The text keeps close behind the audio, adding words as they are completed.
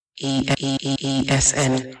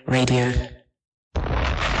ESN Radio.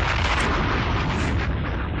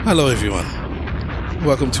 Hello everyone.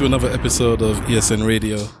 Welcome to another episode of ESN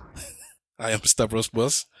Radio. I am Stavros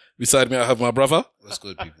Boss. Beside me I have my brother. What's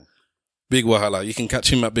good, people? Big Wahala. You can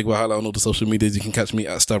catch him at Big Wahala on all the social medias. You can catch me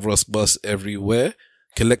at Stavros Boss everywhere.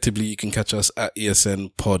 Collectively you can catch us at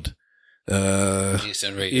ESN Pod.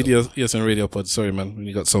 ESN Radio. ESN Radio Pod. Sorry man, when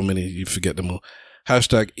you got so many you forget them all.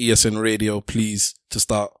 Hashtag ESN Radio, please, to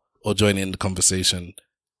start or join in the conversation.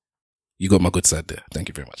 You got my good side there. Thank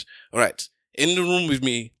you very much. All right. In the room with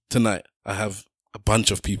me tonight, I have a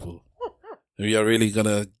bunch of people. We are really going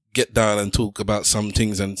to get down and talk about some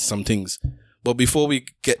things and some things. But before we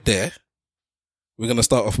get there, we're going to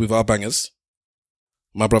start off with our bangers.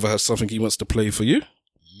 My brother has something he wants to play for you.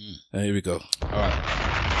 And here we go. All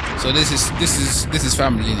right. So this is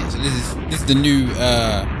family, innit? So this is the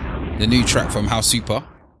new track from House Super.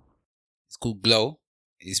 It's called Glow.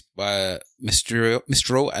 It's by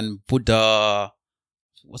Mistro and Buddha.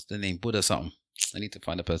 What's the name? Buddha something. I need to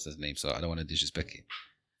find the person's name, so I don't want to disrespect it.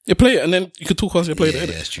 You play it and then you can talk whilst you play it. Yeah,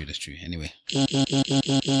 that's true. Anyway.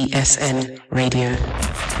 ESN Radio.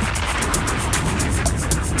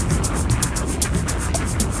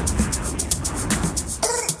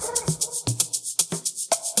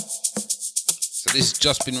 So this has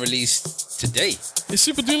just been released today. Is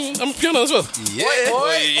Super doing Amapiano as well? Yeah.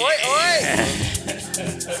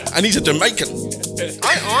 I need a Jamaican.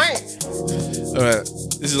 Alright,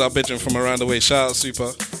 this is our bedroom from around the way. Shout out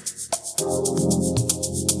Super.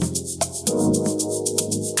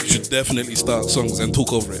 You should definitely start songs and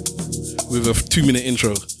talk over it with a 2-minute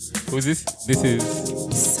intro. Who's this? This is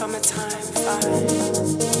Summertime Fun.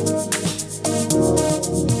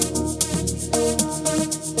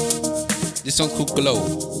 This song's called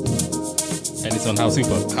Glow. and it's on House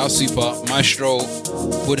Super. House Super, Maestro,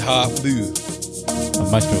 Buddha Boo.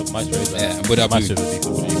 Maestro is Yeah, Buddha Boo. Maestro is a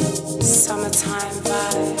Super D. Summertime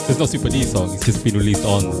vibe. So it's not Super D song, it's just been released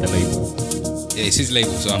on the label. Yeah, it's his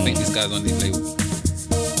label, so I think this guy's on his label.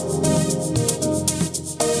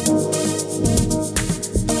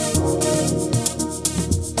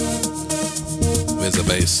 Where's the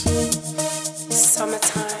bass?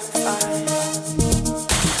 Summertime vibe.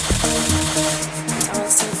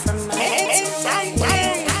 Dancing from night to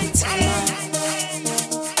night to night.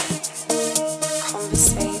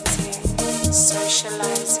 Conversating,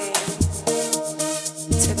 socializing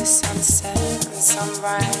to the sunset and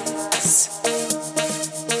sunrise.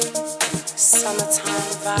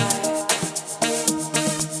 Summertime vibe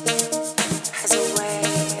has a way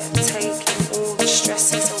of taking all the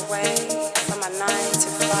stresses away from my 9 to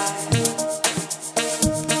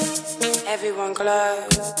 5. Everyone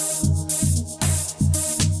glows.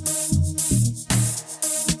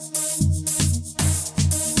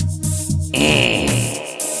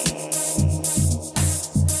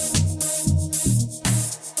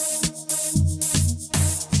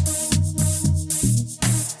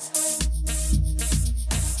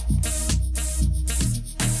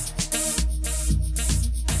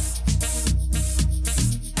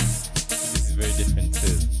 This is very different to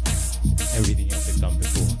everything else they've done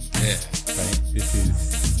before. Yeah. Right? This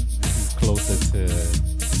is closer to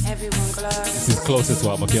Everyone glows. this is closer to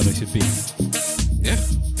what Amapiano should be. Yeah.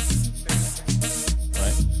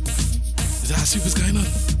 Right? Is that how Super's going on?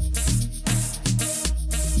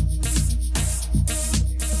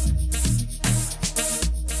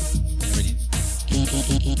 You ready?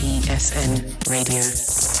 ESN Radio.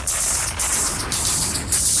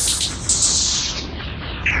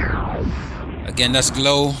 Again, that's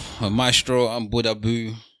Glow, Maestro and Buddha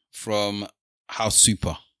Boo from House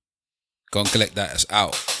Super. Go and collect that. It's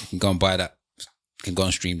out. You can go and buy that. You can go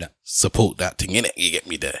and stream that. Support that thing, innit? You get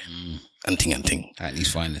me there. And ting. At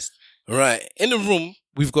least finest. Right. In the room,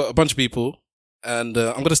 we've got a bunch of people. And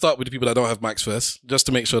I'm going to start with the people that don't have mics first, just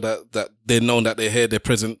to make sure that they're known, that they're here, they're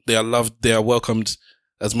present, they are loved, they are welcomed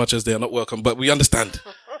as much as they are not welcome. But we understand.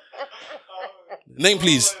 Name,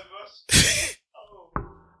 please.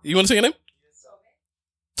 You want to say your name?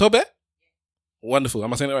 Tobe? Wonderful.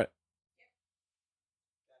 Am I saying it right?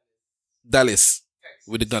 Dallas.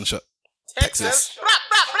 With the gunshot. Texas.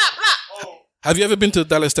 Have you ever been to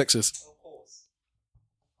Dallas, Texas? Of course.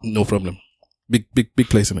 No problem. Big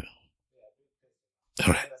place in it.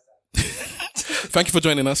 All right. Thank you for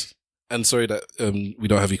joining us. And sorry that we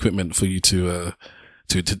don't have equipment for you to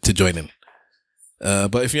join in.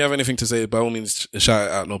 But if you have anything to say, by all means, shout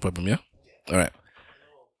it out. No problem. Yeah. All right.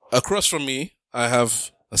 Across from me, I have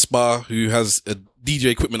a Spa who has a DJ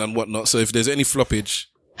equipment and whatnot. So if there's any floppage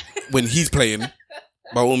when he's playing,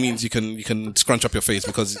 by all means, you can scrunch up your face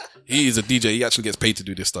because he is a DJ. He actually gets paid to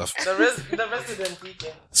do this stuff. The resident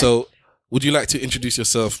DJ. So, would you like to introduce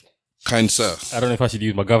yourself, kind sir? I don't know if I should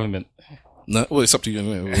use my government. No, well, it's up to you.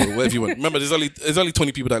 Whatever you want. Remember, there's only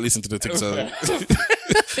 20 people that listen to the thing, so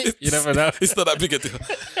You never know. it's not that big a deal.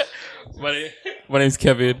 My name's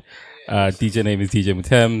Kevin. DJ name is DJ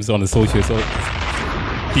Mutembz on the social. So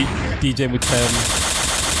DJ Mutembz.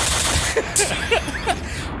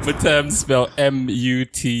 Mutembz spelled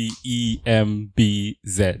Mutembz.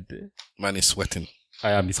 Man is sweating.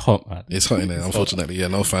 I am. It's hot, man. It's hot in there, unfortunately. Yeah,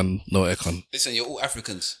 no fan, no aircon. Listen, you're all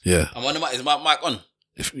Africans. Yeah. I'm on the mic. Is my mic on?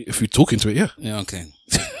 If we're talking to it, yeah. Yeah, okay.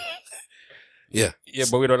 Yeah. Yeah,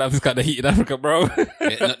 but we don't have this kind of heat in Africa, bro.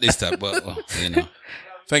 Yeah, not this time, but you know.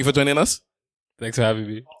 Thank you for joining us. Thanks for having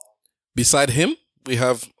me. Beside him, we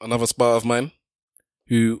have another spar of mine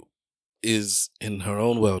who is in her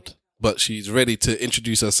own world, but she's ready to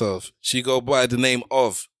introduce herself. She go by the name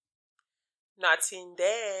of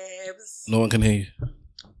Mutembz. No one can hear you.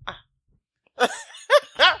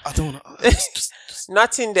 I don't know.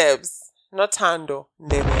 Mutembz. Not Tando.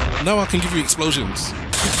 Now I can give you explosions.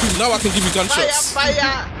 Now I can give you gunshots.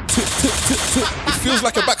 Fire. It feels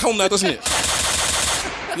like you're back home now, doesn't it?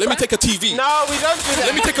 Let me take a TV. No, we don't do that.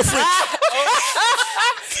 Let me take a fridge.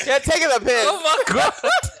 You're taking a piss. Oh my god.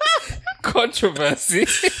 Controversy.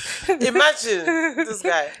 Imagine this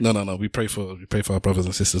guy. No. We pray for our brothers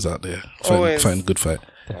and sisters out there. Always. Fighting a good fight.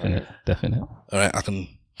 Definite. All right, I can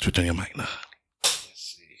switch on your mic now.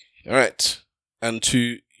 Let's see. All right, and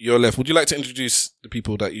to your left, would you like to introduce the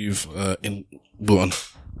people that you've brought on?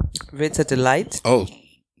 Rita Delight. Oh,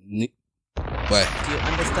 why? Do you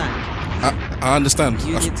understand? I understand.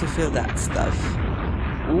 You need to feel that stuff.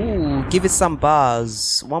 Ooh, give it some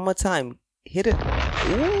bars. One more time. Hit it.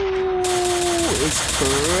 Ooh, it's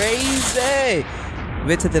crazy.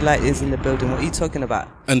 Rita Delight is in the building. What are you talking about?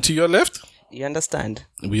 And to your left, You understand?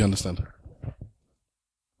 we understand.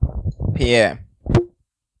 Pierre.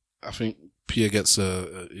 I think Pierre gets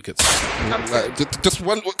like, just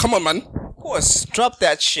one. Come on, man. Of course, drop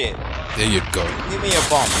that shit. There you go. Give me a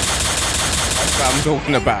bomb. That's what I'm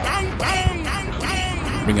talking about.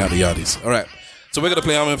 Bring out the yardies. All right. So we're gonna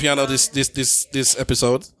play Amapiano this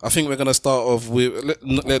episode. I think we're gonna start off with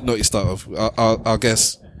let Notty start off. I'll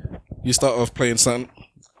guess. You start off playing something.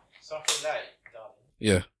 Something like,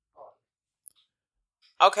 Yeah.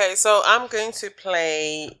 Okay, so I'm going to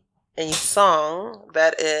play a song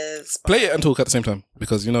that is Play it and talk at the same time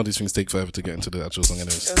because you know these things take forever to get into the actual song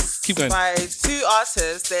anyways. Keep going. by two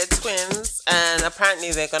artists. They're twins, and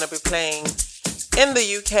apparently they're going to be playing in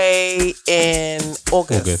the UK in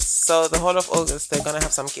August. So the whole of August, they're going to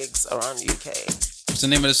have some gigs around UK. What's the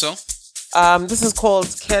name of the song? This is called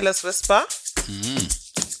Careless Whisper.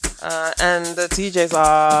 And the DJs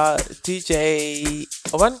are DJ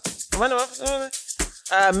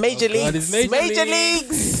Major God, Leagues. it's Major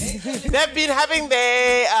Leagues. They've been having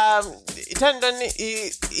their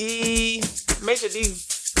Major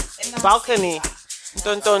Leagues balcony.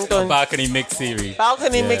 Balcony mix series.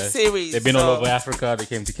 Balcony mix series. They've been all over Africa. They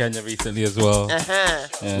came to Kenya recently as well. Uh-huh.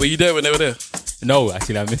 Were you there when they were there? No,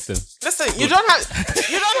 actually, I missed them. Listen, you don't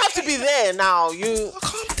have to be there now. Yeah,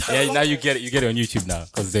 now you get it. You get it on YouTube now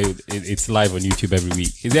because it's live on YouTube every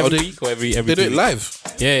week. Is it every week or every? They do 2 it weeks? live.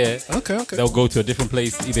 Yeah. Okay. They'll go to a different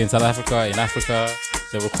place, either in South Africa, in Africa.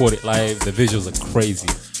 They'll record it live. The visuals are crazy.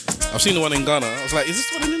 I've seen the one in Ghana. I was like, is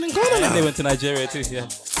this one in Ghana now? And they went to Nigeria too. Yeah.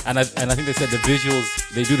 And I think they said the visuals.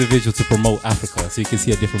 They do the visuals to promote Africa, so you can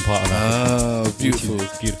see a different part of Africa. Ah, beautiful.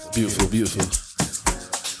 Which is Beautiful.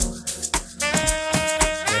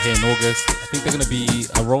 They're here in August. I think they're gonna be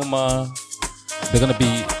Aroma. They're gonna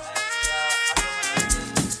be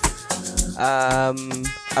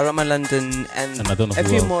Aroma London and I don't know a who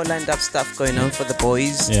few else. more lined up stuff going on for the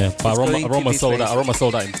boys. Yeah, but It's going to Aroma be sold out. crazy. Aroma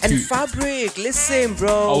sold out in And 2. Fabric, listen, bro.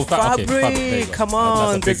 Oh, Fabric, Fabric, there you go. come That's a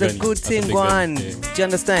on. big There's a venue. good That's a thing big going. venue, yeah. Do you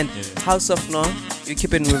understand? Yeah. House of No, you're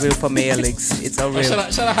keeping it real for Mayor Leaks. It's all real.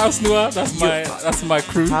 Shout out House Noir. That's my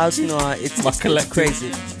crew. House Noir, it's My collective.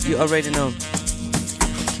 crazy. You already know.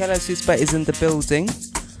 Careless Whisper is in the building.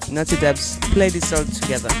 Notty Debs, play this all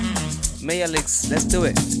together. Mayor Leaks, let's do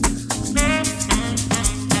it.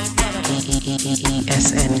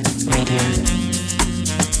 ESN Radio.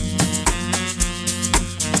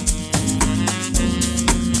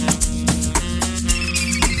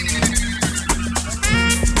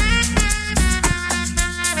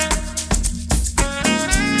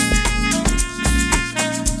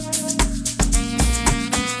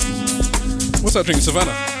 What's that drink?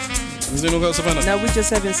 Savannah? Has anyone got Savannah? Now we're just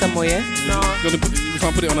having some more, yeah? No. We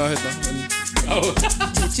can't put it on our head now.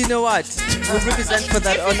 Do you know what? We'll represent for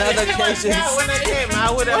that on other occasions. Yeah, when I came,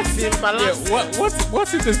 I would have been balanced.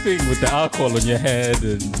 What's with this thing with the alcohol on your head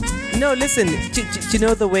and No, listen. Do you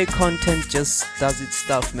know the way content just does its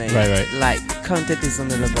stuff, man? Right. Like, content is on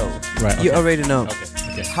another level. Right, You okay. already know.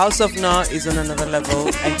 Okay. House of Na is on another level,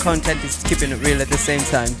 and content is keeping it real at the same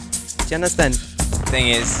time. Do you understand? Thing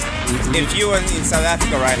is, if you were in South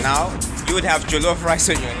Africa right now, you would have jollof rice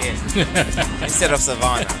on your head instead of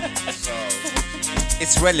savannah. So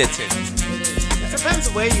it's relative. It depends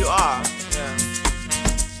where you are. Yeah.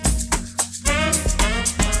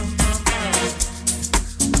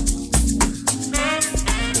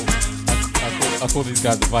 I call these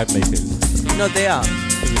guys the vibe makers. No, they are.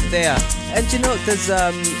 They are. And you know, there's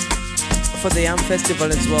for the Yam Festival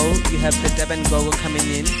as well, you have the Deben Gogo coming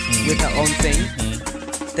in with her own thing.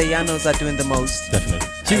 The Yanos are doing the most. Definitely.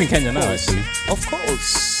 She's in Kenya now, actually. Of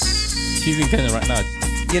course. She's in Kenya right now.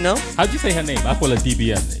 You know? How'd you say her name? I call her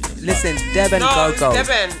DBN. Listen, Deben No, Gogo.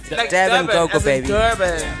 Deben. Like Deben Gogo, as in baby.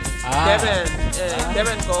 Durban. Deben.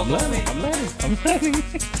 Deben I'm Gogo. learning.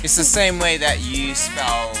 It's the same way that you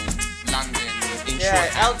spell London in Yeah,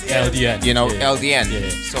 short. LDN. LDN. You know, Yeah. LDN. Yeah.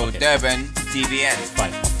 So Okay. Durban, DBN.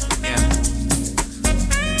 Fine. Yeah.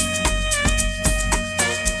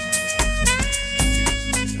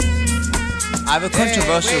 I have a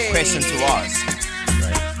controversial question to ask.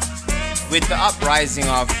 With the uprising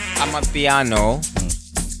of Amapiano,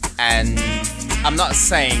 and I'm not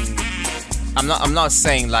saying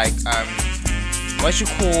like what you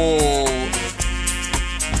call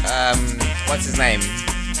what's his name?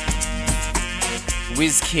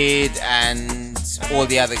 Wizkid and all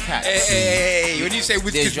the other cats. Hey, when you say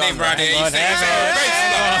Wizkid's Their name right genre. there, you say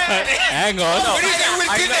Hang on. when you say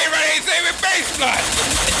Wizkid's name right there, you say with bass line.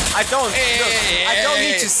 I don't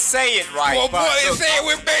need to say it right. Well, but boy, look, say it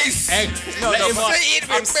with bass. no, Say it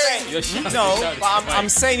I'm with saying bass. I'm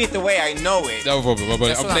saying it the way I know it. No problem,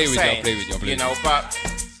 That's I'll what play I'm with you. saying. I'll play with you. You know, but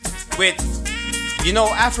with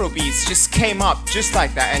Afrobeats just came up just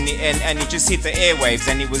like that, and it just hit the airwaves,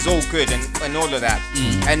 and it was all good and all of that.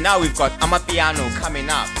 And now we've got Amapiano coming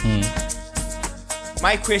up.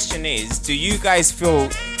 My question is, do you guys feel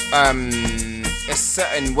a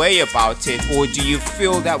certain way about it, or do you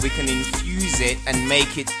feel that we can infuse it and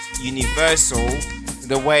make it universal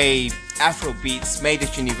the way Afrobeats made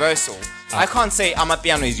it universal? I can't say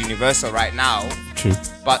Amapiano is universal right now. True.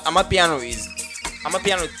 But Amapiano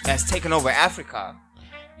has taken over Africa.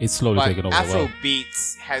 It's slowly But taking over the world.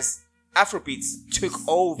 Afrobeats took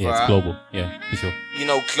over. Yeah, it's global. Yeah, for sure. You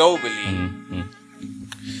know, globally.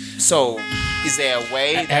 So, is there a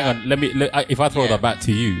way? Hang on. If I throw Yeah. that back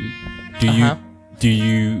to you, do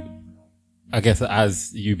you? I guess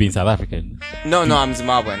as you being South African, No, I'm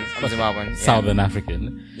Zimbabwean. Yeah. Southern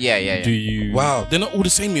African, Yeah. do you? Wow, they're not all the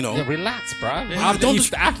same, you know. Yeah, relax, bro. Yeah, I'm don't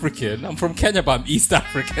East African. I'm from Kenya, but I'm East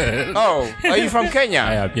African. Oh, are you from Kenya?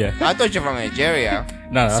 I am. Yeah. I thought you're from Nigeria.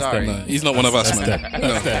 No, that's Sorry. them. No, he's not one of us, man. That's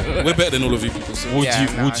No, we're better than all of you people. So.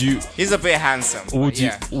 Would you? He's a bit handsome. Would you?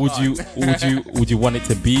 Yeah. Would you want it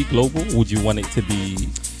to be global? Would you want it to be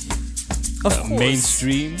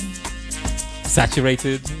mainstream,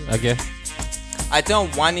 saturated? I guess I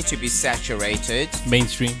don't want it to be saturated.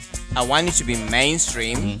 mainstream. I want it to be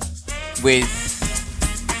mainstream with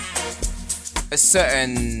a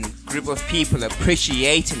certain group of people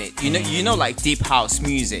appreciating it. You know, like deep house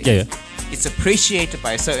music. Yeah. It's appreciated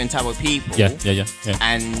by a certain type of people. Yeah.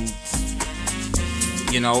 And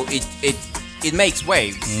you know, it makes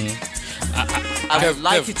waves. I would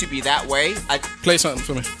like it to be that way. Play something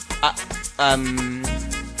for me.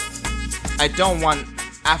 I don't want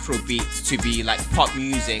Afrobeats to be like pop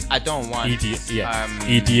music. I don't want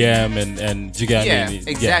EDM and do you get what I mean?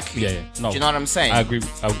 exactly. Yeah. No, Do you know what I'm saying? I agree.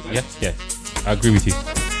 Yeah. I agree with you.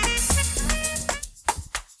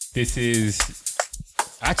 This is.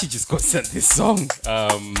 I actually just got sent this song.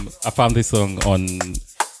 I found this song on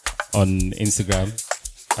Instagram,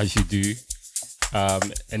 as you do,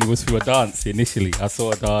 and it was through a dance initially. I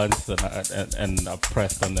saw a dance and I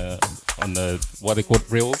pressed on the what they call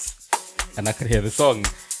reels, and I could hear the song,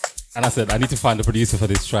 and I said I need to find the producer for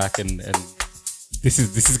this track, and this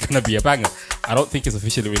is gonna be a banger. I don't think it's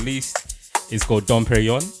officially released. It's called Dom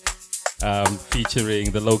Perignon,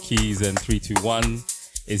 featuring the Low Keys and 321.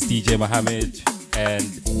 It's DJ Mohammed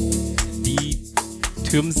and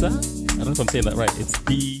Mutembz. I don't know if I'm saying that right. It's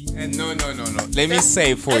D. No. Let me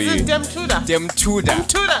say it for you. Dem Tuda.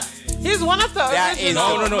 Tuda. He's one of the That is-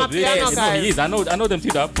 original No, No, Amapiano guys. he is. I know them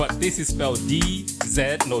too, but this is spelled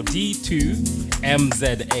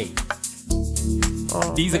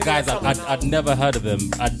D2MZA. These are guys I'd never heard of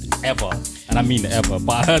them. Ever. and I mean ever.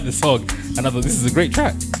 But I heard the song and I thought this is a great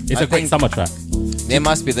track. It's a great summer track. They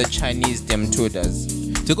must be the Chinese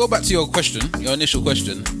Demtudas. To go back to your question, your initial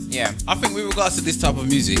question, Yeah. I think with regards to this type of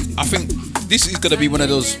music, I think this is going to be one of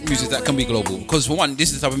those music that can be global. Because for one,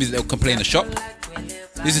 this is the type of music they can play in a shop.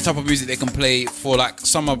 This is the type of music they can play for like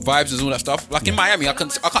summer vibes and all that stuff. Like in Miami, I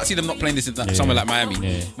can't see them not playing this in somewhere like Miami.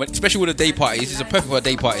 Yeah. But especially with the day parties, it's a perfect for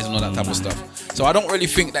day parties and all that type of stuff. So I don't really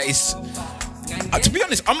think that it's. To be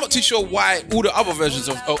honest, I'm not too sure why all the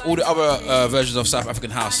other versions of South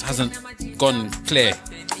African house hasn't gone clear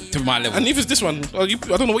to my level. And neither is this one. I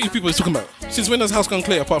don't know what you people are talking about. Since when has house gone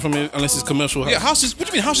clear apart from unless it's commercial house? Yeah, house is. What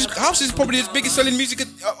do you mean? House is probably the biggest selling music.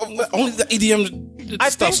 Only the EDM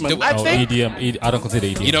stuff, man. I think EDM, I don't consider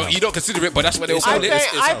EDM. You don't consider it, but that's what they all call it.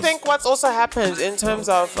 I think what's also happened in terms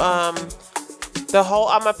of the whole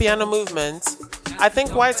Amapiano movement, I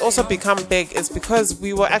think why it's also become big is because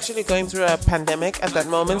we were actually going through a pandemic at that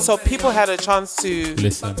moment, so people had a chance to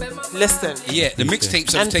Listen. Yeah, the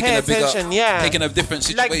mixtapes have And taken pay a bigger, attention, yeah. taken a different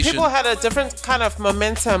situation. Like people had a different kind of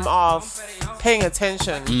momentum of paying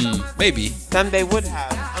attention Maybe. than they would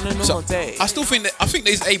have on a normal day. I still think that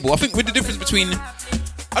there's able. I think with the difference between,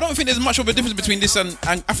 I don't think there's much of a difference between this and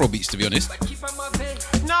Afrobeats, to be honest.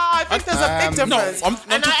 No, I think there's a big difference.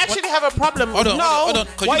 And I actually have a problem. Hold on.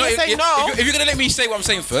 'Cause Why you say no? If you're gonna let me say what I'm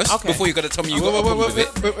saying first, Okay. before you're gonna tell me you got a problem with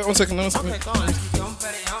it. Wait, 1 second. Okay, go on.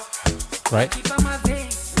 Right?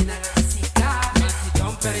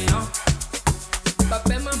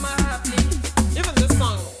 Even this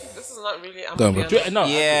song, this is not really Done, bro. Amapiano. No,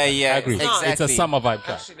 Yeah, I agree. exactly. It's a summer vibe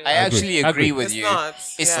track. I actually agree Agree. with It's you. not,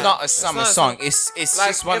 It's yeah. not a It's summer not a song. song. It's Like,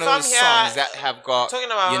 just one if of I'm those here songs that have got, Talking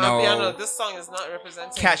about you know, Amapiano, this song is not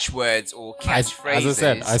representing. catchwords or As catchphrases. I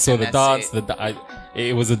said, I saw the and dance. that's it.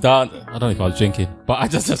 It was a dance. I don't know if I was drinking, but I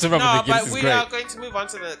just remember No, thinking but this is we great. are going to move on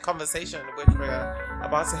to the conversation which we're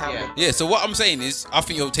about to have. Yeah. Yeah, so what I'm saying is, I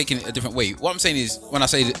think you're taking it a different way. What I'm saying is, when I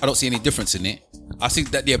say that I don't see any difference in it, I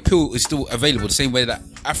think that the appeal is still available the same way that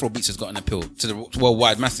Afrobeats has got an appeal to the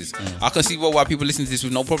worldwide masses. I can see worldwide people listening to this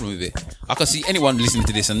with no problem with it. I can see anyone listening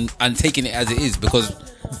to this and taking it as it is, because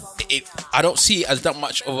I don't see it as that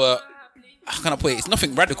much of a, how can I put it? It's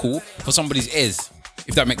nothing radical for somebody's ears,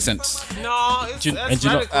 if that makes sense. No, it's Do you- that's and do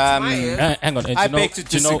you know- radical to my ears. Hang on. And I do you know- beg to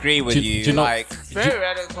do you know- disagree with do you. do you know- Like, Very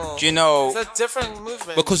radical. do you know? It's a different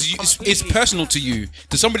movement. Because it's completely. personal to you.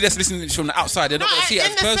 To somebody that's listening to this from the outside, they're not going to see it as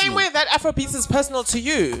in the personal. same way that Afrobeats is personal to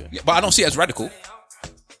you. Yeah, but I don't see it as radical.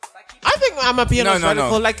 I think Amapiano No, is no,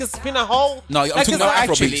 radical. no. Like it's been a whole. No, I'm like talking it's about like-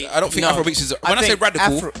 Afrobeats. actually, I don't think no. Afrobeats is. I When I say think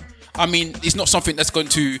radical, I mean it's not something that's going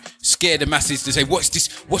to scare the masses to say what's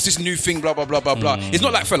this new thing, blah blah blah blah blah. It's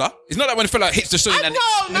not like Fella. It's not like when Fella hits the song and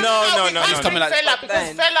No, No, we can't no. say Fela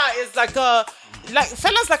because Fela is like a. Like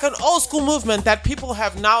Fela's like an old school movement that people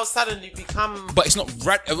have now suddenly become. but it's not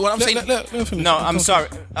what I'm saying. Let finish. No, I'm sorry.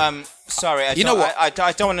 Sorry. You know what? I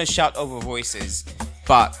don't want to shout over voices,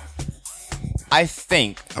 but I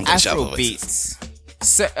think I'm gonna shout over Afrobeats,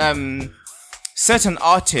 certain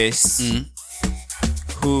artists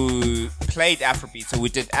who played Afrobeats or who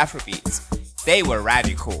did Afrobeats, they were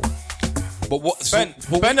radical. But what?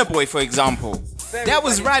 Burna Boy, for example, that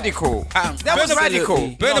was radical. That was radical.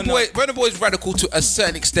 Burna Boy is radical to a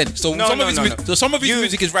certain extent. So No, some no, of his no, mu- no. so some of his You-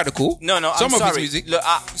 music is radical. No, Some I'm of sorry. his music. Look,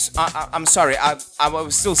 I'm sorry. I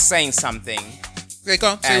was still saying something. Okay,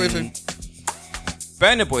 go on. Say it with him. And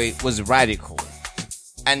Burna Boy was radical,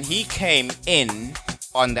 and he came in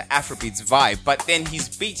on the Afrobeats vibe. But then his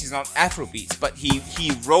beat is not Afrobeats, but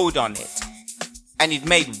he rode on it, and it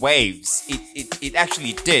made waves. It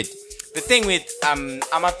actually did. The thing with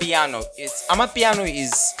Amapiano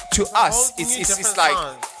is to us new it's different like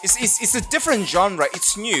song. it's a different genre.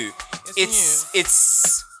 It's new. It's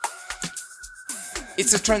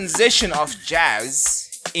a transition of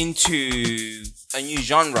jazz into a new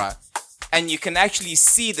genre, and you can actually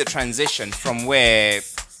see the transition from where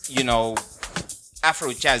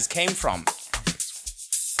Afro jazz came from.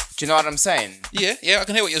 Do you know what I'm saying? Yeah, I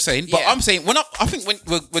can hear what you're saying. But Yeah. I'm saying I think when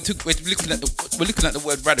we're looking at the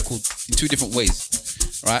word radical in two different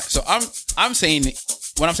ways, right? So I'm saying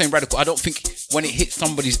when I'm saying radical, I don't think when it hits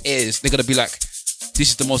somebody's ears they're gonna be like, this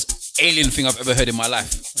is the most alien thing I've ever heard in my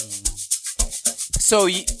life. So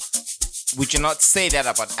would you not say that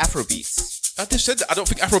about Afrobeats? I just said that. I don't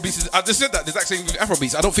think Afrobeats is. I just said that. The exact same with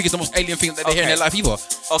Afrobeats. I don't think it's the most alien thing that they hear in their life either.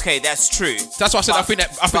 Okay, that's true. That's why I said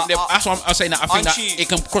But- that's why I'm saying that. I think aren't that you- it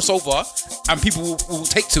can cross over and people will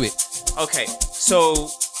take to it. Okay,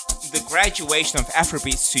 so the graduation of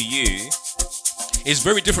Afrobeats to you is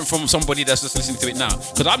very different from somebody that's just listening to it now.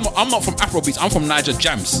 Because I'm not from Afrobeats, I'm from Niger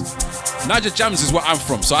Jams. Niger Jams is where I'm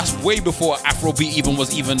from, so that's way before Afrobeat even was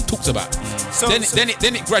talked about. So, then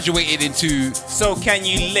it graduated into. So can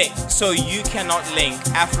you link? So you cannot link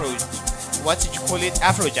Afro. What did you call it?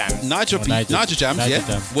 Afro Jam. Niger Jams, Niger yeah,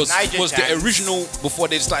 Jam. was Jams. the original before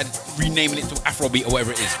they started renaming it to Afrobeat or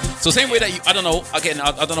whatever it is. So same way that I don't know. Again,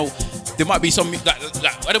 I don't know. There might be some like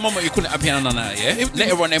at the moment you couldn't Amapiano on that. Yeah,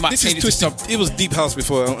 later on they might change it to some. It was deep house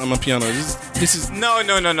before Amapiano. This is No.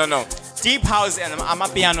 Deep house and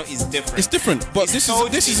Amapiano is different. it's different, but this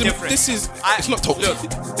is different. it's not totally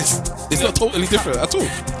it's not totally different at all.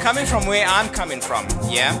 Coming from where I'm coming from,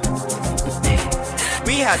 yeah.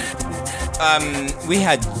 We had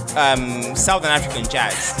Southern African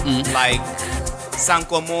jazz like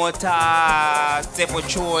Sankomota,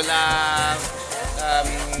 Tsepochola,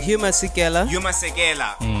 Huma Sikela. Yuma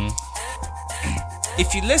Segela.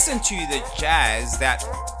 If you listen to the jazz that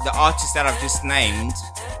the artists that I've just named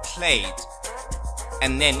played,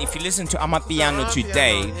 and then if you listen to Amapiano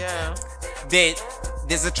today,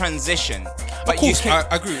 there's a transition. But Of course, you can,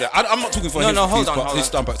 I agree with that. I'm not talking for hold on. his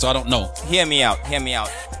standpoint, so I don't know. Hear me out.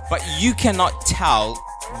 But you cannot tell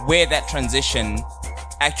where that transition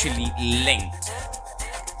actually linked.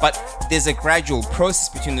 But there's a gradual process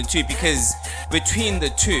between the two, because between the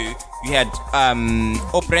two, you had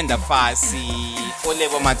Oprenda Fasi,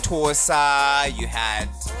 Olebo Matosa, you had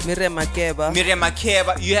Miriam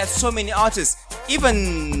Makeba. you had so many artists.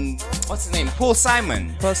 Even, what's his name? Paul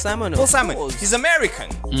Simon. Paul Simon. He's American.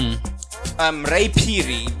 Ray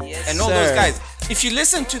Peary, Yes, and all sir. those guys. If you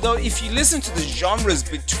listen to the genres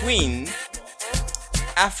between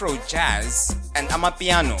Afro jazz and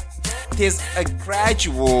Amapiano, there's a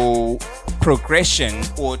gradual progression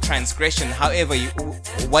or transgression, whatever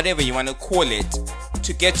you want to call it,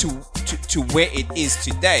 to get to where it is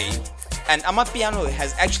today. And Amapiano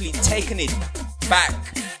has actually taken it back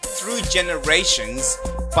through generations,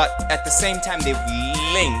 but at the same time they've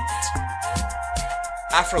linked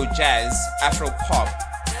Afro jazz, Afro pop,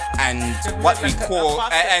 and what we call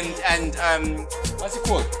what's it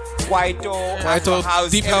called? Kwaito, Afro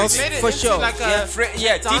house, deep house? everything. For sure. Like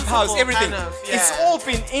Deep house, everything. kind of, It's all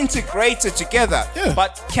been integrated together. Yeah.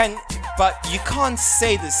 But you can't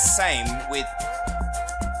say the same with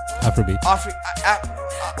Afrobeat.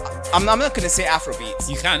 I'm not going to say Afrobeats.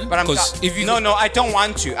 You can, but because if you no, I don't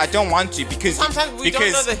want to because Sometimes we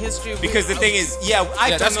don't know the history of because the thing is,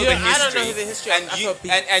 I don't know the history. I don't know the history of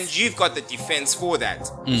Afrobeats. and you've got the defense for that.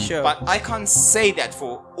 Sure. But I can't say that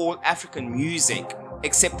for all African music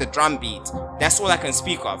except the drum beat. That's all I can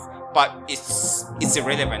speak of. But it's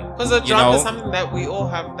irrelevant. Because the drum is something that we all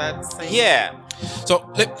have that same. Yeah. So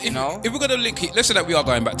if we're gonna link it, let's say that we are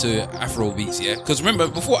going back to Afrobeats, yeah. Because remember,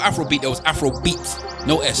 before Afrobeat there was Afrobeat,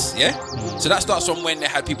 no S, yeah. So that starts from when they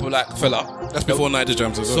had people like Fela. That's before Niger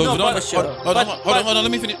Jams as So well. hold on, sure. hold on. Let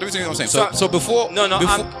me finish what I'm saying. So before, No,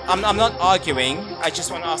 before, I'm not arguing. I just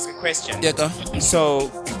want to ask a question. yeah, go. So,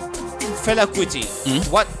 Fela Kuti,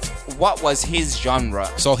 what was his genre?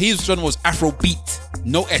 So his genre was Afrobeat,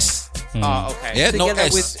 no S. Oh, okay. Yeah, no Together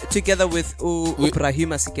S. together with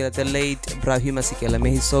Brahima Sikela, the late Brahima Sikela, may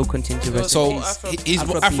his soul continue to rest in So peace. he's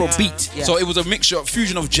Afrobeat. Yeah. So it was a mixture of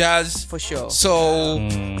fusion of jazz, For sure. soul,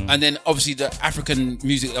 and then obviously the African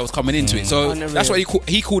music that was coming into it. So Unreal. that's why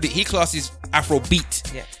he called it. He classes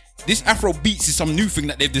Afrobeat. Yeah. This Afrobeats is some new thing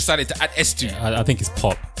that they've decided to add S to. I think it's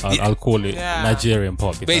pop. I'll call it Nigerian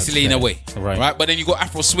pop. if Basically, that's in a fair. way, Right. But then you got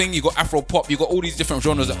Afro swing, you got Afro pop, you got all these different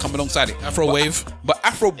genres that come alongside it. Afro wave. But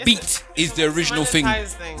Afrobeat is the original thing. Monetize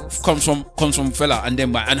things. Comes from Fela and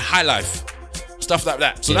then and High Life, stuff like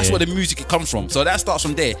that. So that's Yeah. where the music comes from. So that starts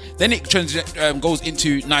from there. Then it goes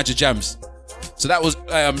into Niger Jams. So that was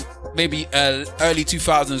maybe early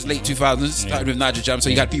 2000s, late 2000s. Started with Niger Jams. So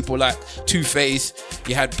you had people like Two-Face.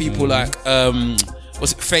 You had people like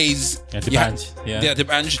what's it, FaZe. Yeah, You had- D'banj, yeah. Yeah,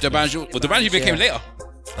 D'banj. Well, D'banj even came later.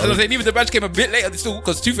 As I'm saying, even D'banj came a bit later still,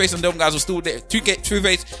 because Two-Face and them guys were still there.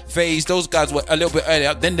 Two-Face, FaZe, those guys were a little bit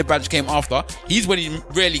earlier. Then D'banj came after. He's when he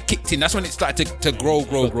really kicked in. That's when it started to grow.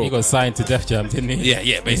 He got signed to Def Jam, didn't he?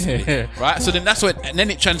 Yeah, basically. Right? So then that's when, and then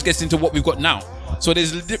it gets into what we've got now. So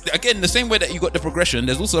there's, again, the same way that you got the progression,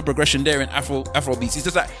 there's also a progression there in Afrobeats. It's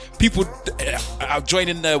just that people are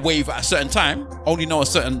joining the wave at a certain time, only know on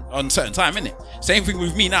certain time, innit? Same thing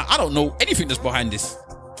with me now. I don't know anything that's behind this.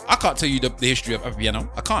 I can't tell you the history of Amapiano.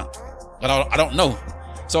 I can't. I don't know.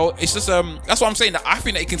 So it's just that's what I'm saying, that I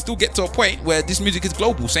think that it can still get to a point where this music is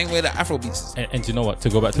global, same way that Afrobeats is. And you know what? To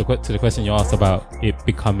go back to the question you asked about it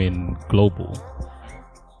becoming global,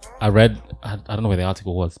 I read, I don't know where the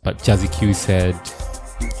article was, but Jazzy Q said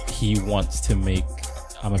he wants to make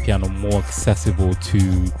Amapiano more accessible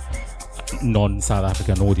to non-South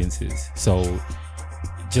African audiences. So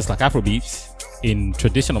just like Afrobeats, in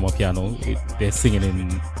traditional Amapiano, they're singing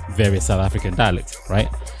in various South African dialects, right?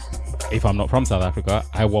 If I'm not from South Africa,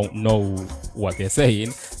 I won't know what they're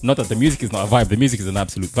saying. Not that the music is not a vibe, the music is an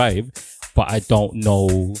absolute vibe, but I don't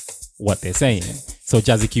know what they're saying. So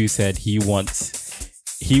Jazzy Q said he wants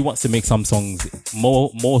to make some songs,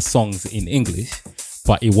 more songs in English,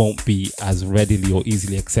 but it won't be as readily or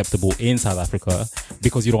easily acceptable in South Africa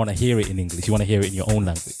because you don't want to hear it in English. You want to hear it in your own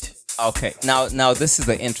language. Okay, now this is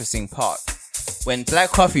the interesting part. When Black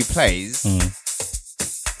Coffee plays,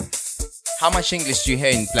 how much English do you hear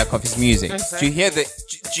in Black Coffee's music? Exactly.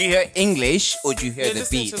 Do you hear English or do you hear You're the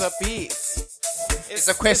listening beat? to the beats. It's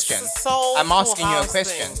a question. It's a soulful I'm asking you a house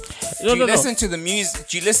question. thing. Do you listen to the music?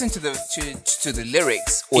 Do you listen to the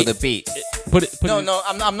lyrics or the beat? Put it, I'm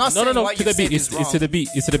not saying no, what to you the beat. said is wrong. It's to the beat.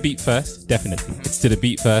 It's to the beat first, definitely. It's to the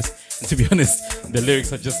beat first. And to be honest, the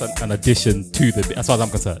lyrics are just an addition to the beat, as far as I'm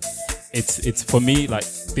concerned. It's for me, like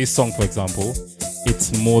this song, for example,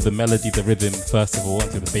 it's more the melody, the rhythm, first of all,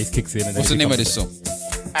 until the bass kicks in. And What's the then name of this song?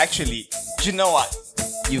 Actually, do you know what?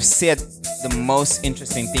 You've said the most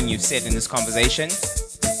interesting thing you've said in this conversation.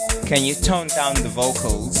 Can you tone down the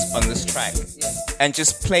vocals on this track and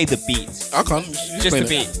just play the beat? I can't. Just the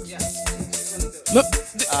beat. Look,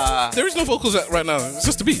 there is no vocals right now. It's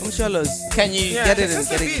just the beat. Can you Get it in, it's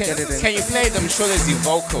just a get it, beat, get it's it just in. Can you play them Sholozi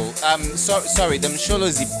vocal? Sorry, them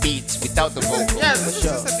Sholozi beat without the vocal. Yeah, this is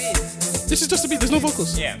just a beat. This is just the beat. There's no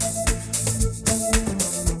vocals. Yeah.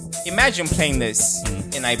 Imagine playing this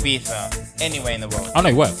in Ibiza, anywhere in the world. Oh no,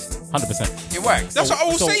 it works. 100%. It works. That's what I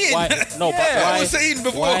was So saying. why- no, but That's what I why- was saying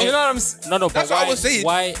before. why- You know what I'm saying? No, but That's why, what I was saying.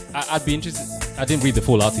 Why I'd be interested. I didn't read the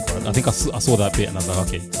full article. I think I saw that bit and I was like,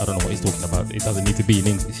 okay, I don't know what he's talking about. It doesn't need to be in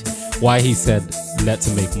English. Why he said let's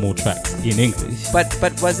make more tracks in English? But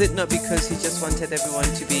was it not because he just wanted everyone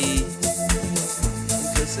to be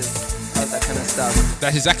inclusive, all that kind of stuff?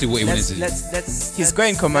 That's exactly what he wanted to do. He's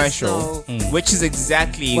going commercial, let's know which is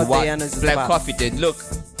exactly what what Diana's is Black about. Coffee did. Look,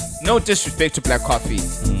 no disrespect to Black Coffee.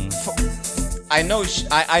 I know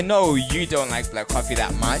I know you don't like Black Coffee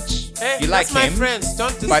that much. Hey, you like that's my him, friends.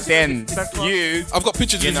 Don't but then disrespect Black Coffee. you I've got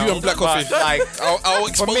pictures of know, you and Black Coffee. but, like I'll for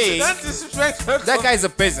expose me, it. Don't disrespect Black that Coffee. guy's a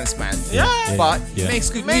businessman. Yeah. But Yeah. he makes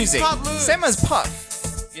good Makes music. pop moves. Same as Puff.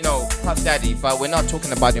 You know, Puff Daddy, but we're not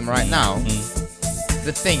talking about him right now.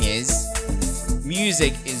 The thing is,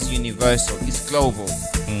 music is universal, it's global.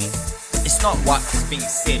 It's not what's being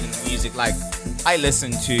said in the music. Like, I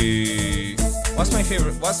listen to what's my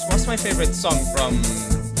favorite song from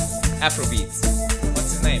Afrobeats?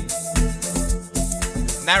 What's his name?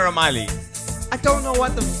 Naira Marley. I don't know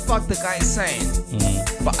what the fuck the guy is saying,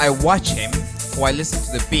 but I watch him or I listen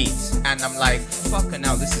to the beat and I'm like, fucking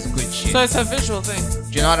hell, this is good shit. So it's a visual thing.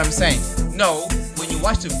 Do you know what I'm saying? No, when you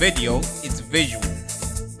watch the video, it's visual.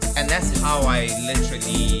 And that's how I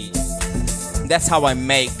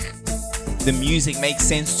make the music make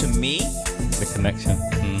sense to me. The connection.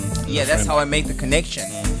 Yeah, that's how I make the connection.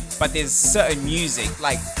 But there's certain music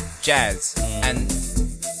like jazz, and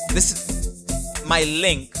this is my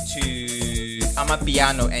link to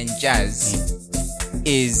Amapiano and jazz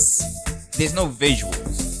is there's no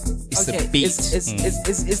visuals. It's the beat.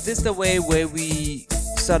 Is this the way where we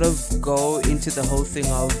sort of go into the whole thing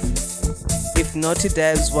of if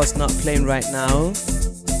Mutembz was not playing right now,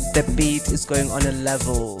 the beat is going on a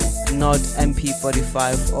level, not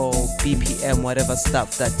MP45 or BPM, whatever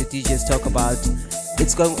stuff that the DJs talk about.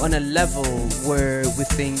 It's going on a level where we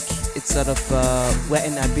think it's sort of we're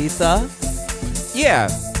in Ibiza. Yeah,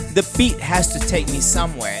 the beat has to take me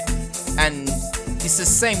somewhere, and it's the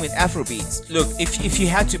same with Afrobeats. Look, if you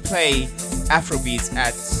had to play Afrobeats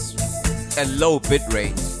at a low bit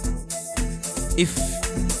rate, It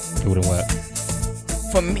wouldn't work.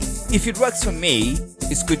 for me, if it works for me,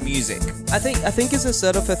 it's good music. I think it's a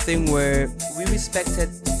sort of a thing where we respected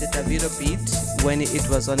the Davido beat when it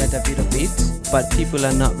was on a Davido beat, but people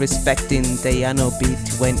are not respecting the Yano beat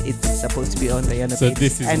when it's supposed to be on the Yano So beat.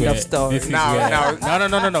 this is End where, of story. This is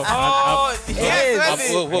where, no. Oh,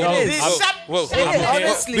 yes, Whoa.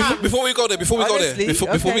 Honestly. Before we go there, before we go there, Honestly,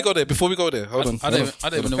 before we go there, hold on. I don't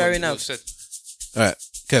even know Fair what enough. you said. All right,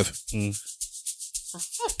 Kev,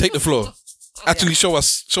 take the floor. Actually, show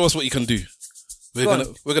us what you can do. We're Go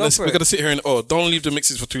gonna for it. sit here and don't leave the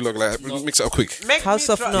mixes for too long. Like mix it up quick. Make House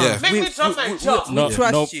me of drop, None. Yeah. Make me drop my jaw. No,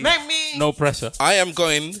 trust no, you. Make me. no pressure. I am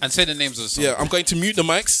going. And say the names of the song. Yeah, I'm going to mute the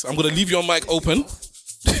mics. I'm gonna leave your mic open.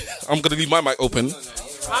 I'm gonna leave my mic open,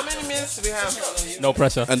 How many minutes do we have? No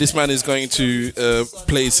pressure. and this man is going to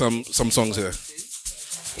play some songs here.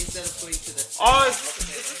 Oh, is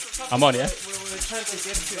this the topic I'm on, yeah? where we're trying to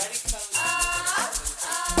get to.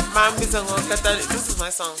 This is my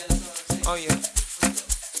song. Oh yeah.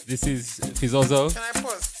 This is Fizozo, Can I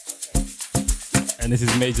pause? and this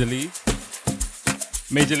is Major League.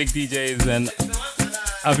 Major League DJs and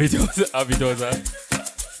Abidoza.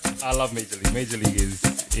 I love Major League. Major League is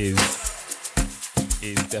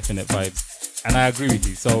definite vibes, and I agree with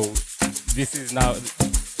you. So this is now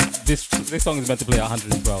this song is meant to play at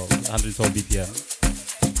 112 BPM.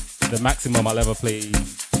 The maximum I'll ever play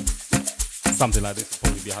something like this will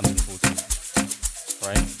probably be 114,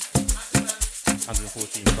 right?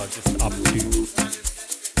 114, so just up to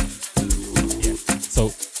yeah. So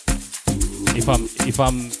if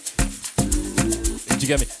I'm do you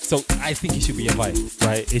get me? So I think it should be a vibe,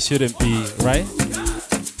 right? It shouldn't be, right?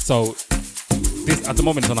 So this at the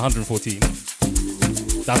moment it's on 114.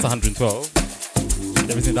 That's 112.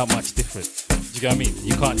 There isn't that much difference. Do you get what I mean?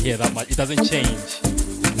 You can't hear that much. It doesn't change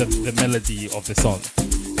the melody of the song.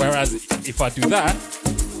 Whereas if I do that,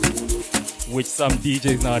 which some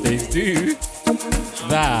DJs nowadays do,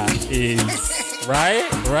 that is right.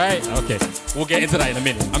 Okay, we'll get into that in a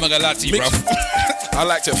minute. I'm not gonna lie to you, bro. I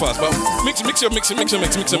liked it fast, but mix.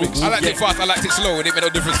 I liked it fast, I liked it slow. It didn't make no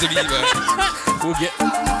difference to me either. We'll get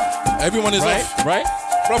Everyone is off. right.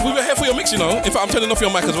 Bro, we were here for your mix, you know. In fact, I'm turning off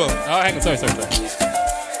your mic as well. Oh, hang on. Sorry.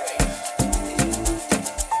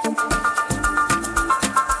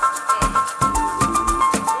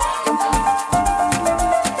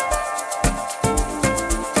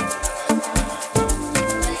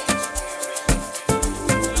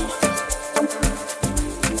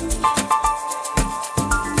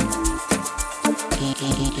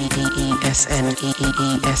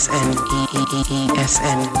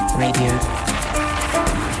 ESN Radio.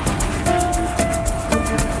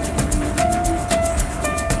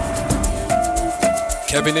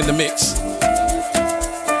 Kevin in the mix.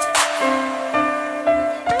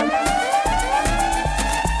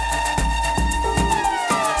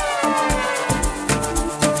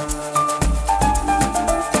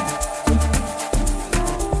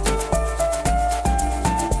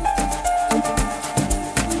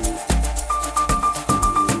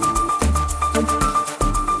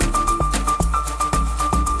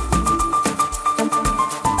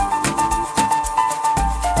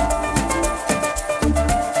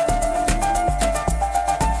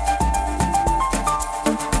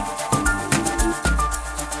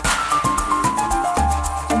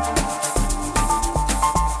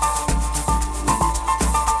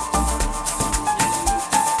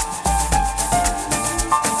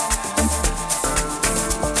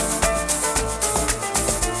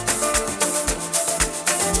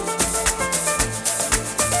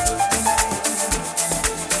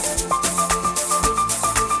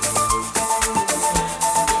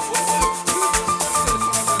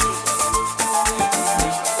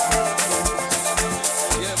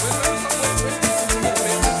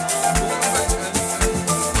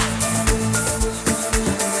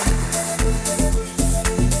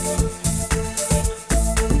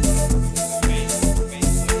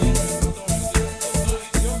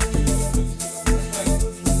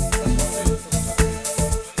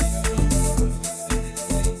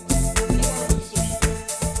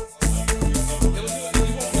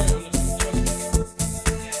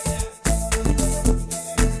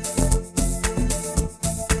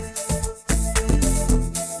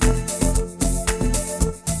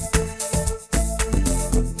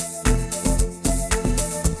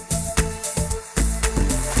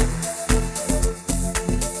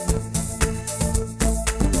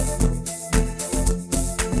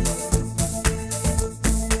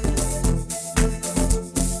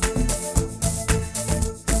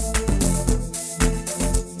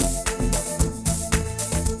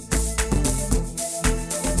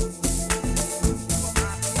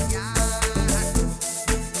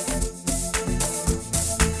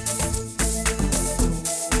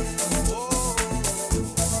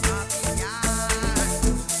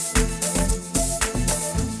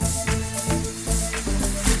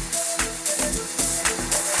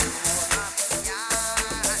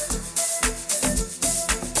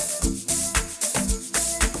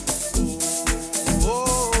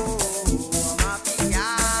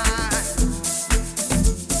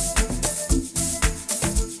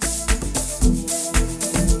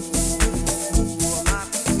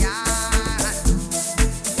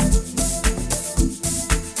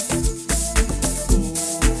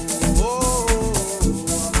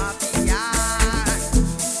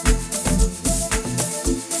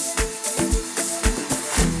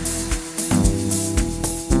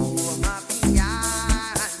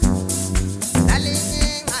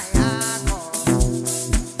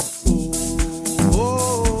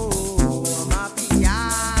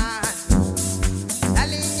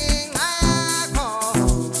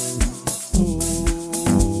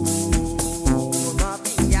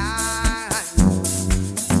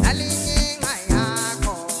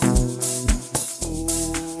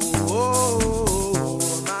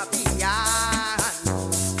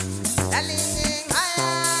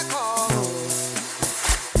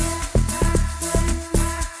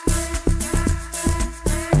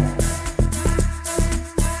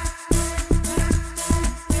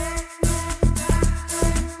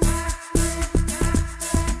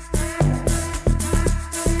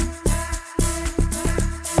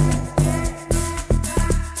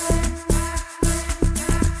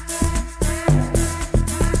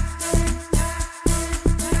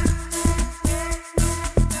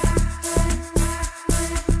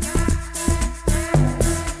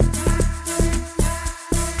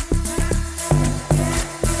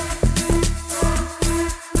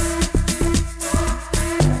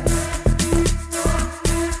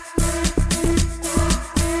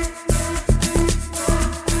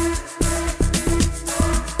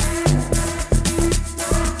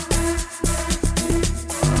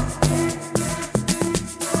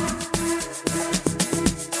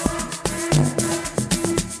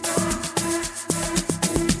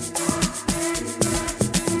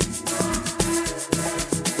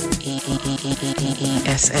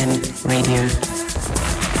 ESN Radio.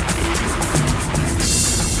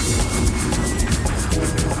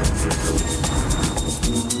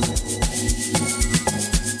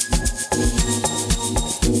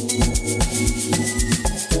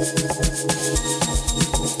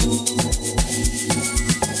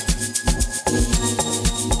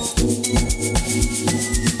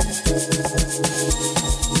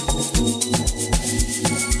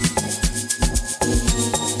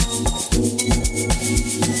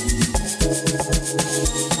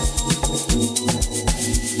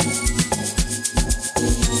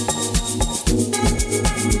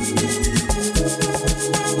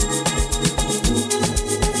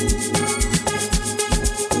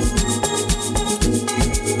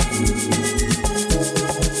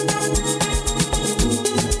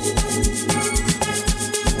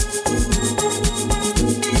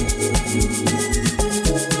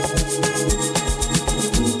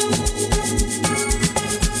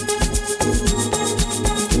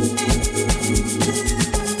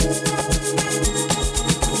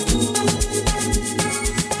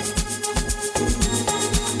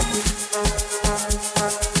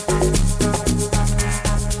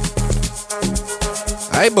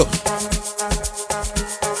 Aibo.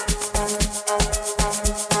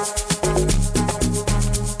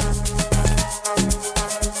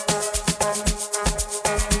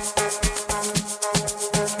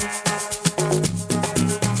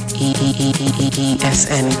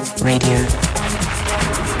 ESN Radio.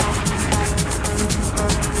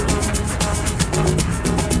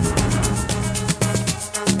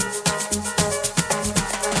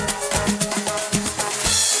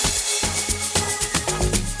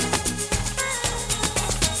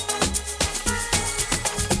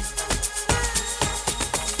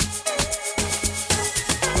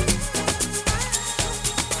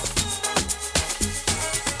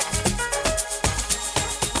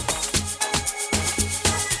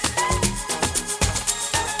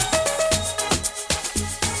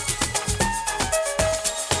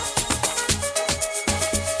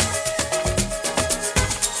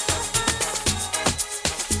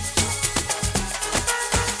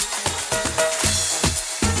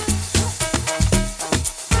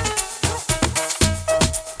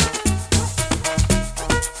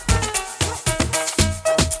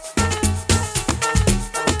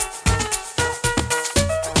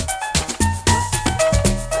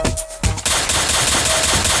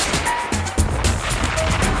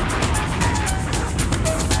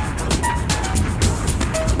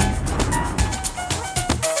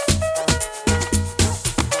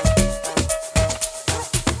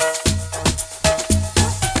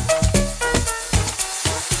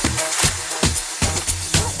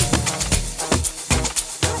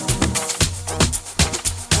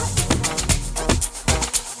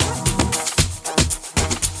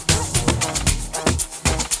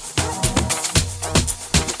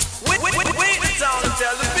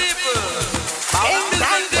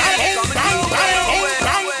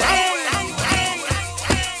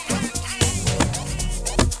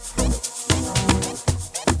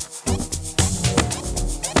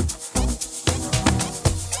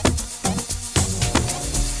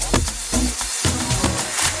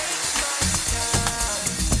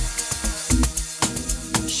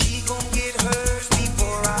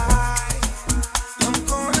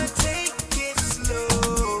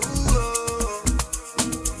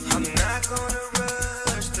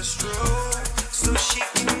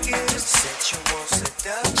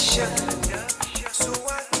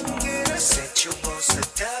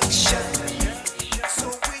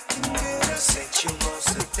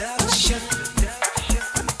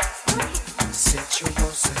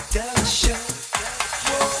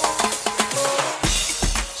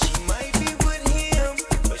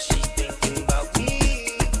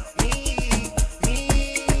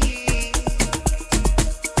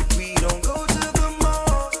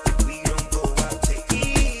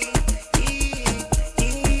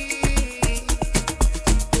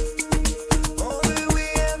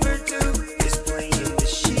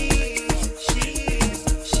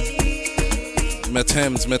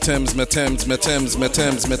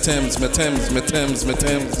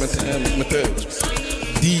 Mutembz.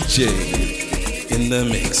 DJ in the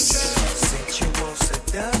mix.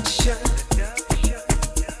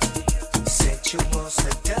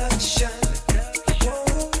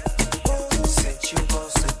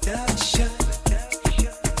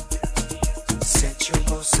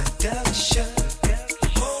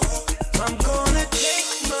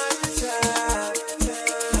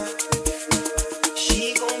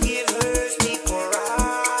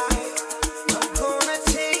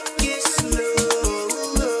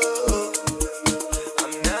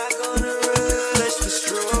 I'm not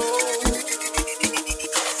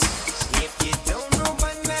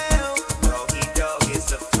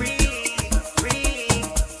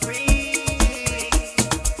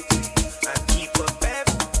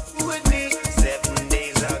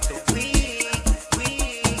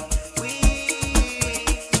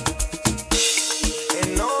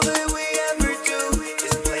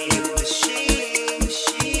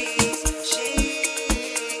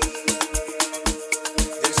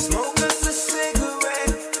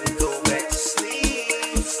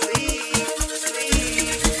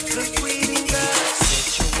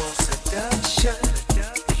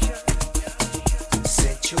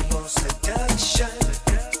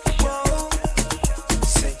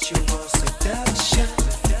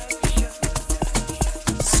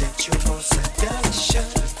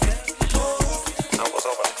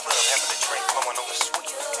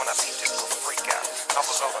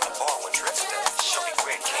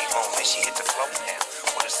then she hit the floor now.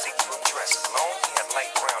 With a see-through dress, long hair, light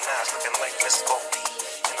brown eyes, looking like Miss Goldie.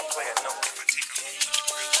 And a player no different.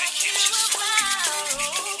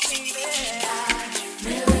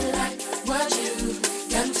 Really like what you've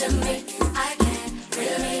done to me. I can't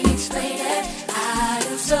really explain it. I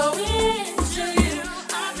am so into you.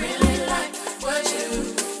 I really like what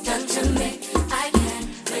you've done to me. I can't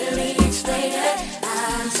really explain it.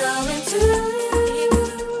 I'm so into you.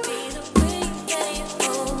 Be the way that you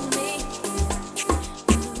hold me.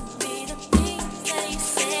 Be the things that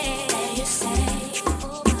you say.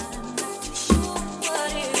 Oh, but I'm not too sure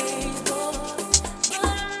what it is, boy. But I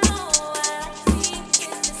know I feel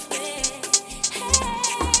this way.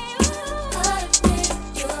 I think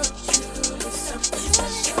you're truly something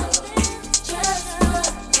special. Just what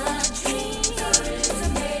my dreams are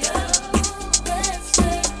made of. Let's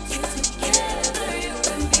take you together, you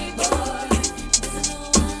and me, boy. This is the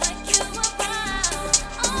one like you around.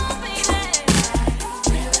 Oh, baby. I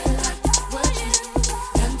really like what you've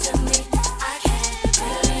done to me. I can't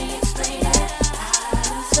really explain it.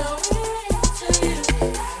 I'm so into you. I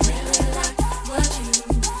really like what you've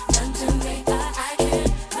done to me. I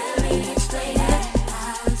can't really explain it.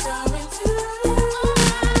 I'm so into you. I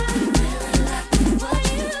really like what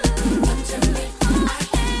you've done to me. I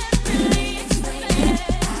can't really explain it.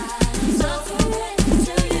 I'm so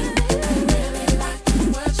into you. I really like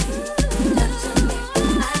what you've done to me.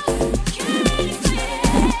 I can't explain it.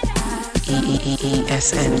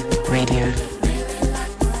 ESN Radio.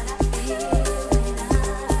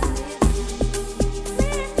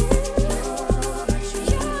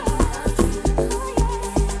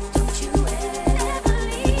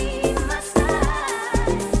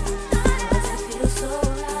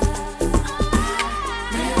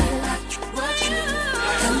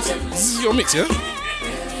 This is your mix, yeah?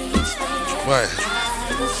 Why?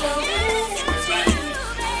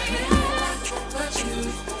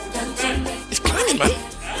 It's clanging, man.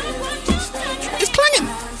 It's clanging.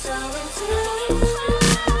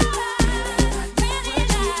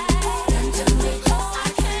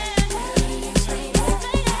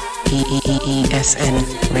 ESN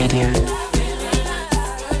Radio.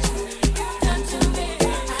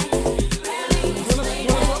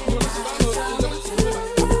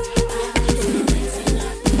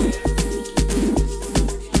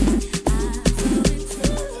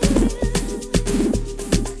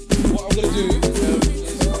 What I'm gonna do is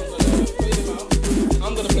fade him out.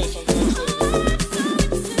 I'm gonna play something else.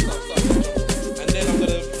 And then I'm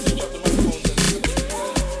gonna switch up the microphones and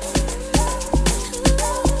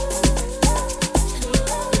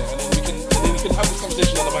then we can have this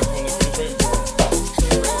conversation on the microphone. It's very important.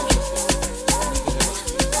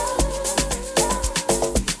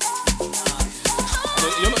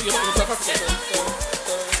 You're not in South Africa,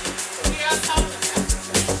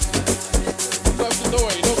 so don't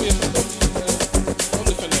worry, don't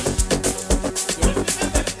defend him.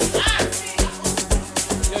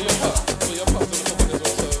 Yeah, your part. So your part's on the topic as well,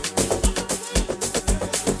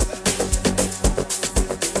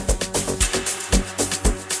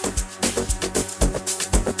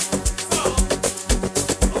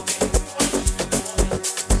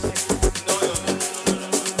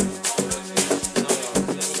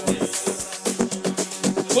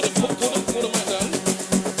 Put the mic down.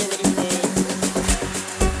 Get ready for it.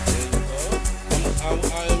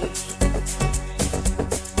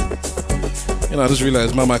 You know, I just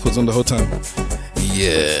realized my mic was on the whole time.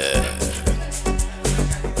 Yeah.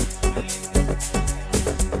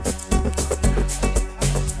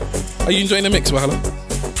 Are you enjoying the mix, Wahala?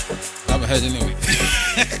 I haven't heard anyway.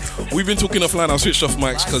 We've been talking offline. I've switched off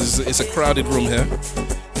mics because it's a crowded room here.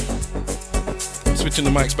 Switching the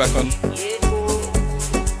mics back on.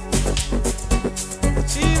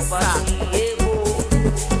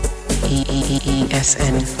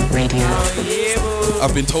 ESN Radio.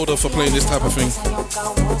 I've been told off for playing this type of thing.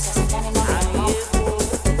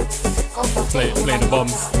 Play the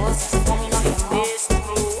bombs.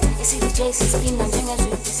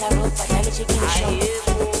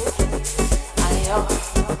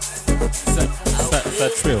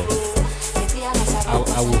 That trill. I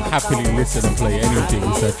will happily listen and play anything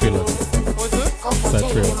with that trill on it. That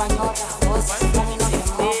trill.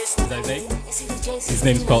 Is that his name? His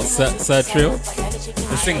name's called Sir Trill.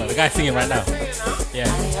 The singer, the guy singing right now. Yeah.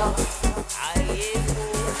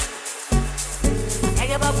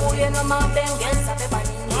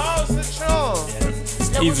 Oh, it's the troll.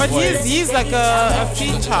 He's But voice. he's like a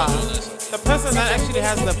feature. The person that actually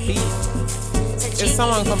has the beat is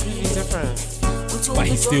someone completely different. But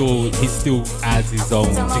he still adds his own.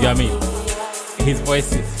 Do you get what I mean? His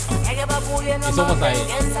voice is. It's almost like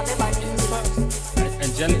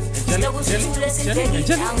angelic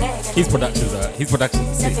His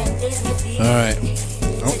production's sick. All right.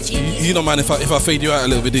 You don't mind if I fade you out a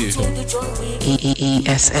little bit, do you?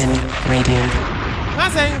 ESN Radio.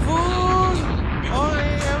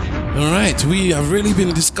 All right. We have really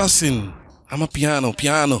been discussing piano.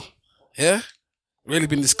 Yeah? Really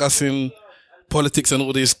been discussing politics and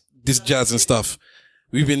all this jazz and stuff.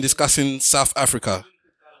 We've been discussing South Africa.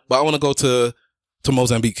 But I want to go to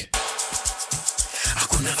Mozambique.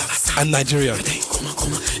 And Nigeria.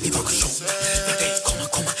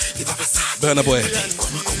 Burna Boy.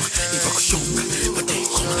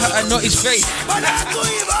 Not his face. I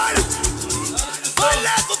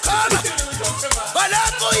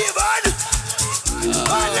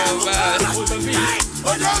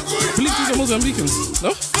believe these are Mozambicans, no?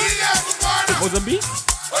 Mozambique?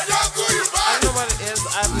 I don't know what it is.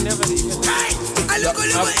 I've never even.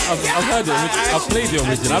 I've heard it. I've played the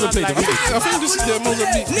original. I haven't played the remix. I think this is the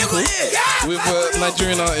Mozambique people with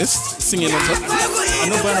Nigerian artists singing on top. I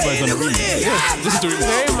know Burna Boy is on the remix. Yeah, this is the remix.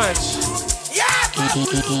 Very much.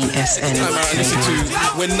 ESN Time out and listen to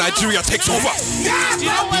When Nigeria Takes Over. Do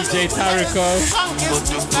you know what? DJ Tarico. The song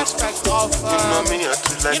gives me flashbacks of.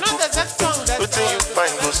 You know that song that.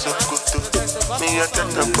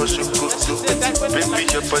 Baby,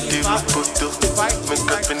 your body will put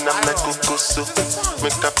make up in a cocoso.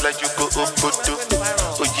 Make up like you go Obodo.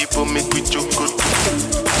 Oyibo make we joko.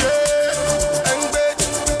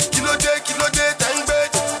 Kilo day, tang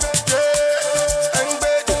bed.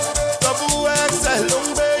 Double XL long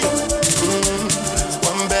bay.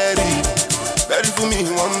 One berry for me,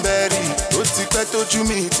 one berry. Oti peto ju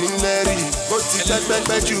me tin Larry. Oti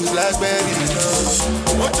pet you blackberry.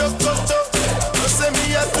 Ojo koto, you say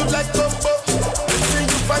me I do like combo.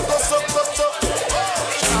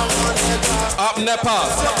 Up Nepal.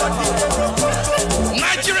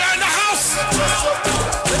 Nigeria in the house.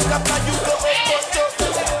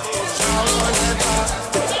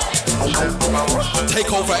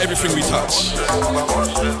 Take over everything we touch.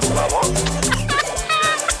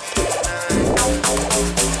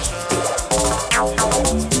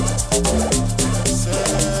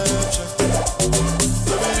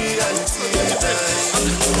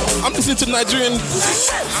 I'm listening to Nigerian.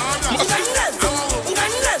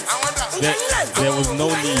 There was no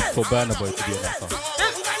need for Burna Boy to be on that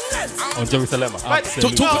song. On Jerusalem.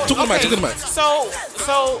 Absolutely. Talk to the mic. So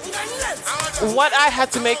what I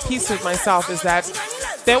had to make peace with myself is that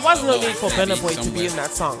there was no need for Burna Boy to be in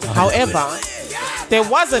that song. However, there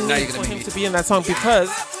was a need for him to be in that song because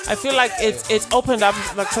I feel like it opened up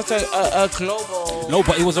like such a global. No,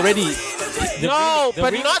 but it was already. Not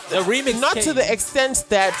the remix not came, to the extent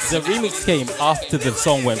that the remix came after the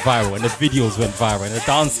song went viral and the videos went viral and the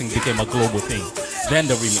dancing became a global thing. Then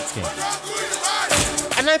the remix came.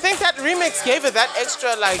 And I think that remix gave it that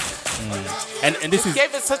extra And this is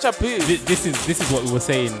gave it such a boost. This is what we were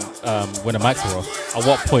saying when the mics were off. At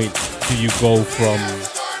what point do you go from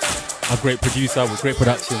a great producer with great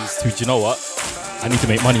productions to, do you know what? I need to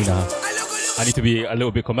make money now. I need to be a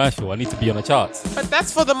little bit commercial. I need to be on the charts. But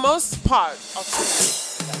that's for the most part of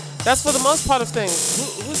things. That's for the most part of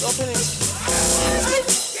things. Who's opening?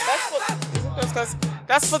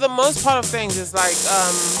 That's for the most part of things. It's like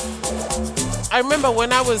I remember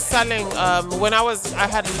when I was selling I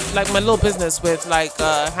had like my little business with like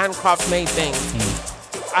handcraft made things.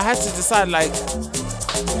 I had to decide like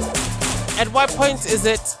at what point is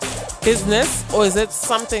it business or is it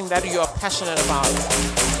something that you're passionate about?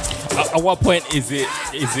 At what point is it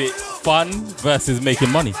fun versus making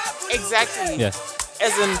money? Exactly. Yeah.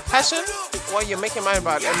 As in passion, what you're making money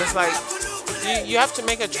about, and it's like you have to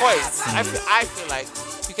make a choice. I feel like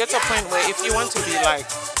you get to a point where if you want to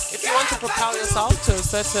propel yourself to a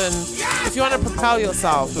certain, if you want to propel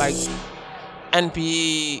yourself like and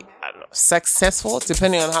be successful,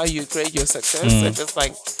 depending on how you grade your success, if it's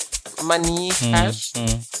like money, cash,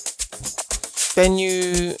 then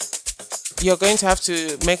you're going to have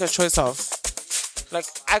to make a choice of, like,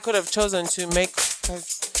 I could have chosen to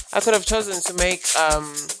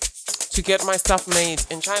get my stuff made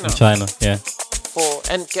in China. Yeah.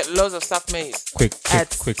 And get loads of stuff made. Quick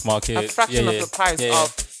market. A fraction of the price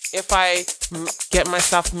of if I get my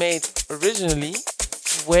stuff made originally,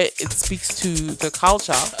 where it speaks to the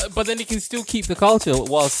culture. But then you can still keep the culture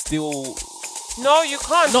while still. No, you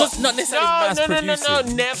can't. Not necessarily mass producing. No,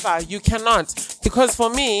 never. You cannot. Because for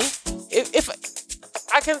me, if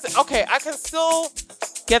I can still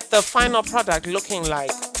get the final product looking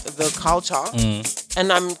like the culture,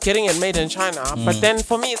 and I'm getting it made in China. But then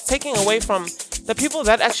for me, it's taking away from the people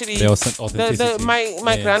that actually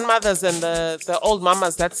my grandmothers and the old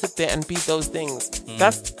mamas that sit there and beat those things.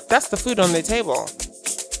 That's the food on their table.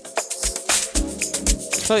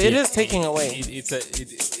 So it is taking away. I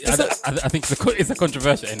think it's a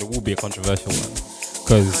controversial, and it will be a controversial one,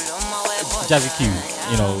 because Jazzy Q,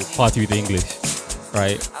 you know, party with the English,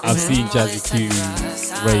 right? I've seen Jazzy Q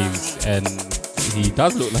raves, and he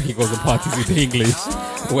does look like he goes on parties with the English.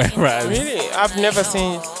 Whereas, Really, I've never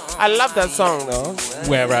seen. I love that song though,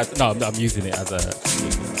 whereas, no, I'm using it as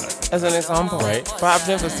as an example. Right. But I've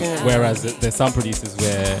never seen it. Whereas there's some producers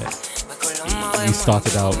where you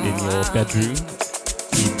started out in your bedroom,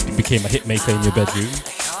 you became a hit maker in your bedroom,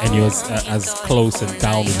 and you're as close and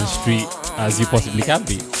down in the street as you possibly can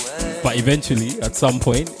be. But eventually, at some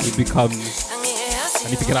point, it becomes, I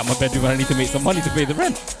need to get out of my bedroom and I need to make some money to pay the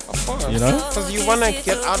rent. Of course. You know? Because you want to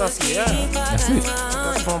get out of here. That's it.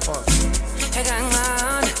 That's one part.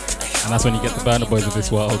 And that's when you get the Burna Boys of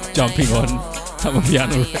this world jumping on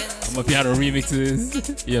Amapiano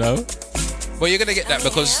remixes, you know? But you're gonna get that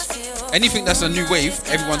because anything that's a new wave,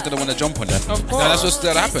 everyone's gonna want to jump on that. Of course. That's what's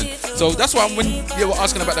gonna happen. So that's why when you were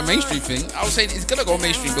asking about the mainstream thing, I was saying it's gonna go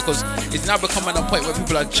mainstream because it's now becoming a point where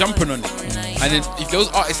people are jumping on it. And then if those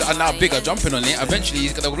artists that are now big are jumping on it, eventually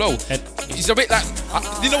it's gonna blow. It's a bit like,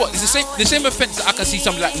 you know what? It's the same offense that I can see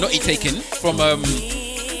something like Notty taking from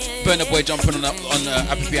Burna Boy jumping on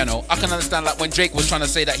Amapiano. I can understand like when Drake was trying to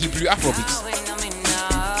say that he blew Afrobeats.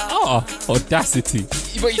 Oh, audacity.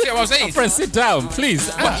 But you see what I'm saying? My friend, sit down,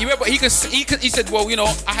 please. But he said, well, you know,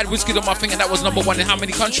 I had whiskey on my thing and that was number one in how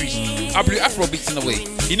many countries? I blew Afrobeats in a way.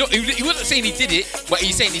 You know, he wasn't saying he did it, but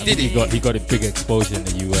he's saying he did it. He got a big exposure in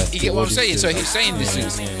the US. You get what I'm saying? So he's saying this thing.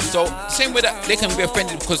 So same way that they can be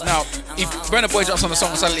offended because now if Burna Boy jumps on the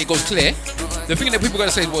song and suddenly it goes clear, the thing that people are going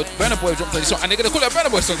to say is, well, Burna Boy jumped on the song and they're going to call it a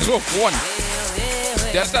Burna Boy song as well for one.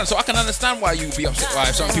 Do you understand? So I can understand why you'd be upset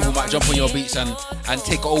why some people might jump on your beats and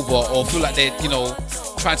take over or feel like they're, you know,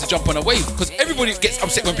 trying to jump on a wave. Because everybody gets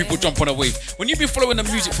upset when people jump on a wave. When you've been following the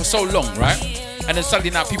music for so long, right? And then suddenly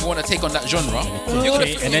now people want to take on that genre.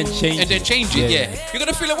 And then change it. Yeah. You're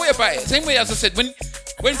going to feel a way about it. Same way as I said, when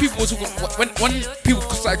people were talking, when people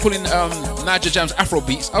started calling Niger Jams Afro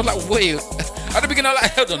beats, I was like, wait. At the beginning, I was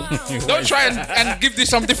like, hold on. Don't try and give this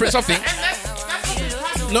some different something.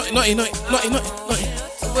 No.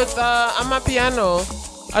 With Amapiano,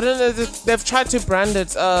 I don't know, they've tried to brand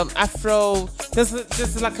it Afro.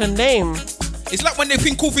 There's like a name. It's like when they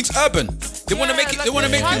think cool things urban. They want to make it. They want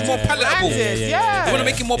to make it more palatable. Yeah. They want to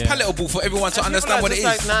make it more palatable for everyone to understand what it is.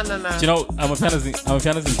 Like, nah. Do you know,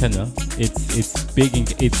 Amapiano's in Kenya. It's big.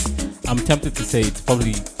 I'm tempted to say it's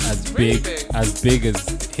probably as big as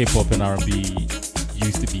hip hop and R&B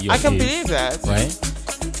used to be. I can believe that. Right,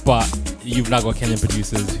 but you've now got Kenyan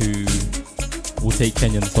producers who will take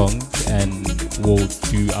Kenyan songs and will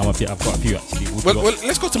do Amapiano. I've got a few actually. Well,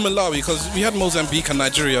 let's go to Malawi because we had Mozambique and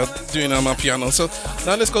Nigeria doing Amapiano. So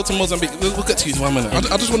now let's go to Mozambique. We'll get to you in 1 minute.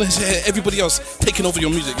 I just want to hear everybody else taking over your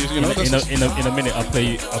music. You know, in a minute, I'll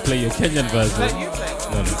play your Kenyan version.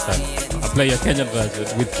 No, understand. I'll play your Kenyan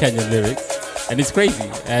version with Kenyan lyrics, and it's crazy.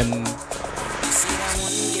 And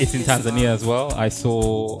it's in Tanzania as well. I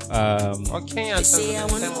saw. Kenya.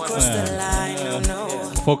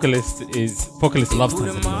 Vocalist loves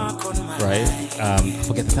Tanzania, right? I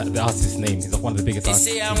forget the artist's name. He's one of the biggest artists.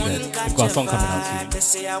 They've got a song coming out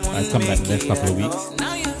soon. It's coming out in the next couple of weeks.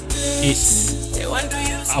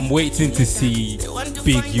 I'm waiting to see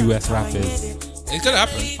big US rappers. It's gonna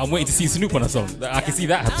happen. I'm waiting to see Snoop on a song. I can see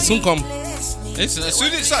that happen. soon come. Listen, as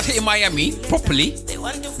soon as it starts hitting Miami properly,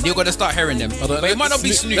 you're gonna start hearing them. But it might not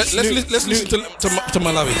be Snoop. Let's listen to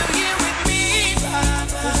Malawi.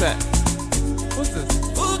 Who's that? Who's this?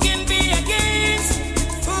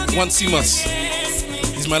 One Simas.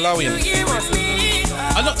 He's Malawian.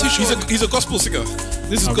 I'm not too sure. He's a gospel singer.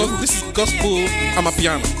 This is gospel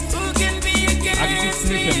Amapiano. I can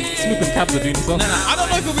see Snoop and Cabs are doing the song. Nah, I don't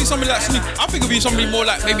know if it'll be somebody like Snoop. I think it'll be somebody more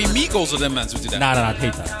like maybe Migos or them mans will do that. Nah, I'd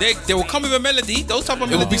hate that. They will come with a melody. Those type of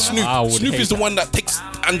It will melodies. be Snoop. Snoop is the one that takes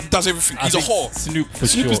and does everything. He's a whore. Snoop for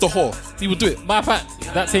Snoop sure. is the whore. He will do it. Matter of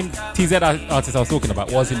fact, that same TZ artist I was talking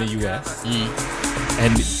about was in the US.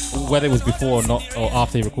 And whether it was before or not, or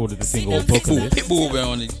after he recorded the single, Pitbull were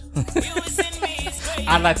on it.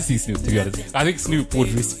 I'd like to see Snoop, to be honest. I think Snoop would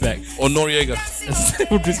respect, Or Noriega.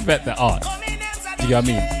 would respect the art. Do you know what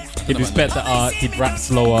I mean? He'd respect the art, he'd rap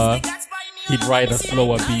slower, he'd ride a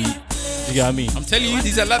slower beat. Do you know what I mean? I'm telling you,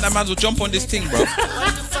 these Atlanta mans will jump on this thing, bro.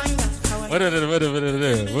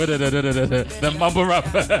 The mumble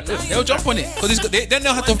rapper. They'll jump on it because they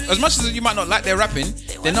know how to. As much as you might not like their rapping,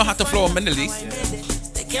 they know how to flow on melodies.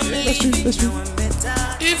 That's true.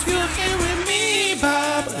 If you're here with me,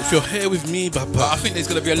 Baba. If you're here with me, Baba. But I think there's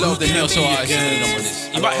gonna be a lot of the neo soul artists on this.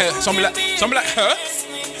 You might hear somebody like her.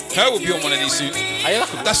 Her will be on one of these soon.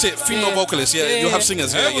 That's it. Female vocalist. Yeah, you'll have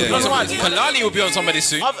singers. Yeah, yeah. Kalani will be on somebody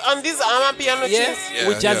soon. On these Amapiano tunes. Yeah,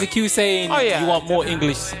 With Jazzy yeah. Q saying you want more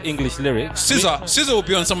English lyrics. Scissor will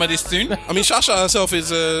be on somebody soon. I mean, Shasha herself is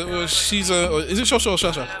she's is it Shosho or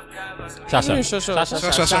Shasha? Shasha.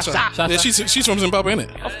 Shasha. Yeah, she's from Zimbabwe, isn't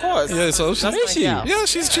it? Of course. Yeah, so she's, Is she? yeah,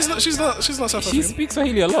 she's not South She African. speaks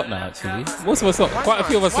Swahili a lot now, actually. Most of her songs, quite a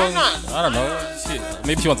few of her songs. I don't know.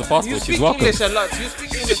 Maybe she wants a You passport. speak She's welcome. English a lot. You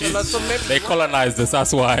speak English a lot, so maybe They colonized us.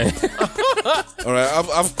 That's why. All right,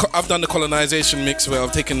 I've done the colonization mix where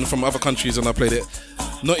I've taken from other countries and I played it.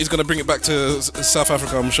 Notty's gonna bring it back to South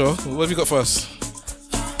Africa, I'm sure. What have you got for us?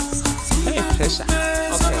 hey, pressure.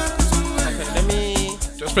 Okay, let me.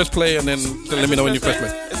 Just press play and then let me know when you press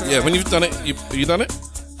play. Yeah, when you've done it, you done it?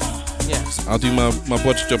 Yeah. I'll do my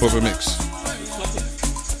bodge job of a mix.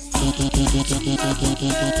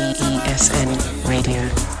 ESN Radio.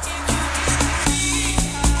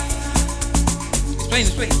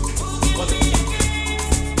 Explain.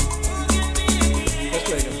 Press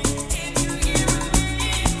play again.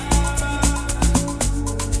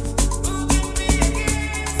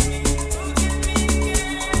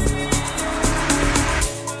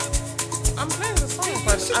 I'm playing the song,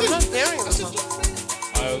 but I'm not hearing the song.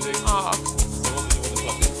 Oh.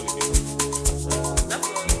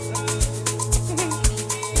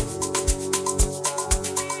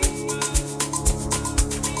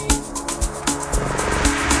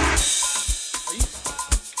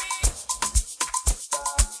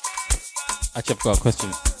 Actually, I've got a question.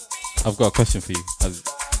 I've got a question for you as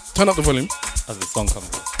Turn up the volume. the song comes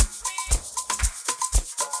on.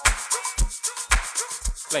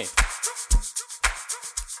 Play.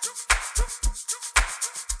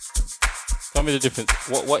 Tell me the difference.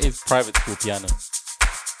 What is private school piano?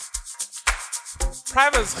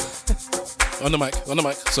 Private. On the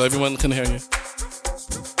mic, so everyone can hear you.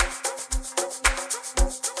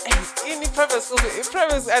 In private school,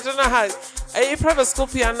 I don't know how. A private school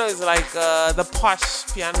piano is like the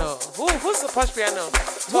posh piano. Who's the posh piano?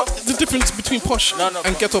 What the difference between posh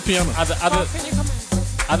and ghetto piano? Can you come in?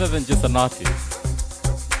 Other than just an artist.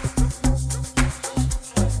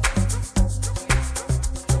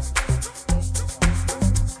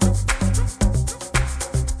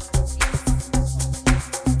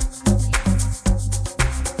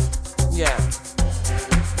 Yeah.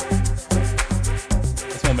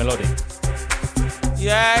 It's more melodic.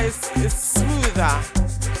 Yeah, it's smoother.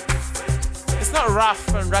 It's not rough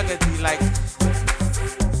and ruggedy like.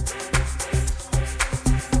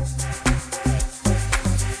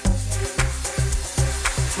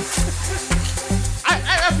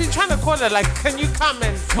 I've been trying to call her like, can you come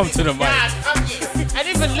and Come to the mic. Yeah, come here. I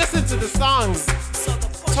didn't even listen to the songs.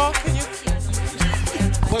 Talk, can you?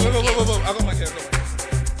 Wait. I got my camera.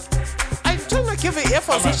 I'm trying to give her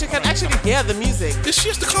earphones so she can actually hear the music. She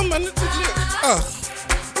has to come, man. So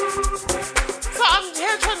I'm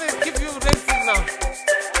here trying to give you red signal.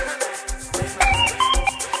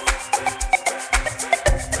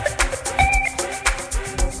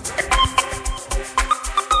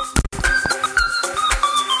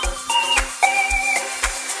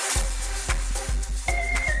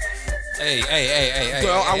 Hey.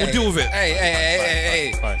 Well, I will deal with it.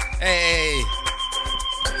 Hey. Fine. Hey.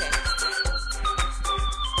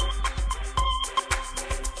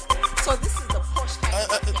 So this is the posh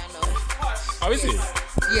kind of piano. How is it?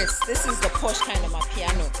 Yes, this is the posh kind of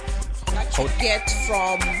piano that you get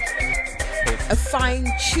from a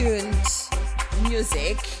fine-tuned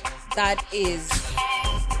music that is.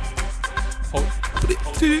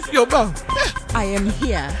 Yo, bow. I am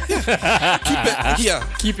here. Keep it here.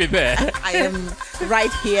 Keep it there. I am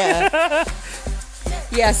right here.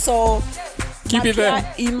 Yeah, so Keep it there.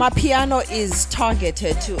 my piano is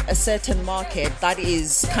targeted to a certain market that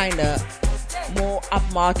is kind of more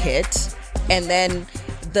upmarket, and then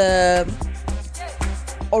the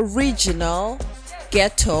original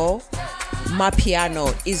ghetto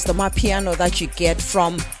Amapiano is the Amapiano that you get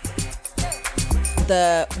from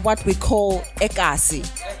the what we call Ekasi.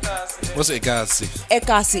 What's it, guys?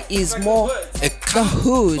 Ekasi is more the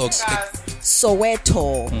hood.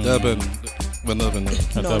 Soweto. Durban. Urban.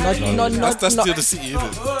 No, That's not still the city, isn't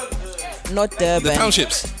it? not Durban. The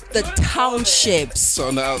townships. The townships. So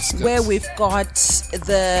on the outskirts. Where we've got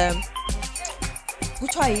the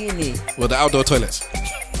Kutwaini. Well, the outdoor toilets.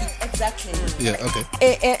 Exactly. Yeah, okay.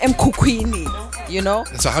 Mkukwini, you know?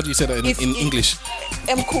 So how do you say that in English?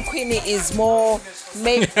 Mkukwini is more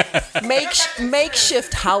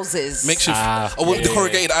makeshift houses. Makeshift. With the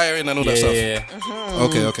corrugated iron and all that stuff. Yeah.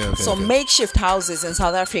 Okay. So makeshift houses in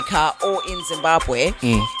South Africa or in Zimbabwe,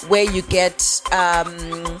 where you get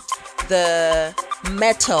the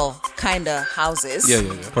metal kind of houses, Yeah.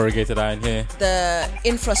 Corrugated iron here. the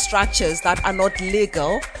infrastructures that are not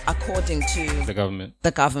legal according to The government.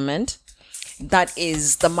 the government. That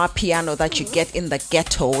is the Amapiano that you get in the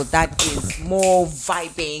ghetto. That is more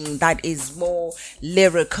vibing. That is more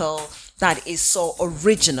lyrical. That is so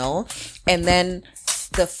original. And then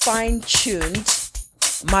the fine-tuned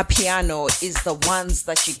Amapiano is the ones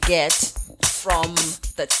that you get from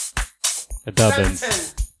the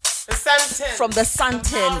Durbans. The Santin. from the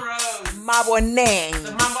Santin, Maboneng.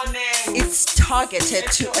 It's targeted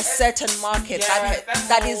to a certain market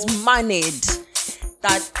that is moneyed.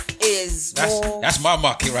 That is more That's my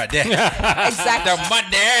market right there. exactly. The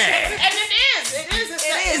money. And it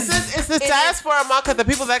is. It's the diaspora market, the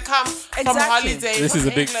people that come from Exactly. holiday. This is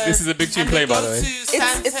from a big- England, this is a big tune and play, they by go the way. to It's the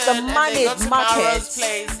Santin, and they moneyed go to market. Mauro's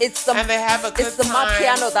place, It's the and they have a good it's the time,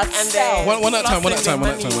 Amapiano that and they- sells. One at a time.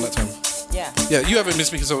 Money. Yeah. Yeah, you haven't been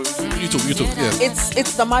speaking, so you talk. Yeah.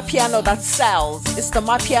 It's the Amapiano that sells. It's the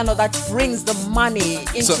Amapiano that brings the money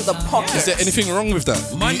into So, the pocket. Is there anything wrong with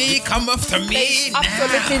that? Money cometh to me There's now.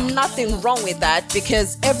 absolutely nothing wrong with that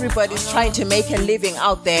because everybody's trying to make a living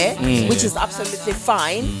out there, which is absolutely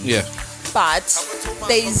fine. Yeah. But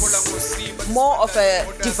there's more of a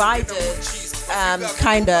divided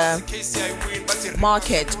kind of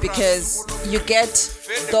market because you get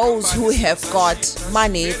those who have got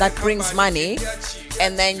money that brings money,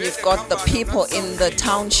 and then you've got the people in the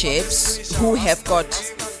townships who have got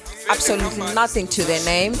absolutely nothing to their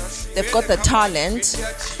name. They've got the talent,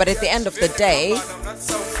 but at the end of the day,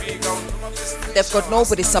 they've got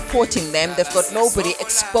nobody supporting them. They've got nobody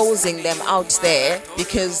exposing them out there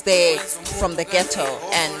because they're from the ghetto.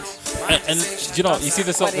 And you know, you see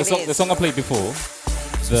the song, What it the is. song I played before,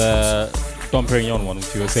 the Dom Perignon one,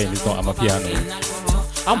 which you were saying is not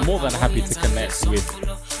Amapiano. I'm more than happy to connect with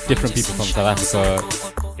different people from South Africa,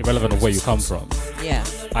 irrelevant of where you come from. Yeah.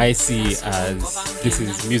 I see as this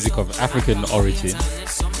is music of African origin,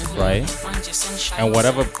 right? And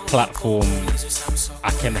whatever platform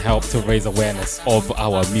I can help to raise awareness of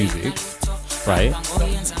our music, right?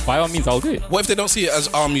 By all means, I'll do it. What if they don't see it as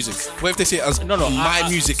our music? What if they see it as my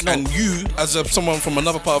music, and you, as someone from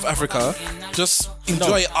another part of Africa, just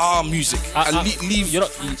enjoy our music and leave? You know,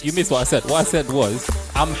 you missed what I said. What I said was,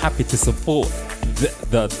 I'm happy to support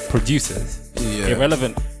the producers,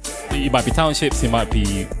 irrelevant. It might be townships, it might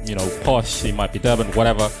be, you know, posh, it might be Durban,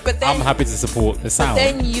 whatever. But then- I'm happy to support the sound.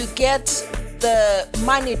 Then you get the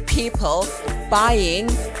money people buying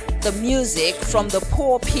the music from the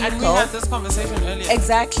poor people. And we had this conversation earlier.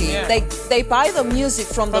 Exactly. Yeah. They buy the music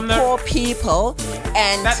from the poor people,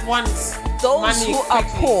 and That wants those money who are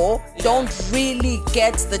quickly. poor don't really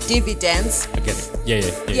get the dividends. I get it.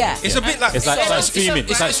 Yeah. Yeah. It's a bit like It's like streaming.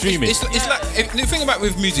 It's like streaming. It's like if you think about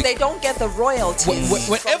with music. They don't get the royalties.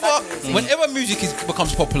 Whenever music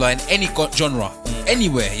becomes popular in any genre,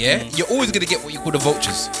 anywhere, you're always gonna get what you call the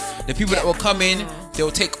vultures. The people that will come in, they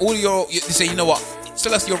will take all they say, you know what,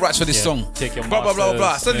 sell us your rights for this song. Take your blah blah blah blah.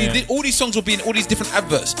 masters, Suddenly, all these songs will be in all these different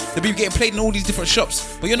adverts. They'll be getting played in all these different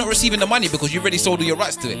shops, but you're not receiving the money because you've already sold all your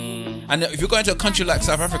rights to it. And if you're going to a country like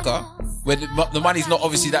South Africa, where the money's not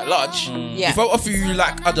obviously that large, Yeah. if I offer you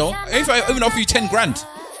like if I even offer you 10 grand.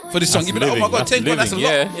 For this song, That's you'd be like, oh my living, god, 10 grand, that's a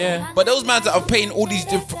living, lot. yeah. But those mans that are paying all these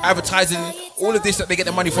different advertising, all of this that they get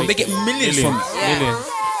the money from, they get millions from it. Millions.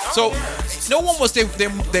 So no one wants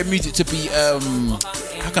their music to be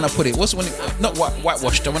how can I put it? What's when not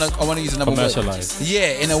whitewashed? I want to use another word. Commercialized.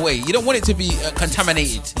 Yeah, in a way, you don't want it to be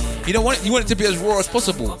contaminated. You don't want it. You want it to be as raw as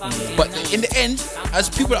possible. But in the end, as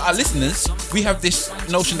people that are listeners, we have this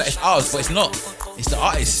notion that it's ours, but it's not. It's the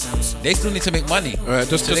artists. They still need to make money. All right,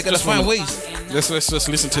 So they're gonna find ways. Let's just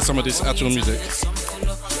listen to some of this actual music.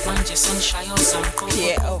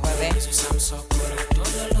 Here over there.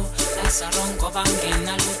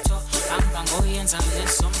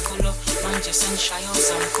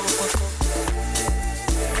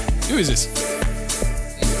 Who is this?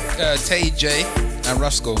 Tay J and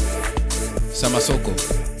Rasco Samasoko.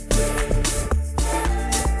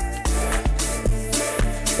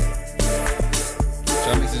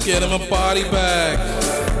 Get him a body bag.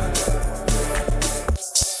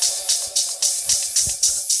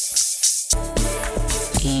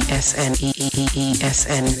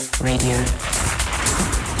 ESN Radio.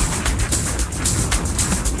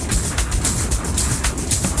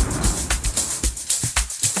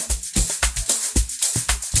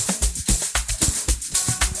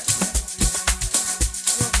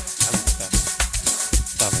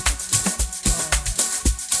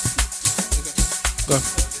 Go.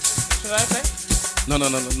 Should I play? No,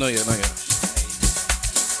 not yet.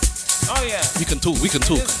 Oh yeah. We can talk. It is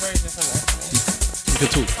very different. We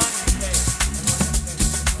can talk.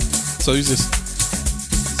 So who's this?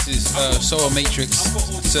 This is Soul Matrix,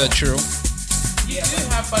 Sir Trill. You do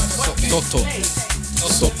have, but what you Toto.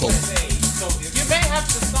 Soko. You may have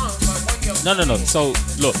the song, but what you're No. So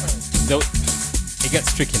look, it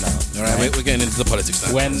gets tricky now. All right, we're getting into the politics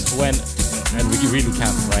now. When and we really can,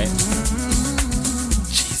 right?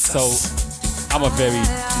 So I'm a very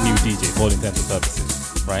new DJ for all intents and purposes,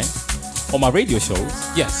 right? On my radio shows,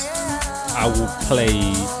 yes, I will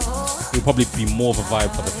play. It'll probably be more of a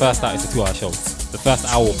vibe for the first hour. It's a 2-hour show. The first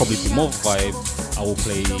hour will probably be more of a vibe. I will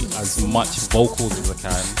play as much vocals as I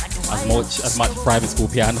can, as much private school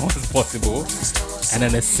piano as possible, and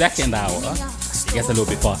then the second hour it gets a little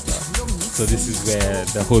bit faster. So this is where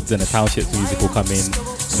the hoods and the townships music will come in.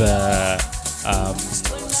 What's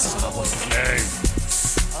his name?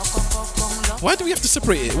 Why do we have to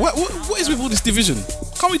separate it? What is with all this division?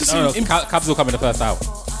 Can't we just see Cabs will come in the first hour.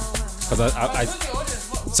 Because I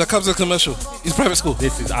So Cabs are commercial. It's private school.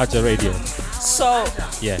 This is Aja Radio. So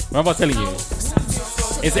Yeah, remember I was telling you?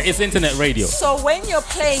 It's internet radio. so when you're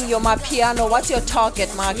playing your Amapiano, what's your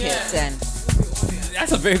target market then?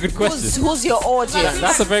 That's a very good question. Who's your audience?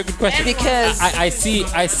 That's a very good question. Because I see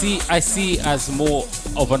as more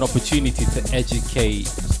of an opportunity to educate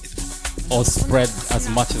or spread as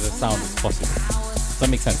much of the sound as possible. Does that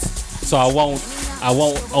make sense? So I won't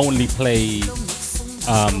only play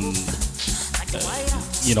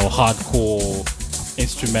hardcore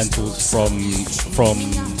instrumentals from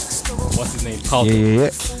what's his name? Carlton.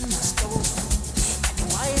 Yeah.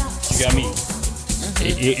 You get what I mean?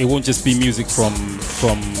 It won't just be music from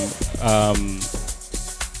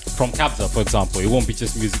Kabza, for example. It won't be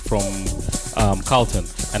just music from Carlton.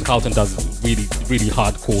 And Carlton does really, really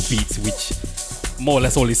hardcore beats, which more or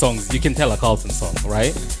less all his songs, you can tell a Carlton song,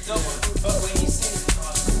 right?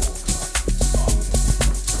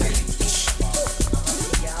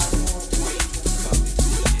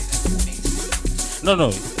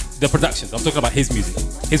 No, the productions. I'm talking about his music.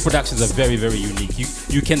 His productions are very, very unique.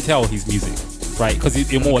 You can tell his music, right? Because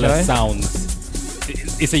it more or less sounds.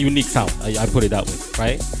 It's a unique sound. I put it that way,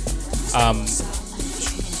 right?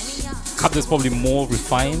 Kabza's probably more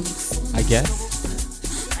refined, I guess,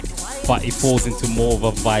 but it falls into more of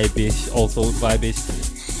a vibe-ish,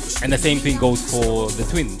 and the same thing goes for the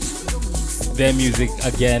Twins. Their music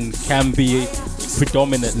again can be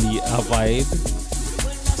predominantly a vibe.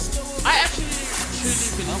 I actually truly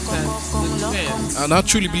believe that the Twins. And I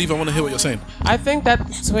truly believe I want to hear what you're saying. I think that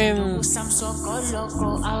Twins,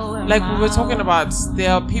 like we were talking about,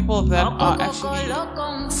 there are people that are actually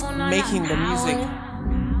making the music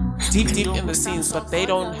deep in the scenes, but they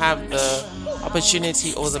don't have the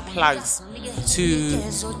opportunity or the plugs to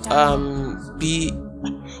be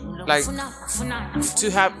like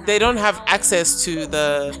they don't have access to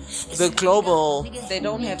the global they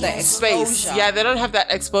don't have that space. exposure. Yeah, they don't have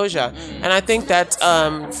that exposure. And I think that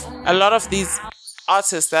a lot of these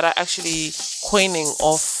artists that are actually coining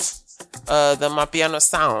off the Amapiano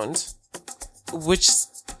sound, which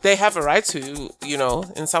they have a right to,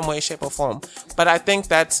 in some way, shape or form. But I think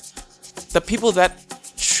that the people that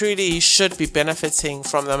truly should be benefiting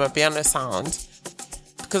from the Amapiano sound,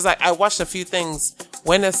 because I watched a few things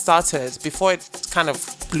when it started, before it kind of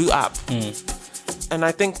blew up. And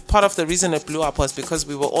I think part of the reason it blew up was because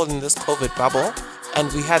we were all in this COVID bubble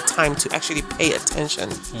and we had time to actually pay attention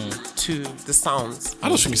to the sounds. I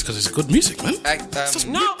don't think it's because it's good music, man. No, it's just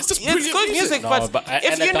it's brilliant good music, but if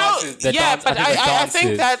and the you dances- know, the yeah, dance- but I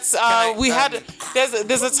think that we had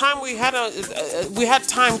there's a time we had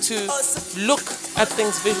time to look at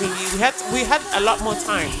things visually. We had a lot more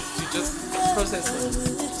time to just process things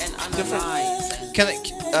and analyze. Can I,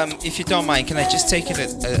 if you don't mind, can I just take it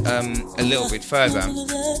a little bit further?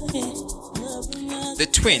 The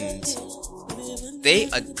Twins, they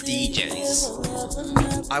are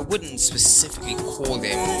DJs. I wouldn't specifically call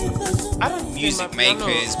them music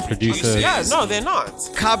makers, producers. Yeah, no, they're not.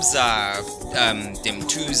 Kabza,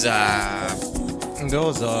 Demtuza.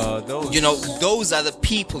 Those are those are the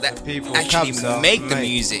people that actually Kabza make the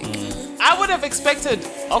music. I would have expected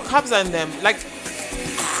Kabza and them, like,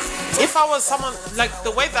 if I was someone, like,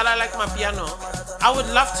 the way that I like my piano, I would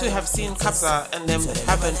love to have seen Kabza and them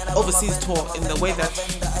have an overseas tour in the way that,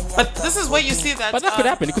 but this is where you see that. But that could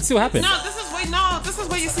happen. It could still happen. This is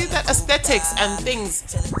where you see that aesthetics and things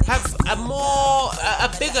have a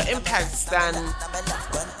bigger impact than,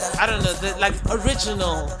 I don't know, the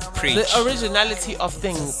originality of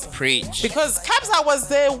things. Preach. Because Kabza was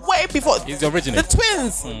there way before. He's the original. The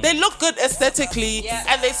Twins, they look good aesthetically,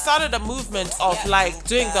 and they started a movement of like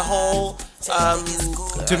doing the whole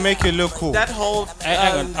to make it look cool. that whole.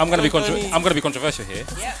 Hang on, I'm gonna be controversial here.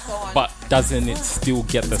 But doesn't it still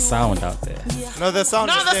get the sound out there? No, the sound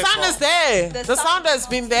No, is the there, sound but- is there. The sound has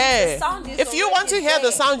been there. The sound is If you want to already hear the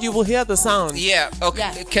there. sound, you will hear the sound. Yeah.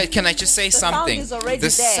 Okay. Yeah. Can I just say The something? sound is already The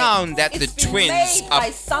there. sound that It's the been twins made are.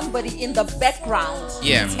 by somebody in the background.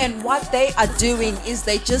 Yeah. And what they are doing is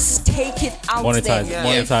they just take it out Monetize, there.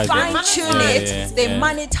 monetize it. Fine tune Yeah, it. yeah, They yeah.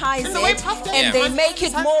 monetize And the way it, Puff Daddy and they monetizes make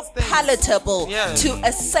it more things. palatable Yeah. to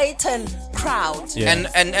a Satan crowd. Yeah.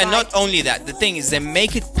 And not only that, the thing is they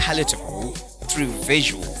make it palatable through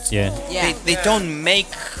visuals. Yeah. Yeah. They don't make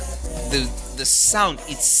the sound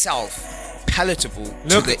itself palatable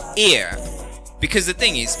Look. to the ear. Because the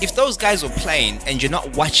thing is, if those guys were playing and you're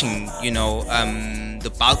not watching,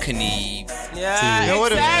 the balcony, Yeah, know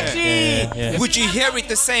what I mean? exactly. Yeah. would you hear it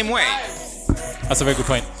the same way? That's a very good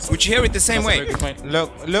point. Would you hear it the same That's a way? very good point.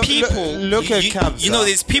 Look, People, look at Kabza. You know,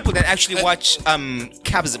 there's people that actually watch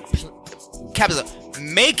Kabza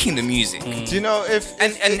making the music. Do you know if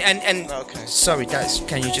And Okay. sorry guys,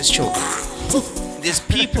 can you just chill? There's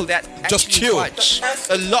people that Just actually chill. watch.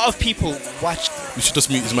 A lot of people watch. We should just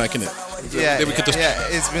mute his mic, innit? yeah, Then we could just-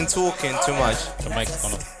 it's been talking too much. The mic's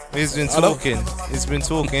on off. He's been Hello? talking. He's been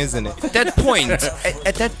talking, isn't it? At that point,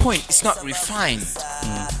 at that point, it's not refined.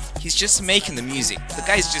 He's just making the music. The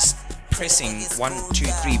guy's just pressing 1, 2,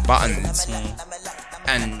 3 buttons,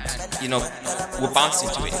 and we're bouncing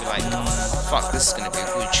to it. We're like, fuck, this is gonna be a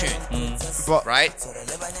good tune, But right?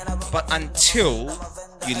 But until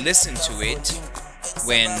you listen to it,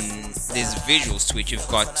 when there's visuals to it, you've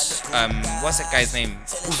got what's that guy's name?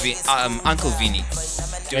 Uncle Vinny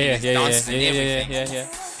doing his dances and everything. yeah.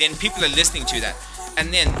 Then people are listening to that,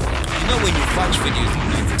 and then when you watch videos,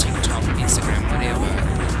 TikTok, Instagram, whatever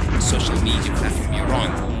social media platform you're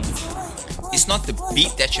on, it's not the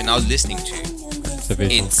beat that you're now listening to. It's the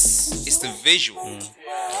visual. It's the visual.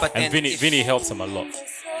 But And then Vinny helps him a lot.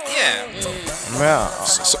 yeah. yeah,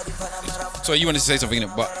 So you wanted to say something,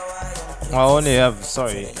 but I only have.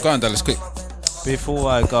 Sorry, go on, Dallas, quick. before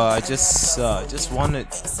I go, I just wanted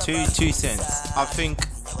two cents. I think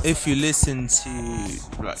if you listen to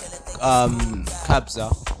Kabza,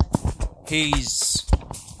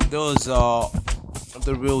 those are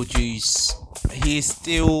the real Jews. He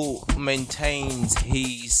still maintains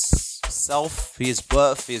his self, his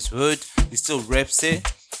birth, his hood. He still reps it.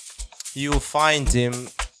 You'll find him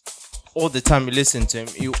all the time you listen to him.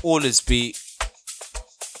 You'll always be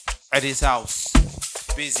at his house,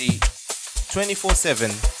 busy, 24/7,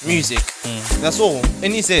 music. That's all.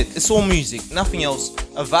 And he said, it's all music, nothing else.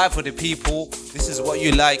 A vibe for the people. This is what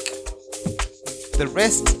you like. The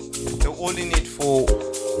rest, they're all in it for,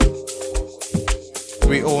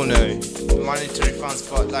 we all know, monetary funds.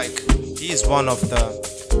 But he's one of the.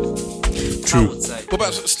 True. I would say. What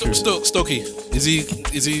about Stokey? Is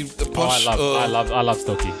he a posh? I love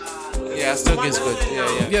Stokey. Yeah, Stoke is good.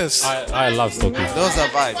 Yeah. Yes. I love Stokey. Those are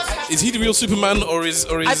vibes. Is he the real Superman, or is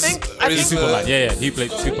I think Superman. Yeah, he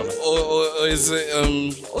played Superman. or is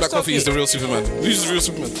Black Coffee is the real Superman? Who's the real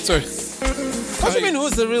Superman? Sorry. What do you mean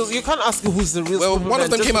who's the real? You can't ask who's the real. Well, Superman one of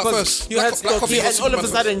them just came out because first. You Black had Coffee Stokey, was and all of a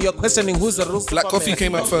Superman sudden you're questioning who's the real. Black Coffee Superman.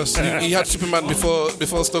 came out first. He had Superman before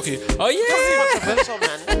Stokey. Oh yeah. Controversial,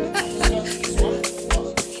 man.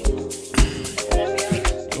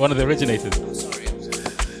 One of the originators.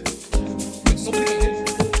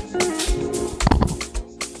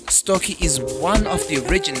 Stokey is one of the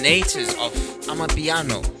originators of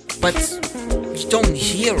Amapiano, but you don't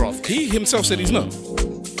hear of him. He himself said he's not.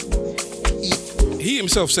 He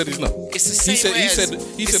himself said he's not. It's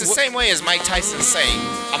the same way as Mike Tyson saying,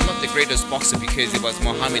 "I'm not the greatest boxer because it was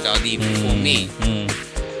Muhammad Ali before me."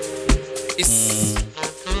 It's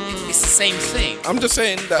the same thing. I'm just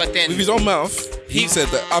saying that But then- with his own mouth, he said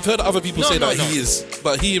that. I've heard other people say that No. he is,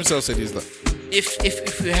 but he himself said he's not. If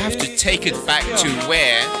we have to take it back to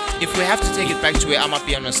where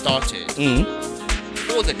Amapiano started,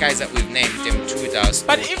 all the guys that we've named, them Tudas,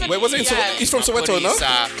 But even Wait, wasn't he? He's from Soweto, no?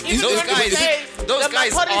 Those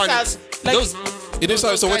guys aren't. Those He didn't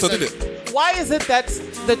start in Soweto, guys did it? Why is it that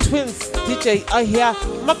the twins DJ are here,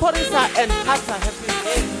 Maporisa and Hata have been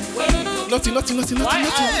there? Notty. Why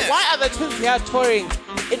are the twins here touring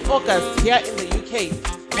in August here in the UK?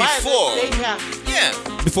 Why Before. are they here? Yeah.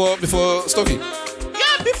 Before Stokey.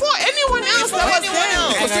 Yeah, before anyone else that was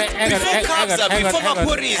there. Before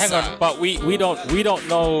Maporisa. Hang on, but we don't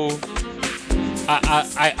know. I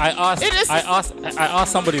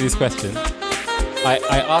asked somebody this question. I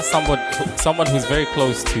asked someone who's very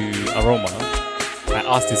close to Aroma. I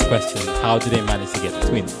asked this question: how do they manage to get the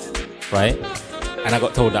twins? Right? And I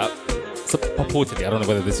got told that. So purportedly, I don't know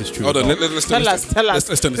whether this is true. Hold on, or not. let's Tell us.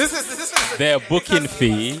 Let's turn this. This is Their booking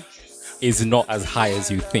fee is not as high as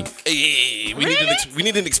you think. Hey, we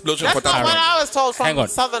need an explosion That's for that. not what man. I was told Hang from on.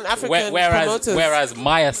 Southern African promoters. Whereas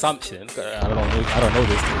my assumption, I don't know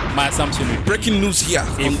this. My assumption would be Breaking news here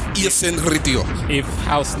on ESN Radio. if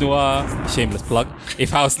House Noir, shameless plug, if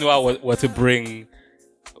House Noir were to bring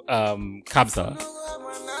Kabza,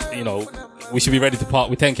 you know, we should be ready to part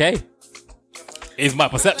with 10K. Is my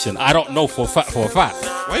perception. I don't know for a fact. Why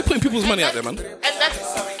are you putting people's money out there, man? And that's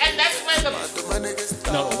where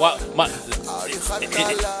the No,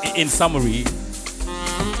 in summary,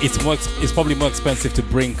 it's probably more expensive to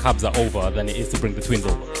bring Kabza over than it is to bring the twins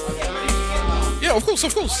over. Yeah, of course.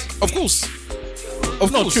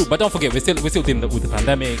 No, true, but don't forget, we're still dealing with the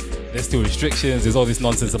pandemic. There's still restrictions. There's all this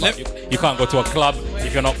nonsense about you can't go to a club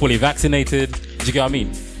if you're not fully vaccinated. Do you get what I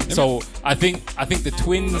mean? So I think the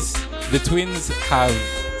twins have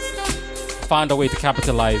found a way to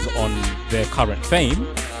capitalize on their current fame,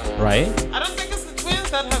 right? I don't think it's the twins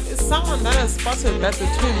that have. It's someone that has spotted that the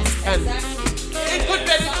twins and it could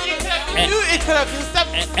have been you. It could have been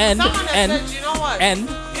someone that said, you know what? And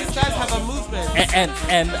these guys have a movement.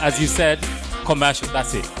 and as you said, commercial.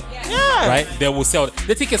 That's it. Yeah. Right? They will sell.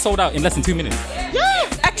 The ticket sold out in less than 2 minutes. Yeah.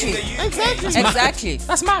 Actually, exactly.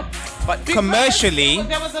 That's mad. But commercially,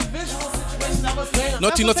 there was a visual situation that was going on.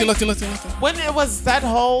 Nothing. When it was that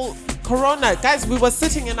whole Corona, guys, we were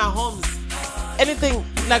sitting in our homes. Anything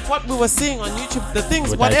like what we were seeing on YouTube, the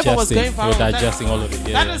things, whatever was going viral. We're digesting all of it.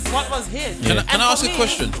 That is what was here. Can I ask a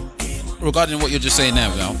question regarding what you're just saying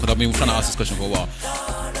now? Because I've been trying to ask this question for a while.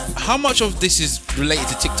 How much of this is related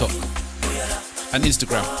to TikTok and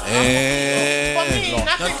Instagram?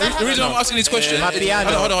 The reason I'm asking this question,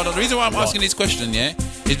 hold on. The reason why I'm asking this question,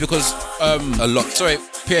 is because a lot. Sorry,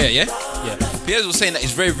 Pierre, yeah. Pierre was saying that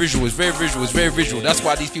it's very visual. That's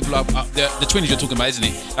why these people are the twins you're talking about, isn't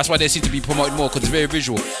it? That's why they seem to be promoted more because it's very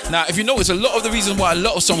visual. Now, if you notice, a lot of the reason why a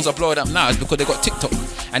lot of songs are blowing up now is because they got TikTok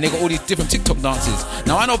and they got all these different TikTok dances.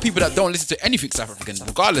 Now, I know people that don't listen to anything South African,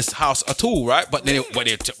 regardless house at all, right? But they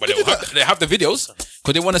have the videos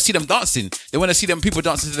because they want to see them dancing. They want to see them people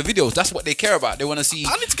dancing to the videos. That's what they care about. They want to see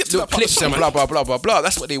little clips and blah blah blah blah blah.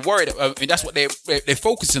 That's what they worried about. I mean, that's what they're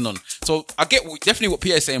focusing on. So I get definitely what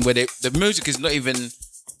Pierre's saying, where the music is not even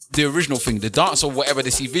the original thing. The dance or whatever they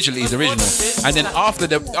see visually is original, and then after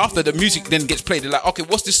the music then gets played, they're like, okay,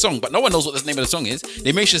 what's this song? But no one knows what the name of the song is.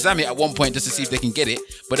 They may Shazam it at one point just to see if they can get it.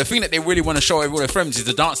 But the thing that they really want to show everyone their friends is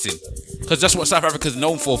the dancing, because that's what South Africa's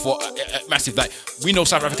known for massive. Like, we know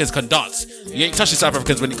South Africans can dance. You ain't touching South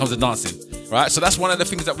Africans when it comes to dancing, right? So that's one of the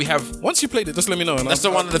things that we have. Once you played it, just let me know. That's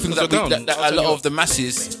one of the things that a lot of the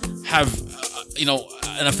masses have,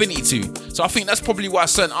 an affinity to. So I think that's probably why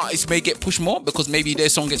certain artists may get pushed more, because maybe their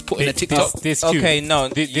song gets put in a TikTok. Okay, no.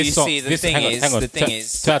 You see, the thing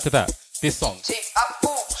is, to add to that, this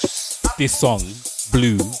song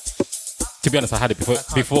blew. To be honest, I had it before.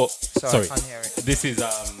 Sorry, I can't hear it. This is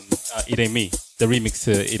It Ain't Me, the remix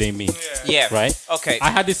to It Ain't Me. Yeah. Right. Okay. I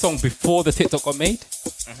had this song before the TikTok got made,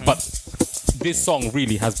 but this song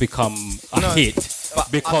really has become a hit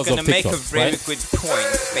because of TikTok. I'm gonna make a very good point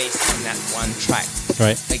based on that one track.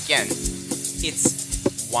 Right. Again,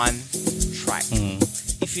 it's one track.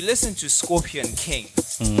 If you listen to Scorpion King,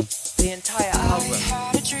 the entire album,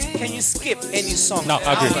 can you skip any song? No,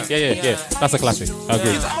 I agree. Yeah. That's a classic. I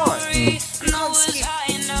agree. You can't skip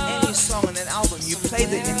any song on an album. You play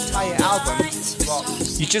the entire album,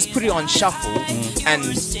 but you just put it on shuffle, and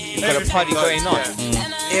you've got a party going on.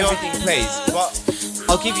 Everything plays. But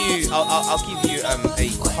I'll give you a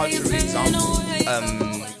contrary example.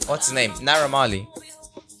 What's his name? Naramali.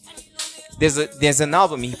 There's an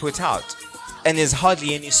album he put out, and there's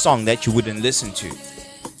hardly any song that you wouldn't listen to.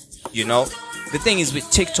 You know, the thing is with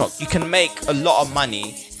TikTok, you can make a lot of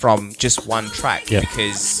money from just one track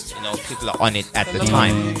because people are on it at the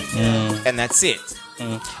time, and that's it.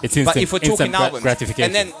 It's instant, but if we're talking albums, gratification,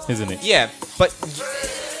 and then, isn't it? Yeah, but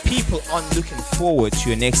people aren't looking forward to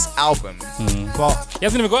your next album. But he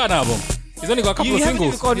hasn't even got an albm. He's only got a couple of singles. You haven't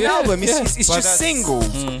even got an album. It's just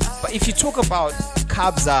singles. But if you talk about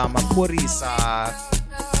Kabza, Maporisa,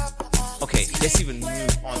 okay, let's even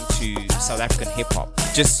move on to South African hip hop.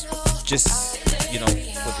 Just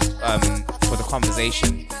for the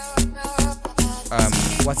conversation.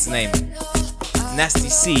 What's the name? Nasty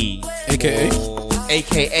C,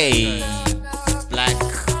 aka Black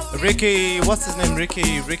Ricky. What's his name?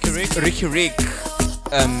 Ricky Rick.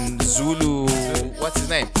 Zulu. What's his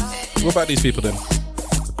name? What about these people then?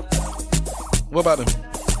 What about them?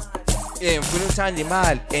 Yeah,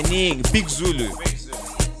 Big Zulu.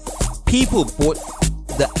 People bought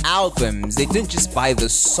the albums. They didn't just buy the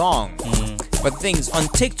song. But things on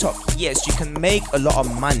TikTok, yes, you can make a lot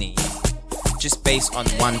of money just based on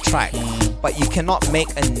one track. But you cannot make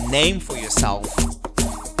a name for yourself.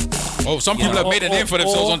 Oh, some people have made a name for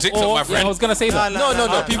themselves on TikTok, my friend. I was gonna say that.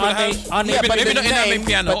 No. People have. Maybe not in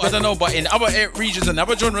Amapiano, I don't know, but in other regions and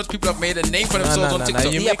other genres, people have made a name for themselves on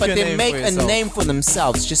TikTok. Yeah, but they make a name for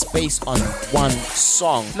themselves just based on one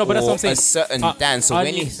song. No, but that's what I'm saying. A certain dance or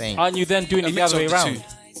anything. Aren't you then doing it the other way around?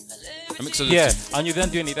 A mix of the Yeah, two. and you then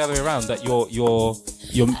doing it the other way around, that you're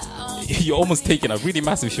almost taking a really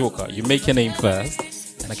massive shortcut. You make your name first,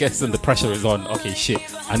 and I guess then the pressure is on. Okay, shit,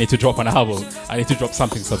 I need to drop an album. I need to drop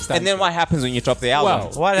something substantial. And then what happens when you drop the album?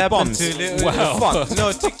 Wow. What It happened bombs. to Wow.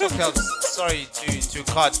 No, TikTok helps. Sorry to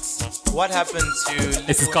cut. What happened to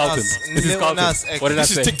This is Carlton. This is Lil Carlton. Nas X? What did I This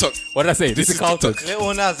is say? TikTok. What did I say? This is Carlton.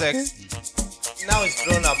 Lil Nas X. Now it's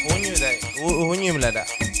grown up. Who knew that? Who knew like that?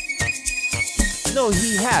 No,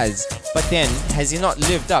 he has. But then, has he not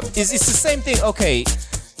lived up? It's the same thing. Okay,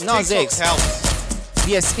 Nas TikTok X. helps.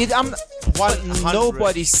 Yes,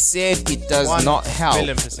 nobody said it does 1 not help.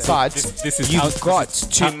 million %. But This is you've got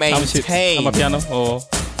to maintain. Amapiano or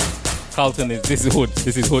Carlton is this is hood.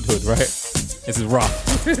 This is hood, right? This is rough.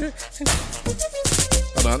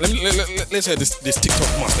 Hold on, let's hear this TikTok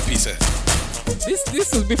masterpiece here.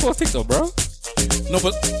 This was before TikTok, bro. No,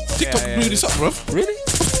 but TikTok blew this up, bro. Really?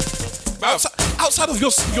 Outside of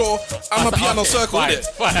your Amapiano circle, Fine, innit?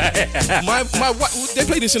 fine. My they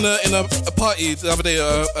played this in a party the other day,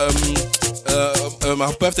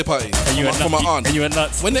 my birthday party And you were for my nuts. aunt. And you were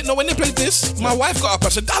nuts. When they played this, my wife got up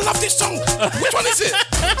and said, "I love this song. Which one is it?"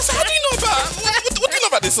 I said, "How do you know about? What do you know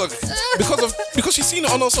about this song?" Because she's seen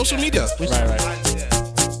it on our social media. Right.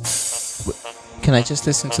 Can I just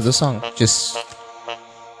listen to the song? Just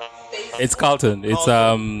It's Carlton. It's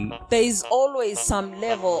There is always some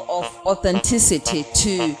level of authenticity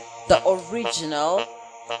to the original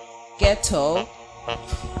ghetto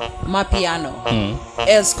Amapiano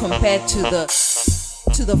as compared to the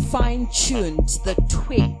fine-tuned, the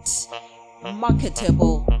tweaked,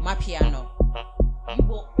 marketable Amapiano. You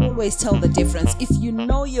will always tell the difference. If you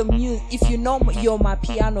know your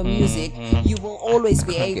Amapiano music, you will always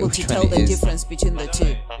be able to which tell one the it is. difference between the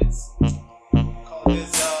two.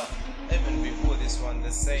 There's even before this one,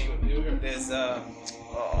 the same. There's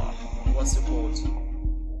what's it called?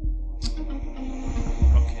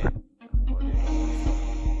 Okay.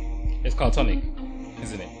 it's Carltonic,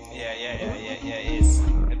 isn't it? Yeah, it is.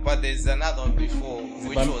 But there's another one before,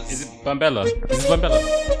 which was. Is it Bambella? Is it Bambella?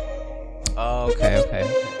 oh, okay.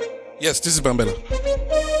 Yes, this is Bambella.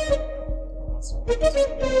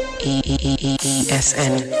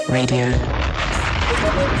 ESN Radio.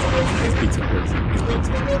 It's beating crazy.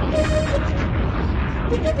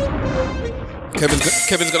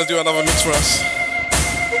 Kevin's gonna do another mix for us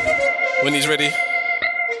when he's ready.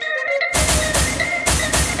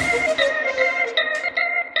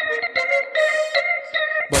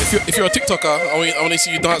 But if you're a TikToker, I want to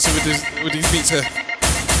see you dancing with these beats here.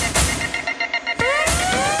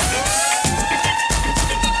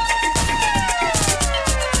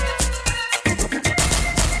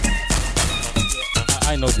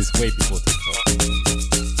 I know this way before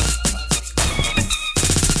TikTok.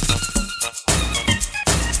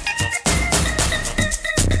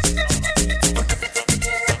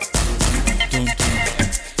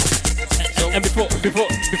 And before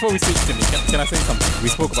we switch to me, can I say something? We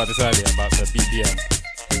spoke about this earlier about the BPM.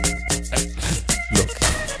 Look,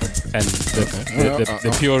 and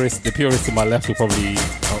the purists to my left will probably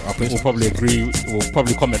agree, will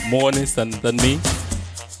probably comment more on this than me.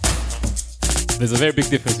 There's a very big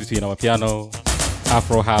difference between Amapiano,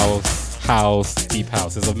 Afro house, deep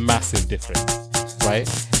house. There's a massive difference, right?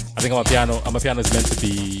 I think Amapiano is meant to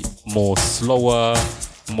be more slower,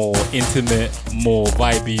 more intimate, more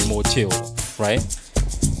vibey, more chill, right?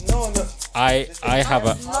 No. I have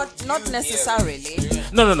a Not necessarily.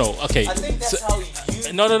 no. Okay. I think that's how you.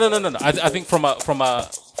 No. I think from a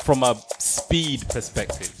speed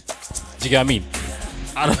perspective. Do you get what I mean?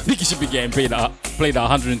 I don't think you should be getting played at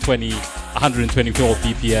 120, 124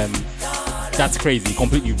 BPM. That's crazy. It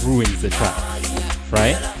completely ruins the track,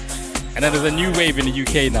 right? And then there's a new wave in the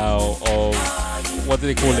UK now of what do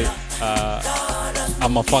they call it?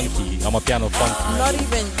 Amapiano funky. Not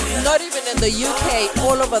even in the UK,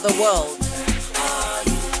 all over the world.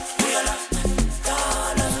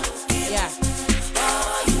 Yeah.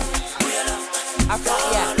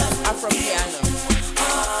 Afropiano.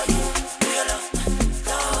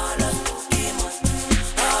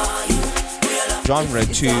 Genre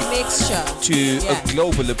It's a mixture. to Yeah. a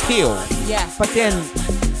global appeal. Yeah. But then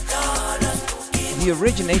the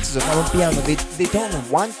originators of Amapiano, they don't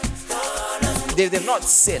want. They've not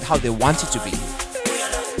said how they want it to be.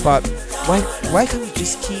 But why can't we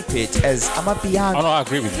just keep it as Amapiano? Oh no, I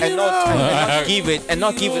agree with you. And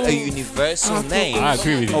not give it a universal name I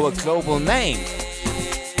agree with you. or a global name.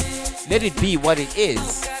 Let it be what it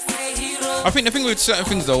is. I think the thing with certain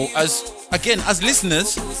things though, as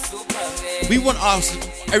listeners, we want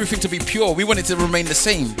everything to be pure. We want it to remain the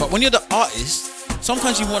same. But when you're the artist,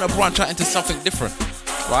 sometimes you want to branch out into something different,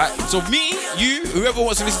 right? So me, you, whoever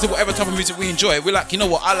wants to listen to whatever type of music we enjoy, we're like, you know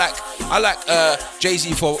what? I like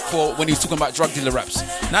Jay-Z for when he was talking about drug dealer raps.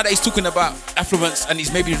 Now that he's talking about affluence and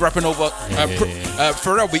he's maybe rapping over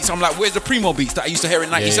Pharrell beats, I'm like, where's the Primo beats that I used to hear in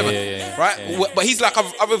 '97, right? But he's like,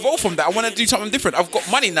 I've evolved from that. I want to do something different. I've got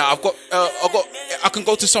money now. I can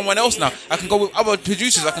go to someone else now. I can go with other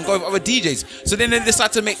producers. I can go with other DJs. So then they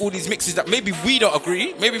decide to make all these mixes that maybe we don't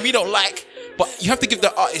agree, maybe we don't like. But you have to give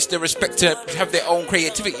the artists the respect to have their own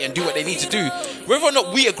creativity and do what they need to do. Whether or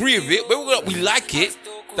not we agree with it, whether or not we like it,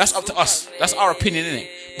 that's up to us. That's our opinion, innit?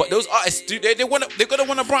 But those artists, they're gonna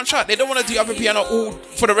want to branch out. They don't want to do Amapiano all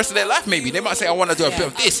for the rest of their life. Maybe they might say, I want to do a bit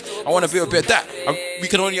of this. I want to do a bit of that. We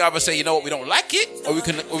can only either say, you know what, we don't like it, or we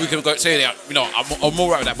can go say, you know, I'm all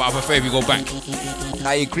right with that, but I prefer if we go back.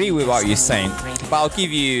 I agree with what you're saying, but I'll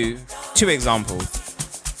give you 2 examples.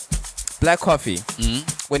 Black Coffee,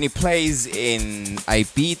 when he plays in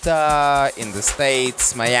Ibiza, in the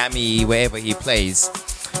States, Miami, wherever he plays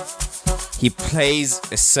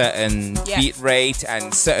a certain beat rate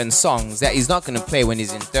and certain songs that he's not going to play when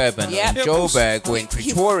he's in Durban or in Joburg or in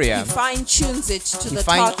Pretoria. He fine-tunes it to the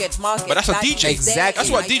target market. But that's a DJ. Exactly. That's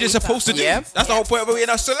what a DJ's supposed to do. Yeah. That's the whole point of being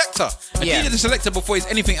a selector. A DJ's a selector before he's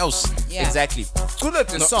anything else. Yeah. Exactly. Good at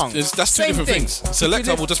the song. That's two Same different thing. things.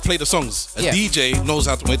 Selector will just play the songs. A Yeah. DJ knows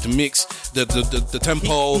how to mix the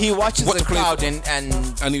tempo. He watches what the to play, crowd and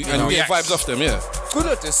he reacts. vibes off them. Yeah. Good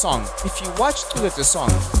at the song. If you watch Good at the song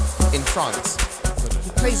in France, he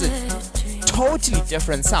plays a totally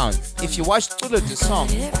different sound. If you watch Good at the song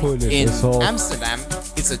in Amsterdam,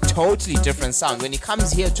 it's a totally different sound. When he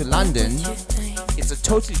comes here to London, it's a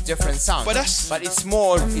totally different sound. But it's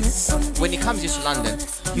when he comes here to London,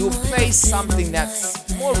 he will play something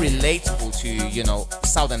that's more relatable to, you know,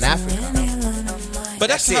 Southern Africa. But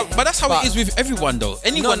that's how it is with everyone though.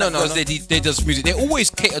 Anyone that does they does music, they always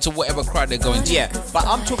cater to whatever crowd they're going to. Yeah, but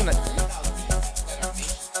I'm talking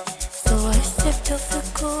So I stepped off the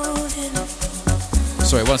golden.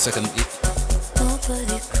 Sorry, 1 second.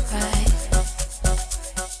 Nobody cried.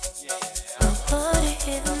 Nobody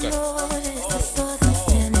even noticed the sun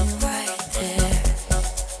standing right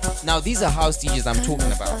there. now these are house DJs I'm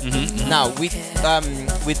talking about. Now with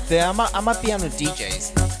the Amapiano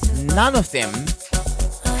DJs, none of them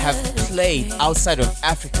have played outside of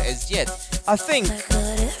Africa as yet. I think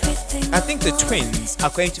the twins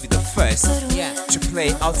are going to be the first to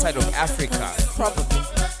play outside of Africa. Probably.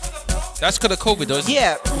 That's because of COVID, though.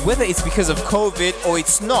 Yeah, whether it's because of COVID or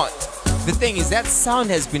it's not, the thing is that sound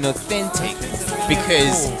has been authentic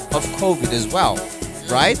because of COVID as well,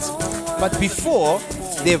 right? But before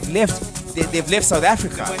they've left South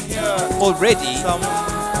Africa already.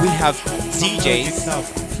 We have DJs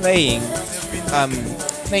playing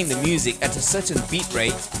the music at a certain beat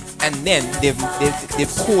rate, and then they've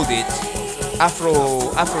called it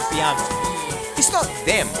Afropiano. It's not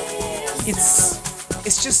them.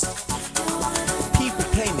 It's just people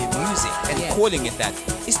playing their music and calling it that.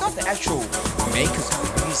 It's not the actual makers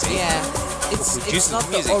of the music. Yeah. It's not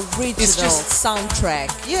the original soundtrack.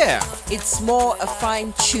 Yeah. It's more a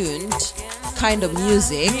fine-tuned kind of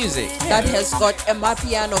music that has got a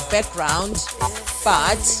Amapiano background,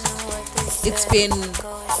 but it's been...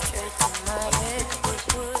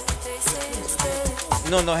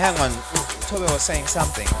 No, hang on. Toby was saying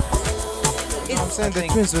something. I'm saying the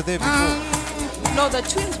twins were there before. No, the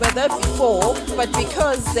twins were there before, but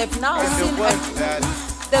because they've now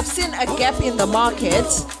seen a gap in the market,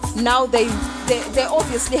 now they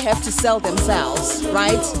obviously have to sell themselves,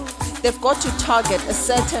 right? They've got to target a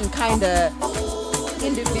certain kind of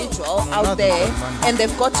individual out there, and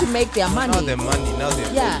they've got to make their money. Now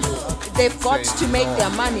They've got to make their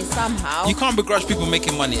money somehow. You can't begrudge people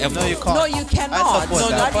making money ever. No, you can't. No, you cannot.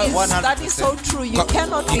 That is so true. You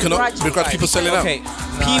cannot begrudge people selling out. Okay,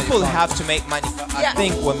 people have to make money, but I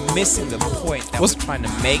think we're missing the point that we're trying to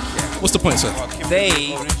make here. What's the point, sir?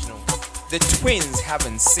 The twins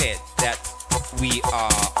haven't said that we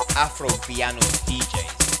are Afropiano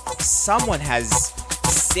DJs. Someone has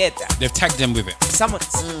said that. They've tagged them with it. Someone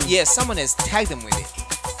has tagged them with it,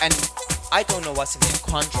 and I don't know what's in their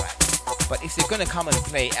contract. But if they're gonna come and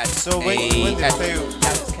play at when they play,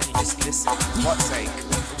 Dallas, can you just listen? What's like?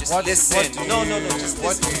 Just listen. No, just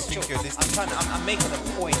what listen. do you think you're listening? I'm making a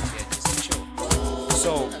point here. Just chill.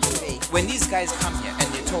 So when these guys come here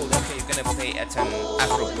and they're told, okay, you're gonna play at an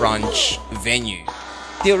Afro brunch venue,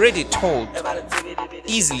 they're already told,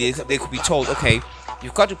 easily they could be told, okay,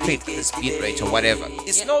 you've got to play at this beat rate or whatever.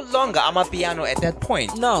 It's no longer Amapiano at that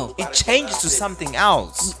point. No. It changes to something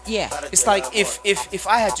else. Yeah. It's like if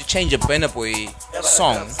I had to change a Burna Boy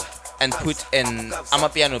song and put an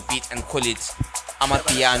Amapiano beat and call it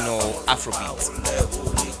Amapiano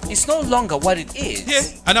Afrobeat, it's no longer what it is. Yeah,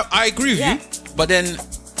 and I agree with Yeah. you. But then,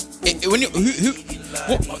 when you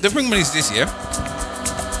what the problem is this, yeah,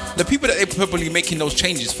 the people that they're probably making those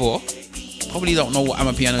changes for probably don't know what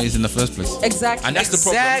Amapiano is in the first place. Exactly. And that's the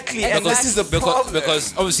problem. Exactly, and this is the problem.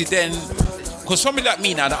 Because obviously then, because somebody like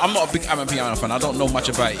me now, that I'm not a big Amapiano fan, I don't know much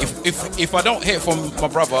about it. If I don't hear it from my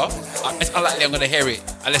brother, it's unlikely I'm gonna hear it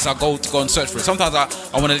unless I go and search for it. Sometimes I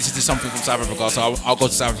want to listen to something from South Africa, so I'll go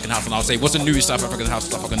to South African house and I'll say, what's the newest South African house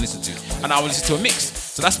stuff I can listen to, and I will listen to a mix.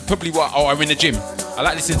 So that's probably what. Oh, I'm in the gym. I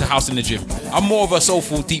like listening to house in the gym. I'm more of a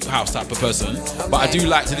soulful, deep house type of person, but I do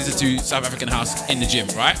like to listen to South African house in the gym,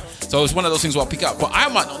 right? So it's one of those things where I pick up, but I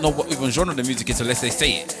might not know what even genre the music is unless they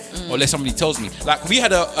say it or unless somebody tells me. Like we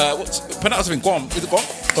had a pronounce something Guam. Is it Guam?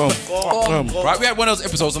 Right, we had one of those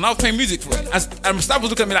episodes and I was playing music for it, and Mustafa was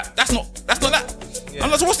looking at me like, that's not that. Yeah.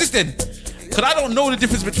 I'm like, so what's this then? Because I don't know the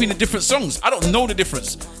difference between the different songs. I don't know the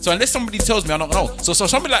difference. So unless somebody tells me, I don't know. So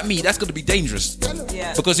somebody like me, that's going to be dangerous.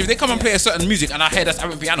 Yeah. Because if they come and play a certain music and I hear that's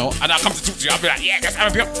Amapiano and I come to talk to you, I'll be like, yeah, that's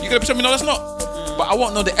Amapiano. You're going to tell me, no, that's not. But I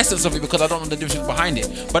won't know the essence of it because I don't know the difference behind it.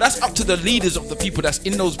 But that's up to the leaders of the people that's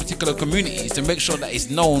in those particular communities to make sure that it's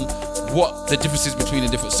known what the difference is between the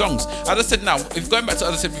different songs. As I said now, if going back to,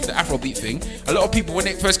 as I said, with the Afrobeat thing, a lot of people, when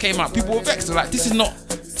it first came out, people were vexed. They're like, this is not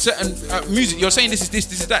certain music. You're saying this is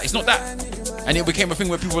this is that. It's not that. And it became a thing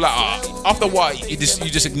where people were like, after a while, you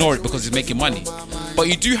just ignore it because it's making money. But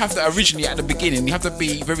you do have to originally, at the beginning, you have to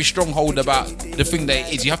be very stronghold about the thing that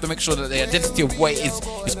it is. You have to make sure that the identity of what it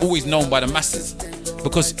is always known by the masses.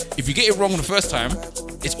 Because if you get it wrong the first time,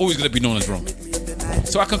 it's always going to be known as wrong.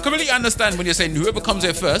 So I can completely understand when you're saying whoever comes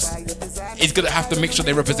here first is going to have to make sure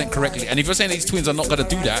they represent correctly. And if you're saying these twins are not going to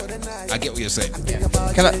do that, I get what you're saying.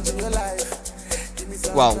 Can I?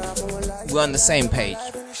 Well, we're on the same page,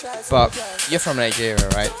 but you're from Nigeria,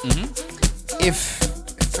 right? Mm-hmm. If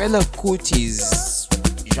Fela Kuti's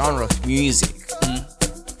genre of music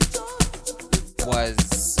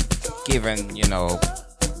was given,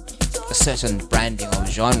 a certain branding of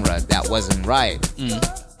genre that wasn't right,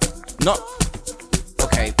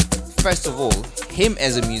 okay, first of all, him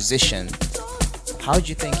as a musician, how do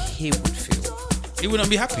you think he would feel? He wouldn't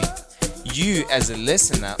be happy. You as a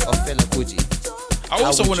listener of Fela Kuti, I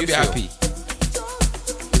also wouldn't be happy.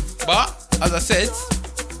 But as I said,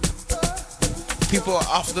 people are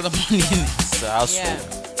after the money. It's the hustle. Yeah.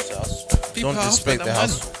 It's the hustle. People Don't are respect after the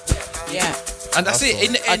hustle. Yeah. And that's it.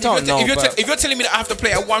 In the end, if you're telling me that I have to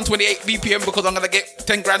play at 128 BPM because I'm gonna get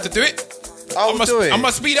 10 grand to do it, I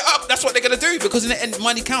must speed it up. That's what they're gonna do because in the end,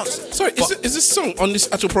 money counts. Sorry, is this song on this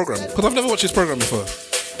actual program? Because I've never watched this program before.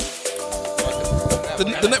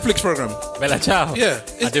 The Netflix program. Bella Ciao. Yeah.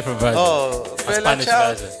 A different version. Oh, a Fela Spanish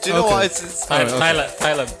Ciao. version. Do you know Okay. what? It's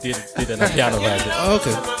Tyler did a piano version. Oh,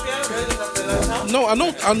 okay. No, I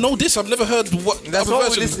know this. I've never heard what That's other what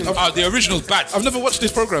we version. listen The original's bad. I've never watched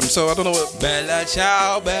this program, so I don't know what. Bella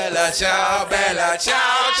ciao, bella ciao, bella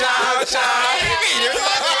ciao, ciao, ciao.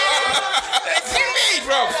 What do you mean,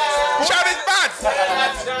 bro? Ciao is bad.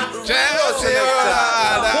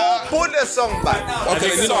 Put the song back.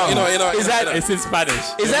 Okay, you know. Is that It's in Spanish.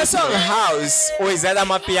 is that song house or is that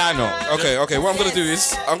Amapiano? Okay. What I'm gonna do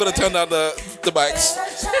is I'm gonna turn down the mics,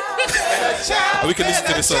 and we can listen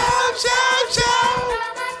to this song.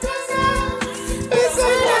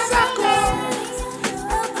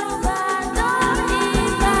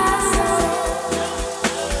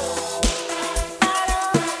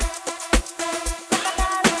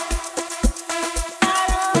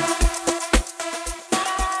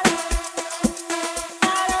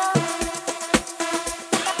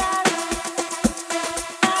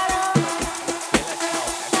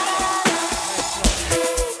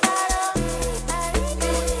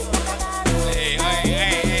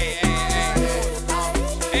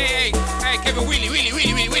 Hey, Kevin, Willy.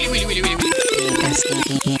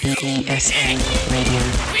 ESN Radio.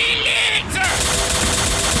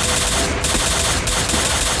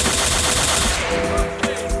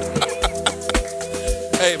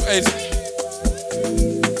 Hey,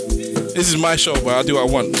 this is my show, but I do what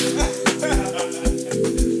I want. Is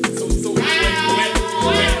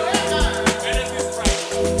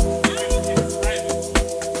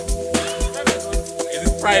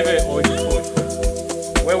it private or is it public?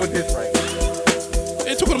 Where would this write?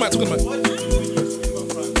 Hey, talk on the mic.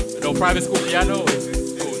 No, private. private school piano?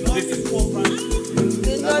 Or is this school?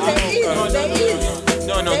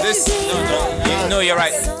 This is No, you're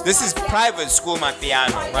right. This is private school, my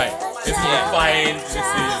piano. right. This is fine.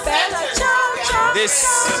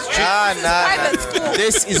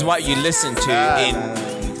 This is what you listen to in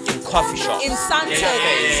coffee shops. In Santon,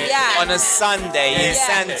 yeah. On a Sunday in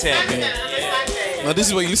Santon. Now this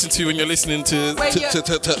is what you listen to when you're listening to ESN.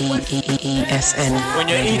 When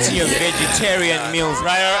you're eating your vegetarian meals.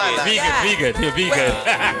 Right. Vegan. You're vegan.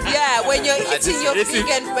 Yeah, when you're eating your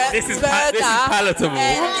vegan burger. This is palatable.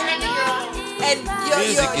 And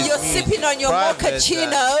you're sipping on your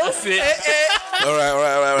mochaccino. All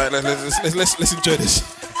right. Let's enjoy this.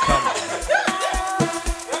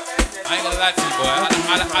 I ain't gonna lie to you, boy.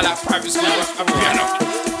 I like private school. I'm piano.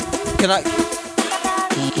 Can I?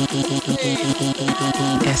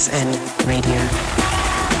 ESN Radio.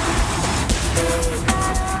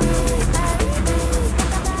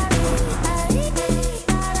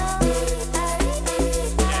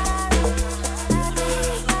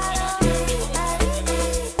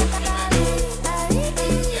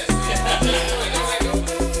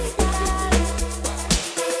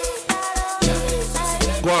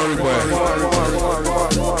 Go on, boy.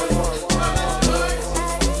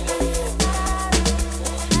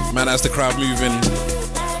 Man, as the crowd moving,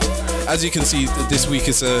 as you can see, this week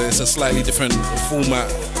it's a slightly different format.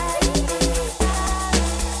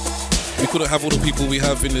 We couldn't have all the people we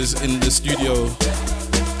have in the studio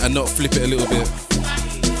and not flip it a little bit.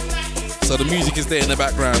 So the music is there in the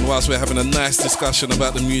background whilst we're having a nice discussion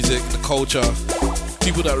about the music, the culture,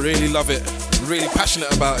 people that really love it, really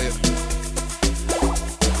passionate about it.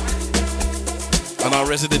 And our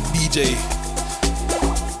resident DJ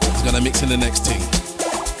is gonna mix in the next thing.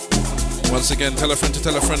 Once again, tell a friend to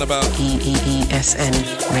tell a friend about ESN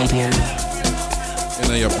Radio. You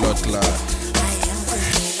know your blood clot.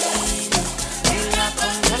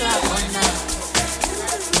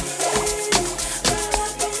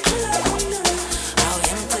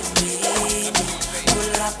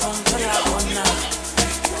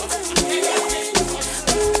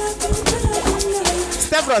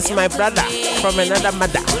 Stavros, my brother from another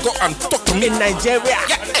mother. Go and talk to me. In Nigeria.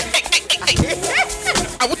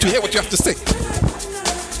 I want to hear what you have to say.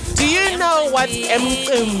 Do you know what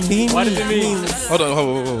means? What does it mean? Hold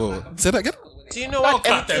on. Say that again. Do you know what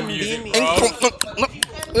cut that music, means?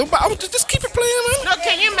 No, but I want to just keep it playing, man. No,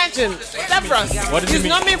 can you imagine? Stavros, What does it he's mean?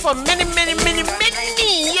 known me for many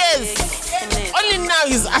years. Only now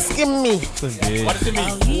he's asking me, What does it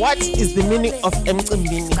mean? what is the meaning of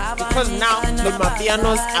Mutembz? Because now the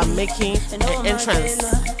Amapianos are making an entrance.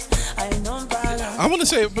 I want to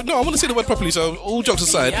say, but no, I want to say the word properly. So, all jokes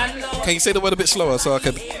aside, can you say the word a bit slower so I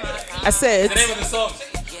can? I said, The name of the song.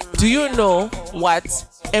 do you know what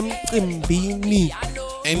Mutembz means?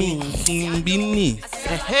 Entimbini.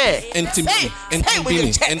 Say it with your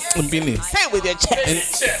chest. Entimbini. Say it with your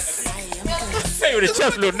chest. Say it with the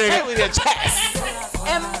chest, little Say it nigga. with your chest.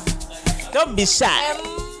 Don't be shy.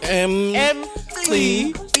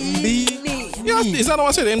 Mutembz. Yeah, is that what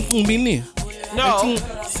I said? Entimbini. No,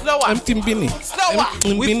 slower. Entimbini. Slower.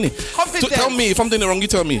 Entimbini. With confidence. Tell me if I'm doing it wrong. You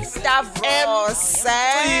tell me. Stavros.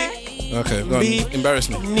 Okay, go on. Embarrass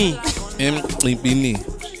me. Entimbini.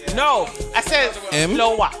 No, I said M.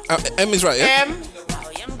 slower. M is right, yeah. M.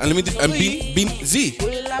 And let me do, and B Z.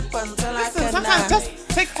 Listen, sometimes just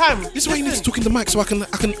take time. This is why you need to talk in the mic so I can hear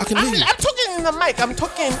you. I'm talking in the mic. I'm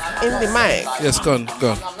talking in the mic. Yes, go on.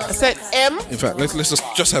 I said M. In fact, let's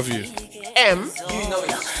just have you. M.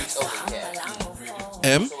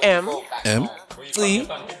 M. C.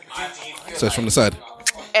 So it's from the side.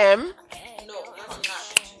 M.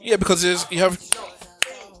 Yeah, because you have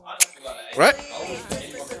right.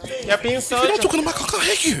 You're being so. You're not talking about. I can't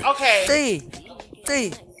hear you. Okay.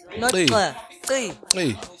 Three. Not Three. clear. Three.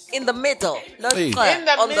 Hey, In the middle. Not Hey. clear. In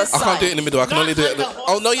the On the middle. I can't do it side. in the middle. I can only do it.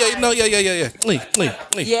 Oh no, yeah.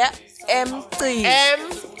 Hey. Yeah. M3.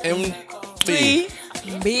 M. B.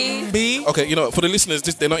 B. B. Okay, you know, for the listeners,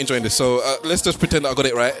 they're not enjoying this, so let's just pretend that I got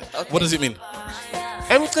it right. Okay. What does it mean?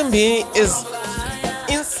 Mutembz is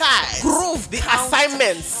inside. Groove. The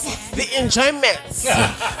assignments. The enjoyments.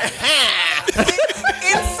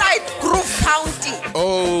 Inside Groove County.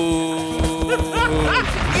 Oh.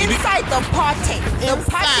 Inside the party. The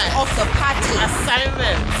party of the party.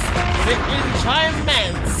 Assignments. The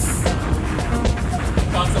enjoyments.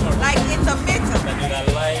 Like in the middle.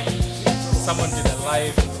 Someone did a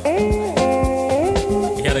live.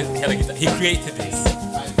 He created this.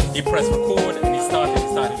 He pressed record and he started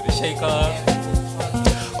with the shaker.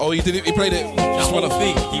 Oh, he did it. He played it. The Just one whole of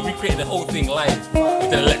thing. He recreated the whole thing live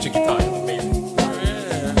with an electric guitar. Amazing.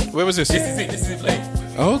 Where was this? This is it playing.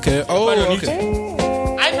 Okay. Oh, okay.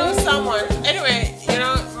 I know someone. Anyway, you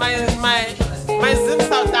know, my Zim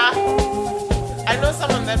Sauta. I know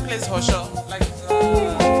someone that plays Hosho. Like,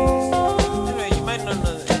 anyway, you might not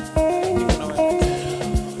know that.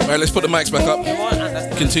 All right, let's put the mics back up. You won't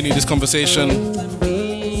understand. Continue this conversation.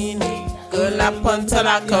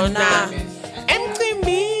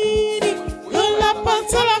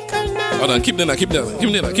 Hold on, keep doing that. Keep doing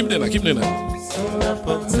that. Keep doing that.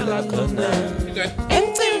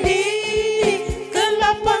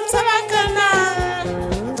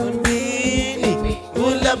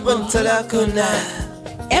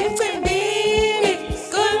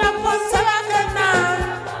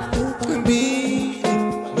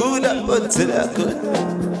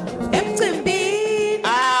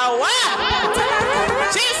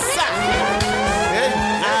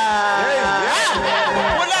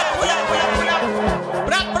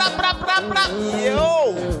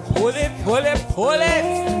 Pull it.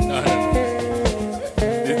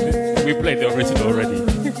 We played the original already.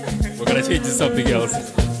 We're gonna change it to something else.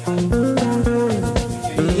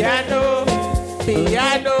 Piano,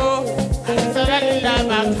 Saralila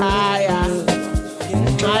Makaya,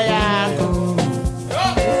 Mayago.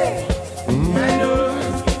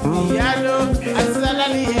 Piano,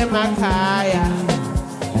 Saralila Makaya,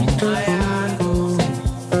 Mayago.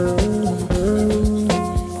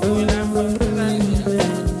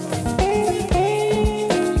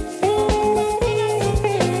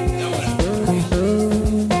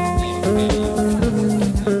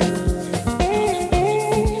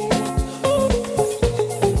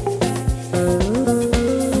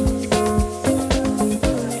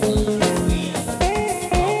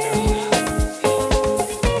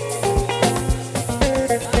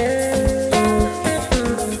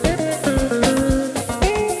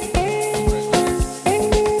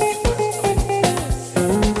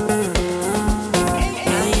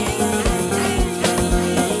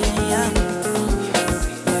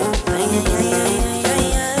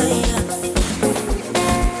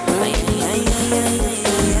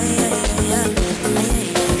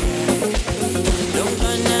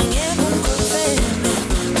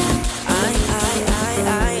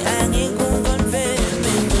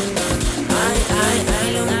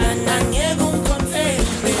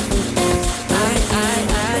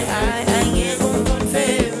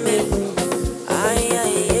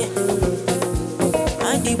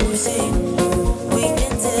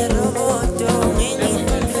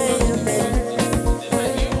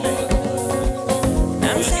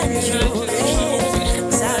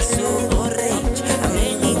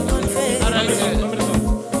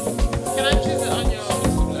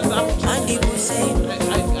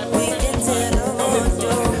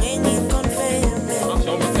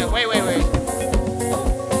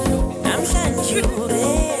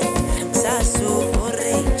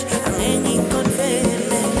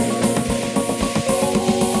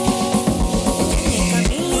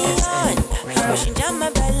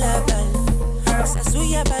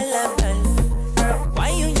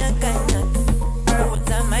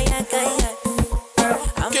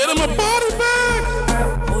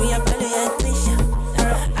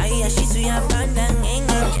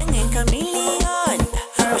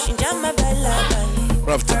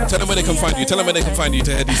 Tell them where they can find you. Tell them where they can find you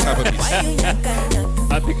to head these type of beats.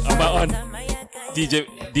 I think I'm on DJ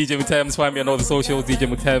Mutembz. Find me on all the socials. DJ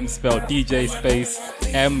Mutembz, spelled DJ space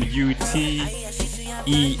MUTEMBZ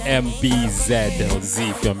or Z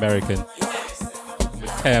if you're American.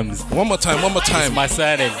 Mutembz. One more time. It's my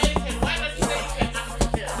surname.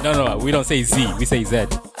 No, we don't say Z. We say Z.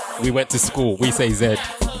 We went to school. We say Z.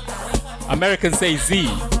 Americans say Z.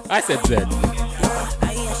 I said Z.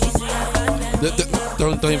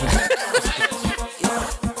 Don't even.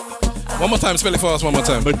 One more time, spell it for us. One more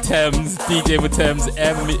time. Mutembz, DJ Mutembz,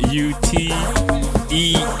 MUTEMBZ.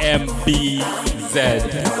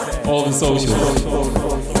 All the socials.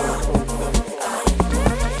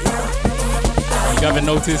 You haven't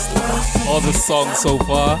noticed all the songs so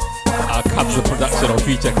far are Kabza production or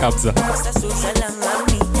feature Kabza.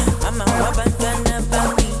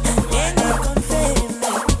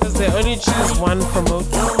 Because they only choose one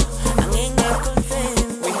promoter.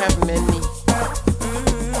 We have many.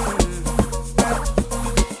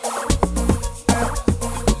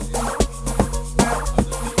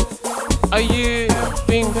 Are you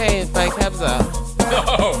being paid by Kabza?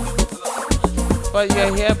 No. But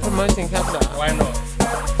you're here promoting Kabza. Why not?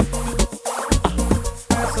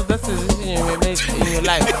 So that's the decision you made in your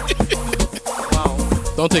life. Wow.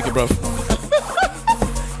 Don't take it, bro.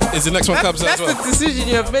 Is the next one Kabza as well? That's the decision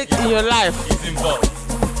you've made in your life. He's involved.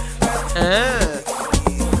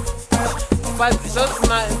 but those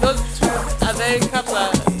two, are they couple?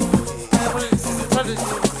 Are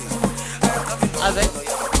they?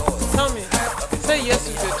 Tell me. Say yes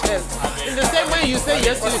with your chest. In the same way you say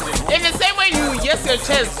yes to. In the same way you yes your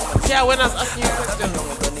chest. Yeah, when I was asking you a question.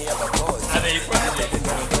 Are they equivalent?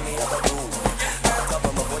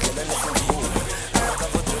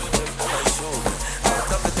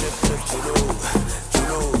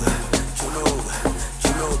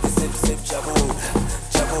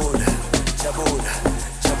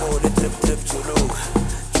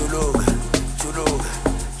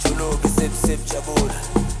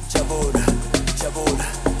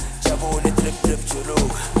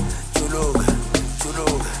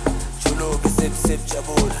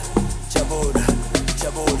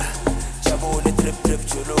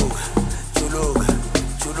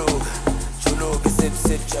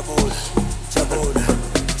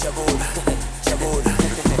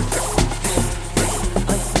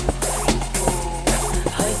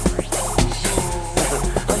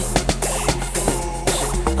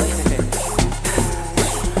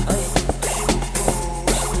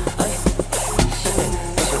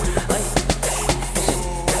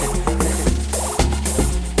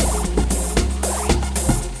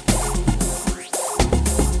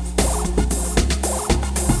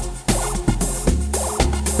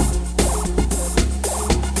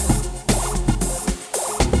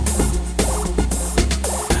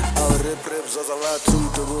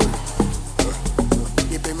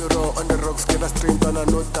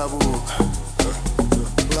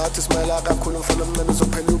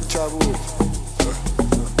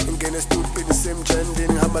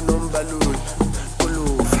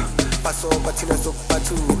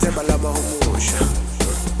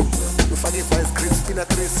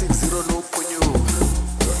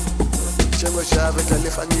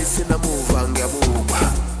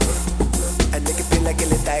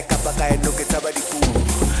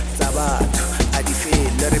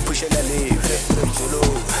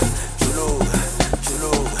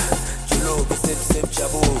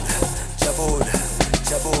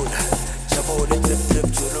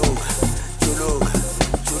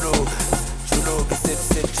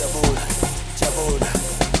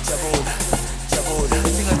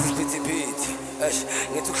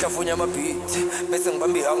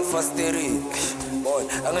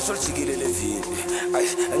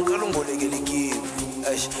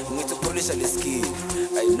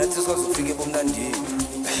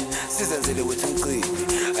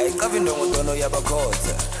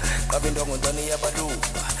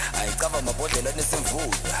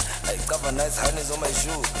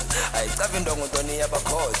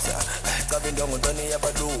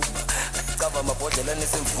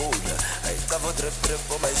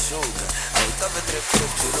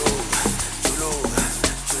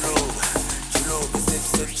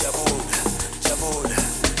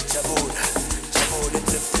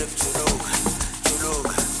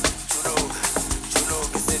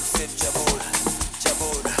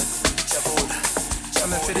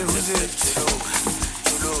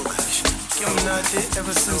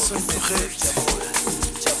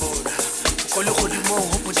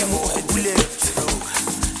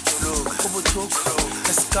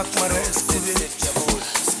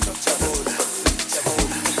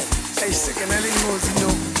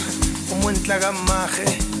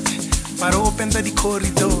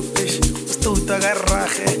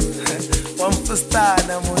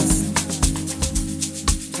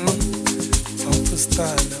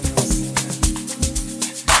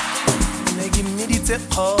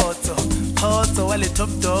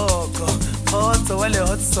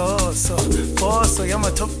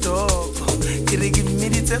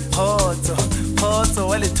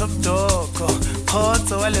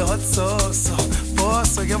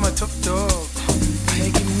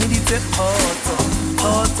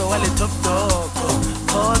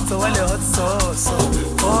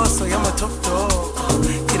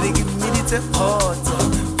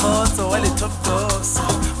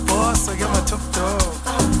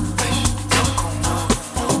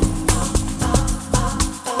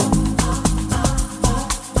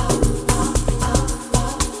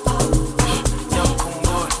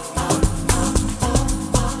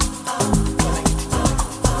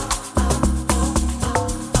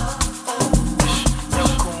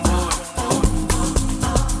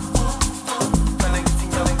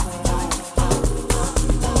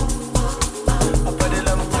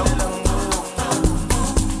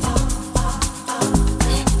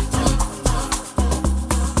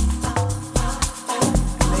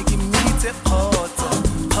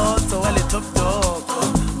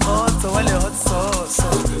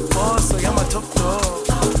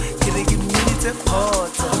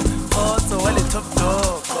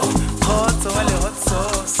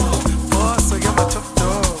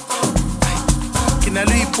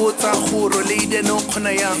 mpotsa gore lady no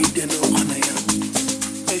khona yang.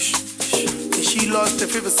 She lost her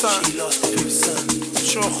favorite son.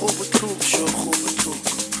 Sure go botlhoko.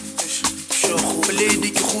 Sure go lady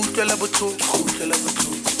ke go utlwela botlhoko.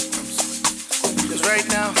 Because right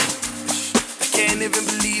now I can't even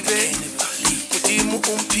believe it. Modimo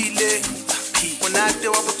umphile. Monate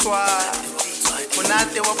wa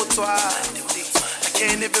botswana. I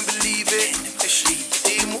can't even believe it.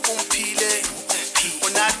 Modimo umphile.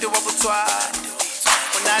 Monate wa botswana.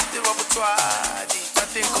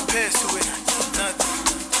 Nothing compares to it.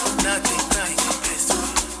 Nothing compares to it.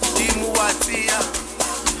 Modimo wa tsiya.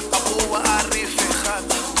 Abuwa arife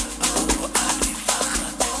khata.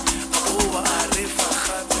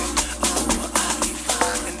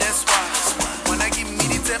 And that's why when I give me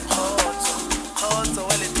the tip hot,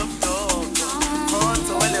 well it top dog. Hot,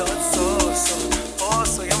 well it hot sauce.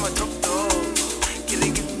 Also, I'm a top dog.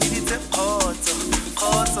 Killing give me the tip hot,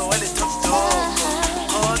 well it top dog.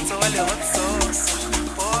 Hot, well it hot sauce.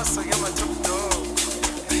 Also, I'm a top dog.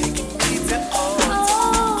 Give me the tip hot,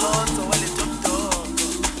 well it top dog.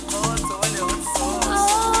 Hot, well it hot sauce.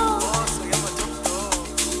 Also, I'm a top dog.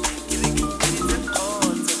 Killing give me the tip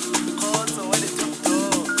hot, well it top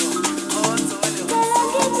dog. Hot, well it hot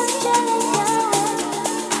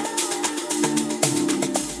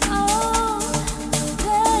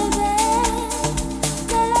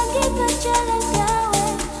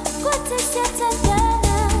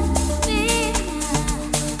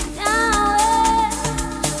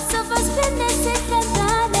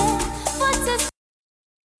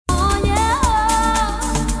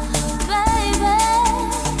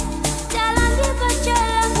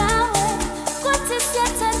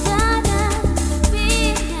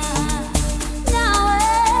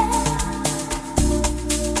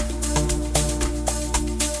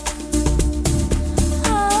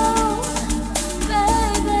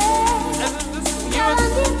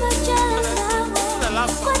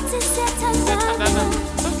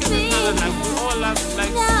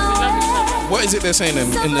What is it they're saying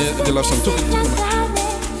in the love song? Talk to me.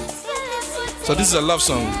 So this is a love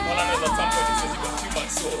song.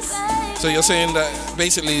 So you're saying that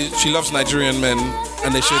basically she loves Nigerian men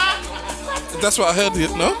and they should. That's what I heard.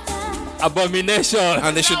 No. Abomination.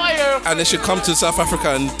 And they should come to South Africa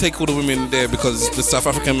and take all the women there because the South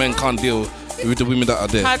African men can't deal with the women that are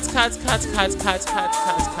there. Cut.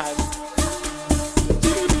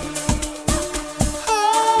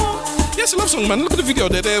 Yes, a love song, man. Look at the video.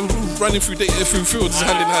 They're running through fields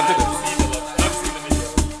hand in hand.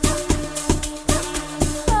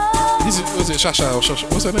 Was it Shasha or Shasha?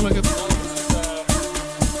 What's her name again?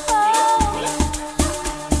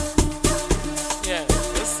 Yeah,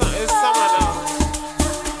 it's someone else.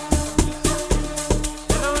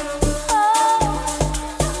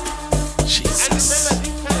 Jesus. And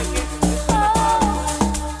remember, these kind of gigs is about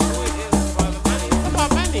who it is for the money. It's about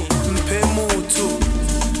money.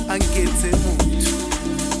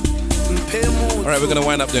 All right, we're gonna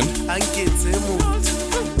wind up then.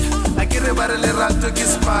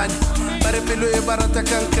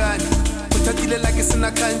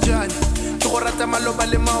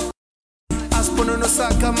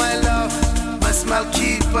 My love, my smile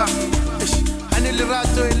keeper. Ani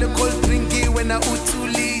lirato ile cold drinki wena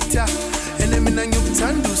utulita. Ene mina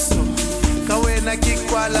ngikuthanda so. Kawena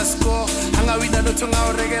kikwala score. Angawina no tonga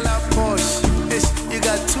uregela posh. You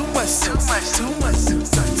got too much. You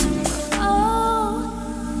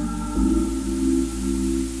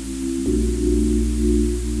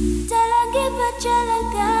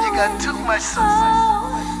got too much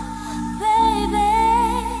baby.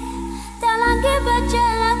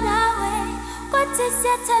 Talangibajela nawe. Kwati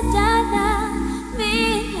siatadana.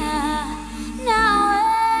 Mina nawe.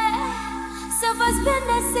 So for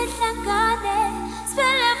spend sihlangane.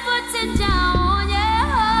 Spell foot down,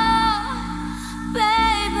 yeah.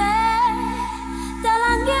 Baby.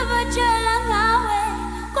 Talangibajela nawe.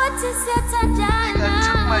 Kwati siatadana.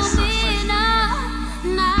 Mina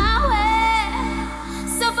nawe.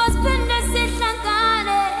 So for spend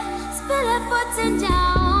sihlangane. Spell foot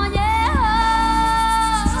down, yeah.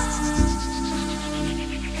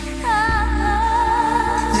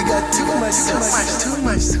 You got too much.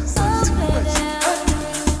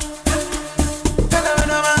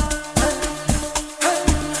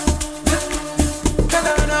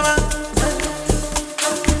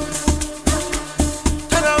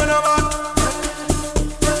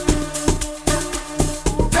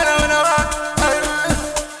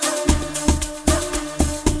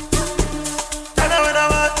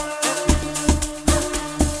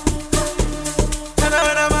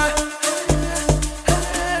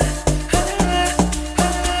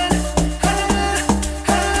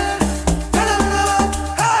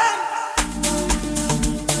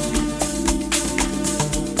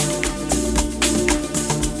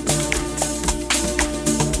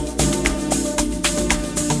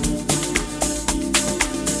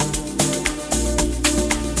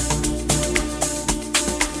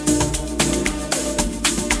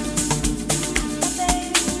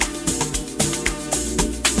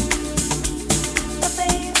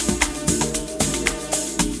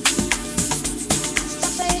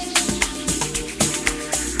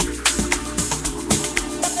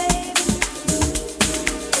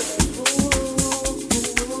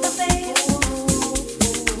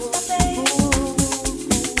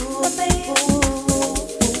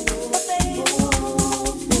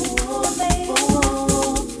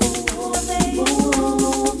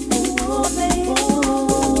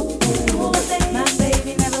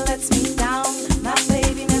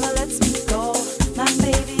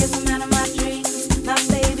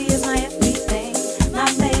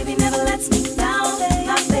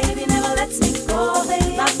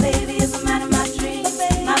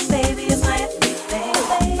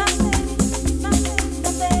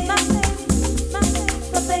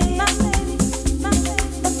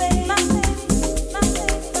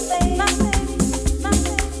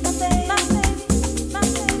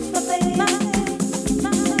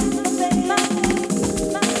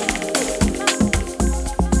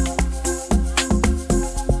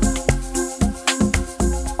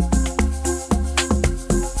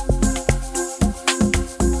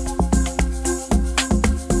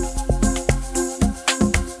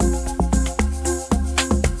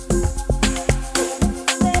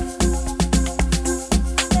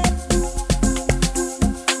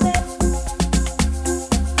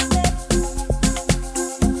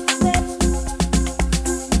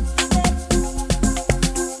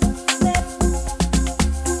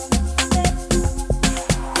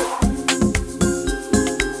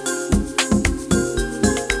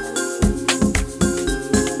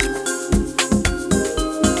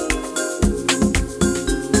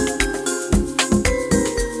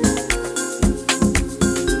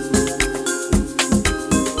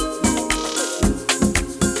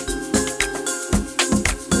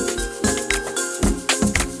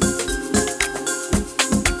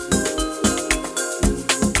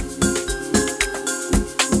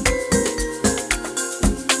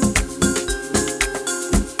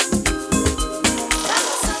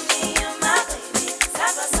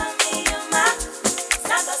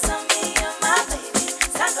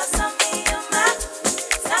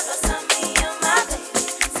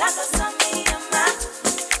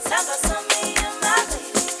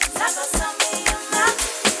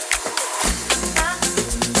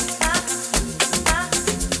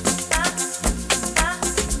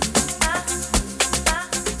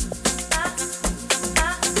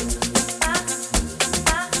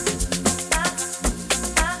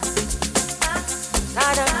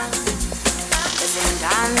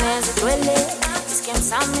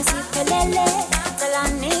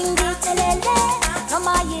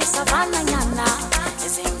 yisavana nyana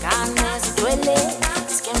izingane zidwele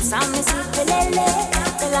iskem sami siphelele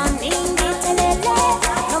phela ningi telele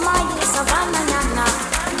noma yisavana nyana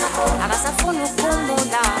akasafuna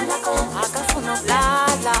ukuphumula akafuna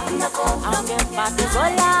ukulala awungeba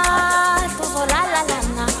tuzolala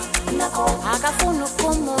lana akafuna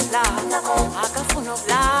ukuphumula akafuna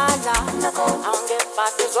ukulala awungeba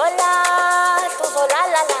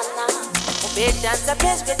tuzolala lana ubedansa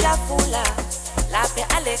phezu kwetafula lapha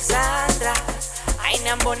Alexandra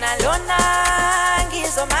ayinambona lona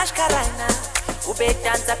ngizomashkarana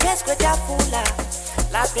ubedansa phezu kwetafula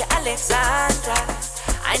lapha Alexandra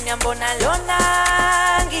ayinambona lona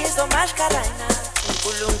ngizomashkarana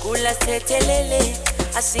uNkulunkulu asithethelele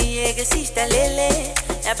asiyeke sidalele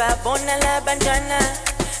nababona labantwana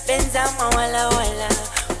benza mawala wala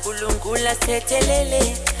uNkulunkulu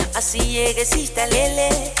asithethelele asiyeke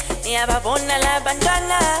sidalele niyababona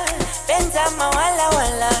labantwana benza mawala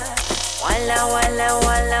wala wala wala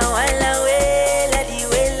wala wala wela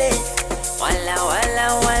diwele wala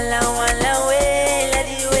wala wala wala wela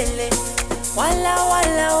diwele wala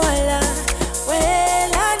wala wala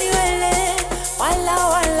wela diwele wala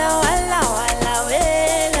wala wala wala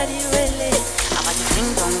wela diwele abati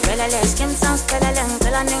ding dong wela le skim sounds wela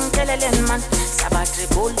len man sabatri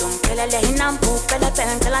bulum wela le hinampu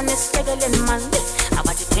wela nis man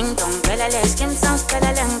abati ding dong wela le skim sounds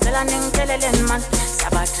wela len man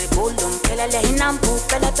sabatri bulum wela le hinampu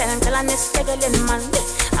wela nis man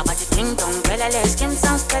abati ding dong wela le skim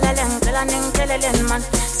sounds wela len man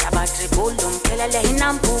sabatri bulum wela le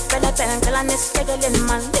hinampu wela nis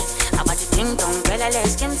man abati ding dong wela le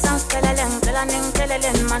skim sounds wela len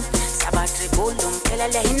man sabatri bulum wela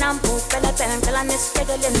le hinampu wela nis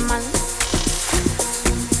man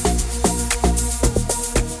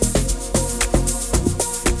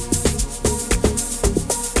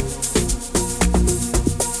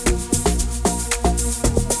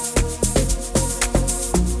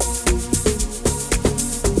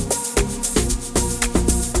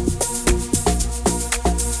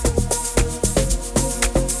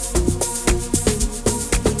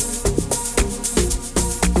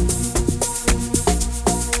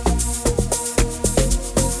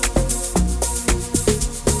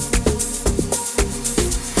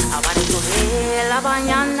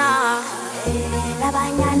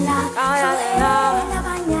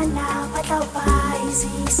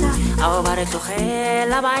Ahora coge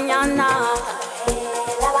la mañana,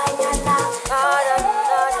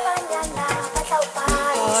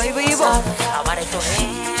 ay vivo. Ahora coge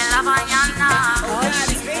la mañana.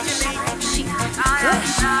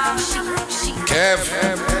 Kev.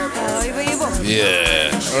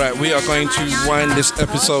 Yeah. All right, we are going to wind this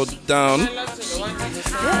episode down.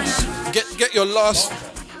 Get your last.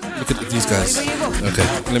 Look at these guys. Okay,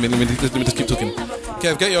 let me just keep talking.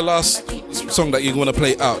 Kev, get your last song that you want to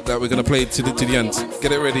play out, that we're going to play to the end.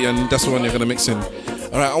 Get it ready, and that's the one you're going to mix in.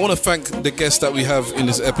 All right, I want to thank the guests that we have in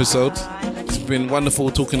this episode. It's been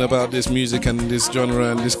wonderful talking about this music and this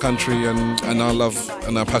genre and this country and our love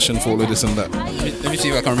and our passion for all of this and that. Let me see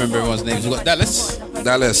if I can remember everyone's names. We've got Dallas. We've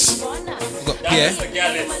got Pierre.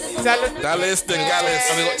 Dallas, then Gallus.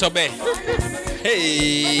 And we got Tobe.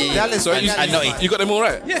 Hey. Dallas, so and Notty. You got them all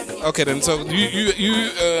right? Yeah. Okay then, so you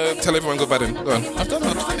tell everyone goodbye then. Go on. I've done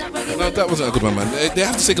it. No, that wasn't a good one, man. They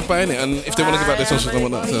have to say goodbye, innit? And if they want to give out their socials and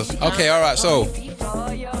whatnot. So. Okay, alright, so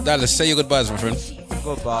Dallas, say your goodbyes, my friend.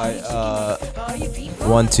 Goodbye.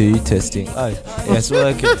 1, 2, testing. Oh, yes,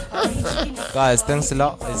 working. Guys, thanks a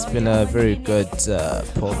lot. It's been a very good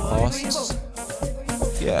podcast.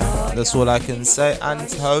 Yeah, that's all I can say.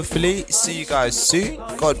 And hopefully, see you guys soon.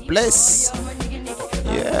 God bless.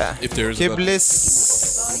 Yeah. If there is keep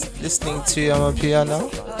listening to Amapiano.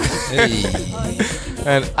 Hey.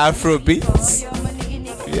 And Afro beats.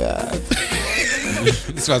 Yeah.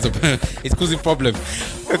 This was it's causing problem.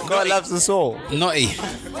 God loves us all. Notty.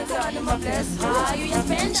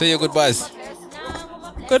 Say your goodbyes.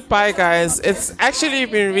 Goodbye, guys. It's actually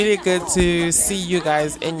been really good to see you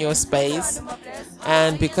guys in your space.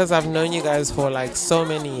 And because I've known you guys for like so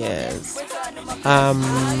many years,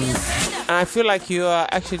 and I feel like you are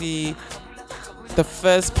actually the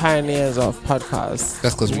first pioneers of podcasts.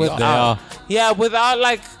 That's because we are. Yeah, without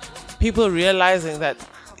like people realizing that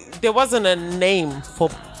there wasn't a name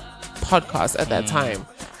for podcasts at that time,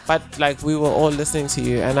 but like we were all listening to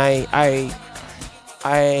you, and I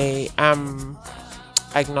am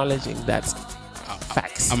acknowledging that.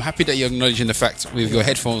 Facts. I'm happy that you're acknowledging the fact with your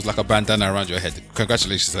headphones like a bandana around your head.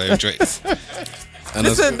 Congratulations, I enjoy it.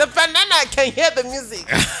 Listen, the bandana can hear the music.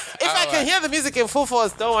 If I can hear the music in full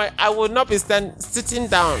force, don't worry, I will not be sitting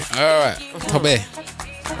down. All right, Tobe.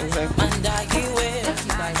 Exactly. you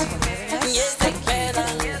guys for having us. Thank you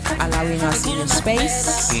for allowing us in your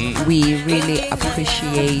space. We really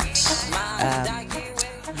appreciate you.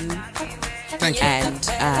 Thank you. And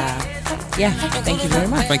yeah, thank you very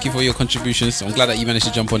much. Thank you for your contributions. I'm glad that you managed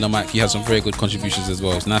to jump on the mic. You had some very good contributions as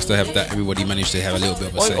well. It's nice to have that everybody managed to have a little bit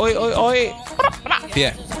of a say. Oi.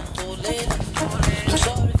 Yeah.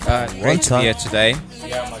 Great to be here today.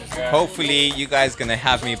 Hopefully, you guys gonna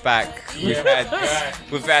have me back. We've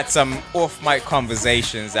had some off mic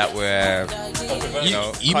conversations that were,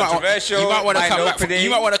 controversial. You might want to come back. eye-opening. You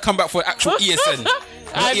might want to come back for actual ESN. Not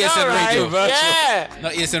ESN radio. Yeah.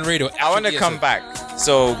 Not ESN radio. I want to ESN. come back.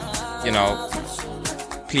 So,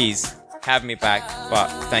 please have me back. But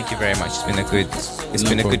thank you very much. It's been a good. It's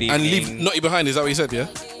been a good evening. And leave Notty behind. Is that what you said? Yeah.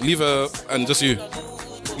 Leave her and just you.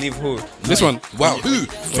 Leave who? This one. Wow. Who?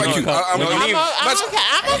 Thank you. I'm okay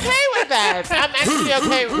with that. I'm actually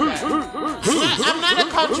okay with that. I'm not a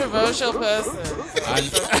controversial person.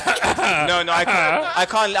 No,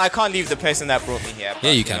 I can't leave the person that brought me here. But,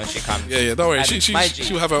 Yeah, you can. She can't. Yeah. Don't worry.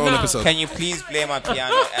 She'll have her own episode. Can you please play my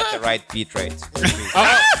piano at the right beat rate?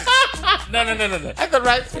 No. At the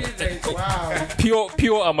right speed rate. Wow.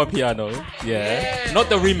 Pure Amapiano. Yeah. Not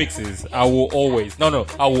the remixes. I will always. I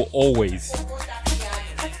will always.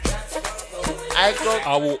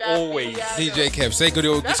 DJ Kev, say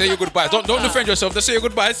your goodbyes. Don't defend yourself. Just say your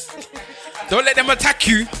goodbyes. Don't let them attack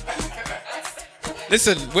you.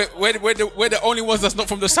 Listen, we're the only ones that's not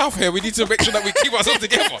from the south here. We need to make sure that we keep ourselves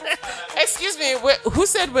together. Excuse me, who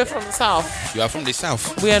said we're from the south? You are from the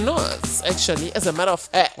south. We are not, actually, as a matter of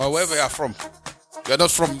fact. Well, wherever you are from. You're not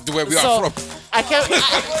from where we are from. I'm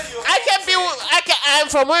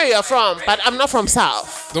from where you're from, but I'm not from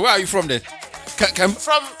south. So where are you from then?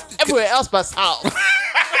 From everywhere else but south.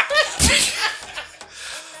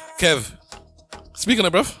 Kev, speaking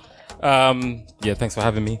of bruv. Yeah, thanks for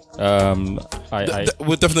having me.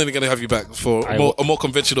 We're definitely going to have you back for a more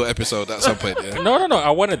conventional episode at some point. Yeah? No. I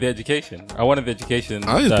wanted the education.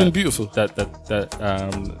 It's been beautiful.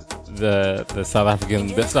 The South African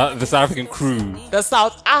crew. The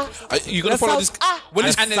South. You're gonna follow this when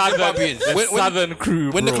this Southern crew.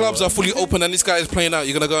 When the clubs are fully open and this guy is playing out,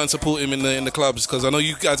 you're gonna go and support him in the clubs because I know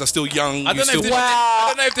you guys are still young. I don't know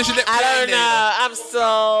if they should let him I in don't there. know. I'm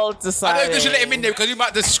still deciding. I don't know if they should let him in there because he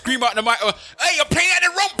might just scream out in the mic. Hey, you're playing at the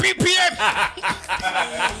wrong BPM.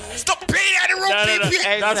 Stop playing at the wrong BPM.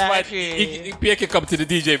 Exactly. That's fine. Pierre can come to the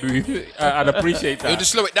DJ booth. I'd appreciate that. You'll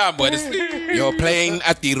just slow it down, boy. You're playing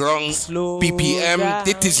at the wrong BPM. down.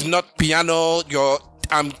 This is not piano.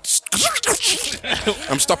 I'm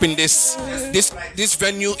stopping this. This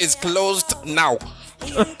venue is closed now.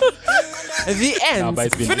 The end.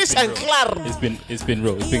 Finish and clear. It's been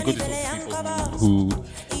real. It's been good to talk to people who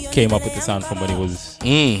came up with the sound from when it was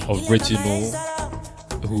original,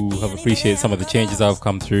 who have appreciated some of the changes that have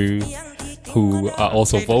come through, who are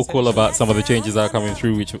also vocal about some of the changes that are coming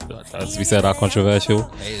through, which, as we said, are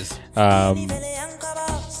controversial.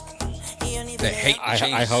 They hate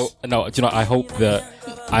I hope. No, do you know? I hope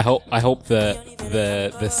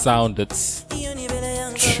the sound that's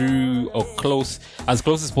true or as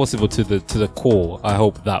close as possible to the core. I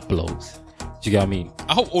hope that blows. Do you get what I mean?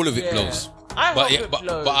 I hope all of it blows. I hope it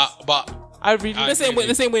blows. But I really the same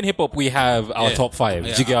way in hip hop we have our top five.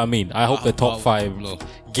 Yeah. Do you get what I mean? I hope the top five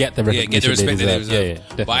get the recognition respect they that they deserve. deserve. Yeah,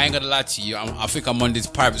 definitely. But I ain't gonna lie to you. I think I'm on this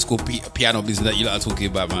private school piano business that you lot are talking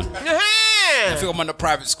about, man. I think I'm on the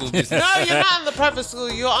private school business. No, you're not on the private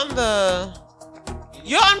school. You're on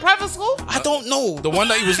private school? I don't know. The one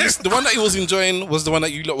that he was enjoying was the one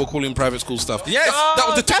that you lot were calling private school stuff. Yes, that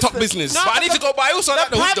was the TikTok business. No, but I need to go. But I also like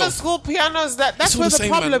the hood private though. school pianos. That's It's all where the the same,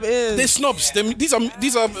 problem man. is. They're snobs. These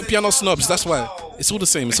are piano snobs. That's why. It's all the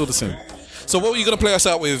same. So what were you gonna play us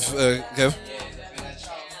out with, Kev?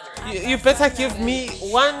 You better give me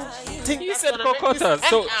one thing. You said Kokota,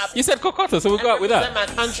 so we'll go out with that. My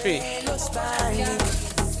country.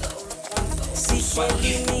 How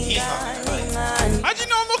do you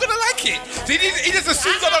know I'm not gonna like it? See, he just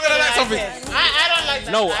assumes I'm not gonna like something. I don't like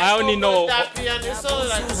that. No, I only know. That piano is so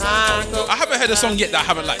like, I haven't heard a song yet that I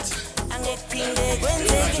haven't liked.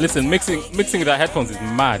 Listen, mixing with our headphones is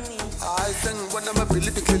mad.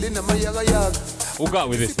 We'll go out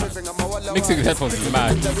with this, man. Mixing with headphones is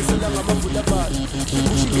mad.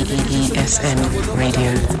 ESN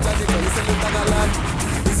Radio.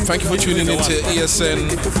 Thank you for tuning into ESN.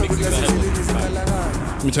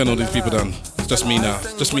 Let me turn all these people down. just me now.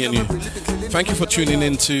 Just me and you. Thank you for tuning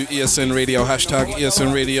in to ESN Radio. Hashtag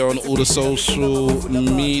ESN Radio on all the social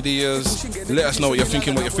medias. Let us know what you're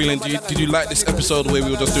thinking, what you're feeling. Did you like this episode where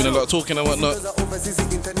we were just doing a lot of talking and whatnot?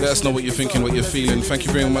 Let us know what you're thinking, what you're feeling. Thank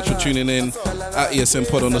you very much for tuning in at ESN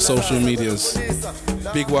Pod on the social medias.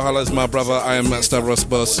 Big Wahala is my brother. I am Matt Stavros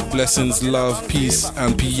Boss. Blessings, love, peace,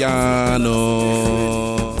 and piano.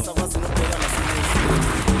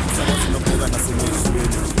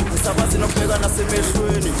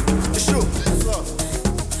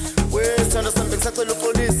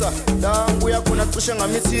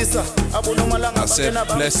 I said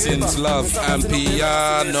blessings, love, and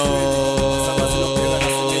piano.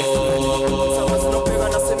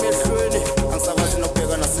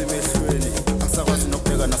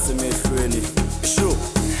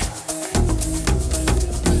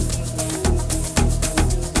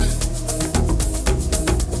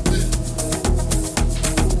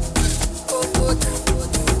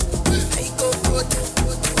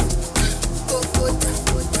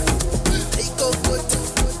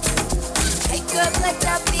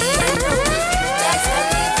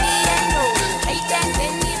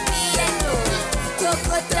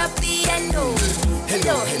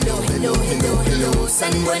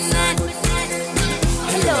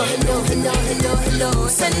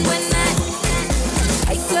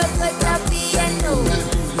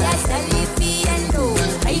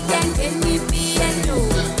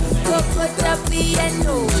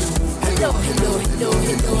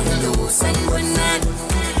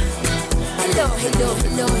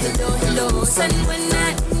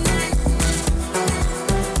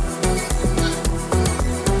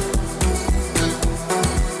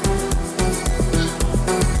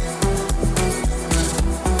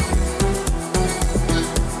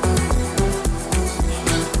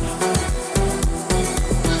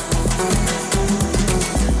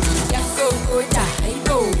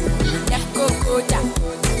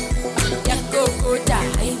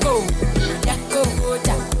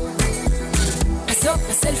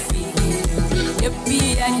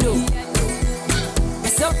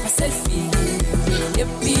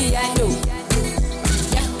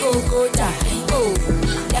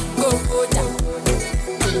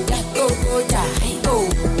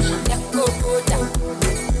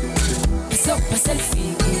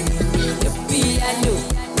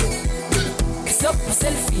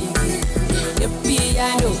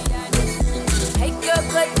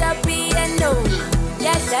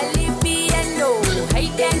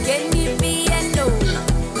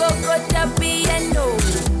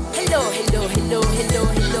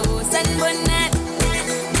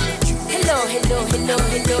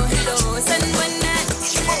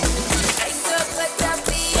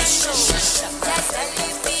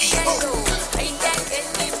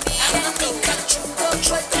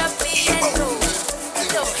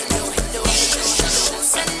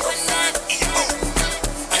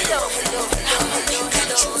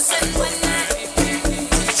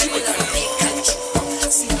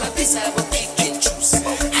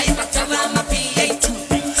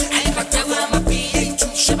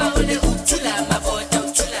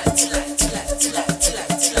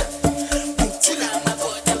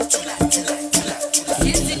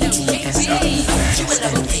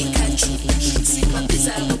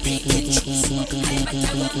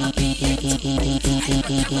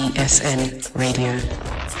 ESN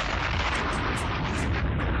Radio.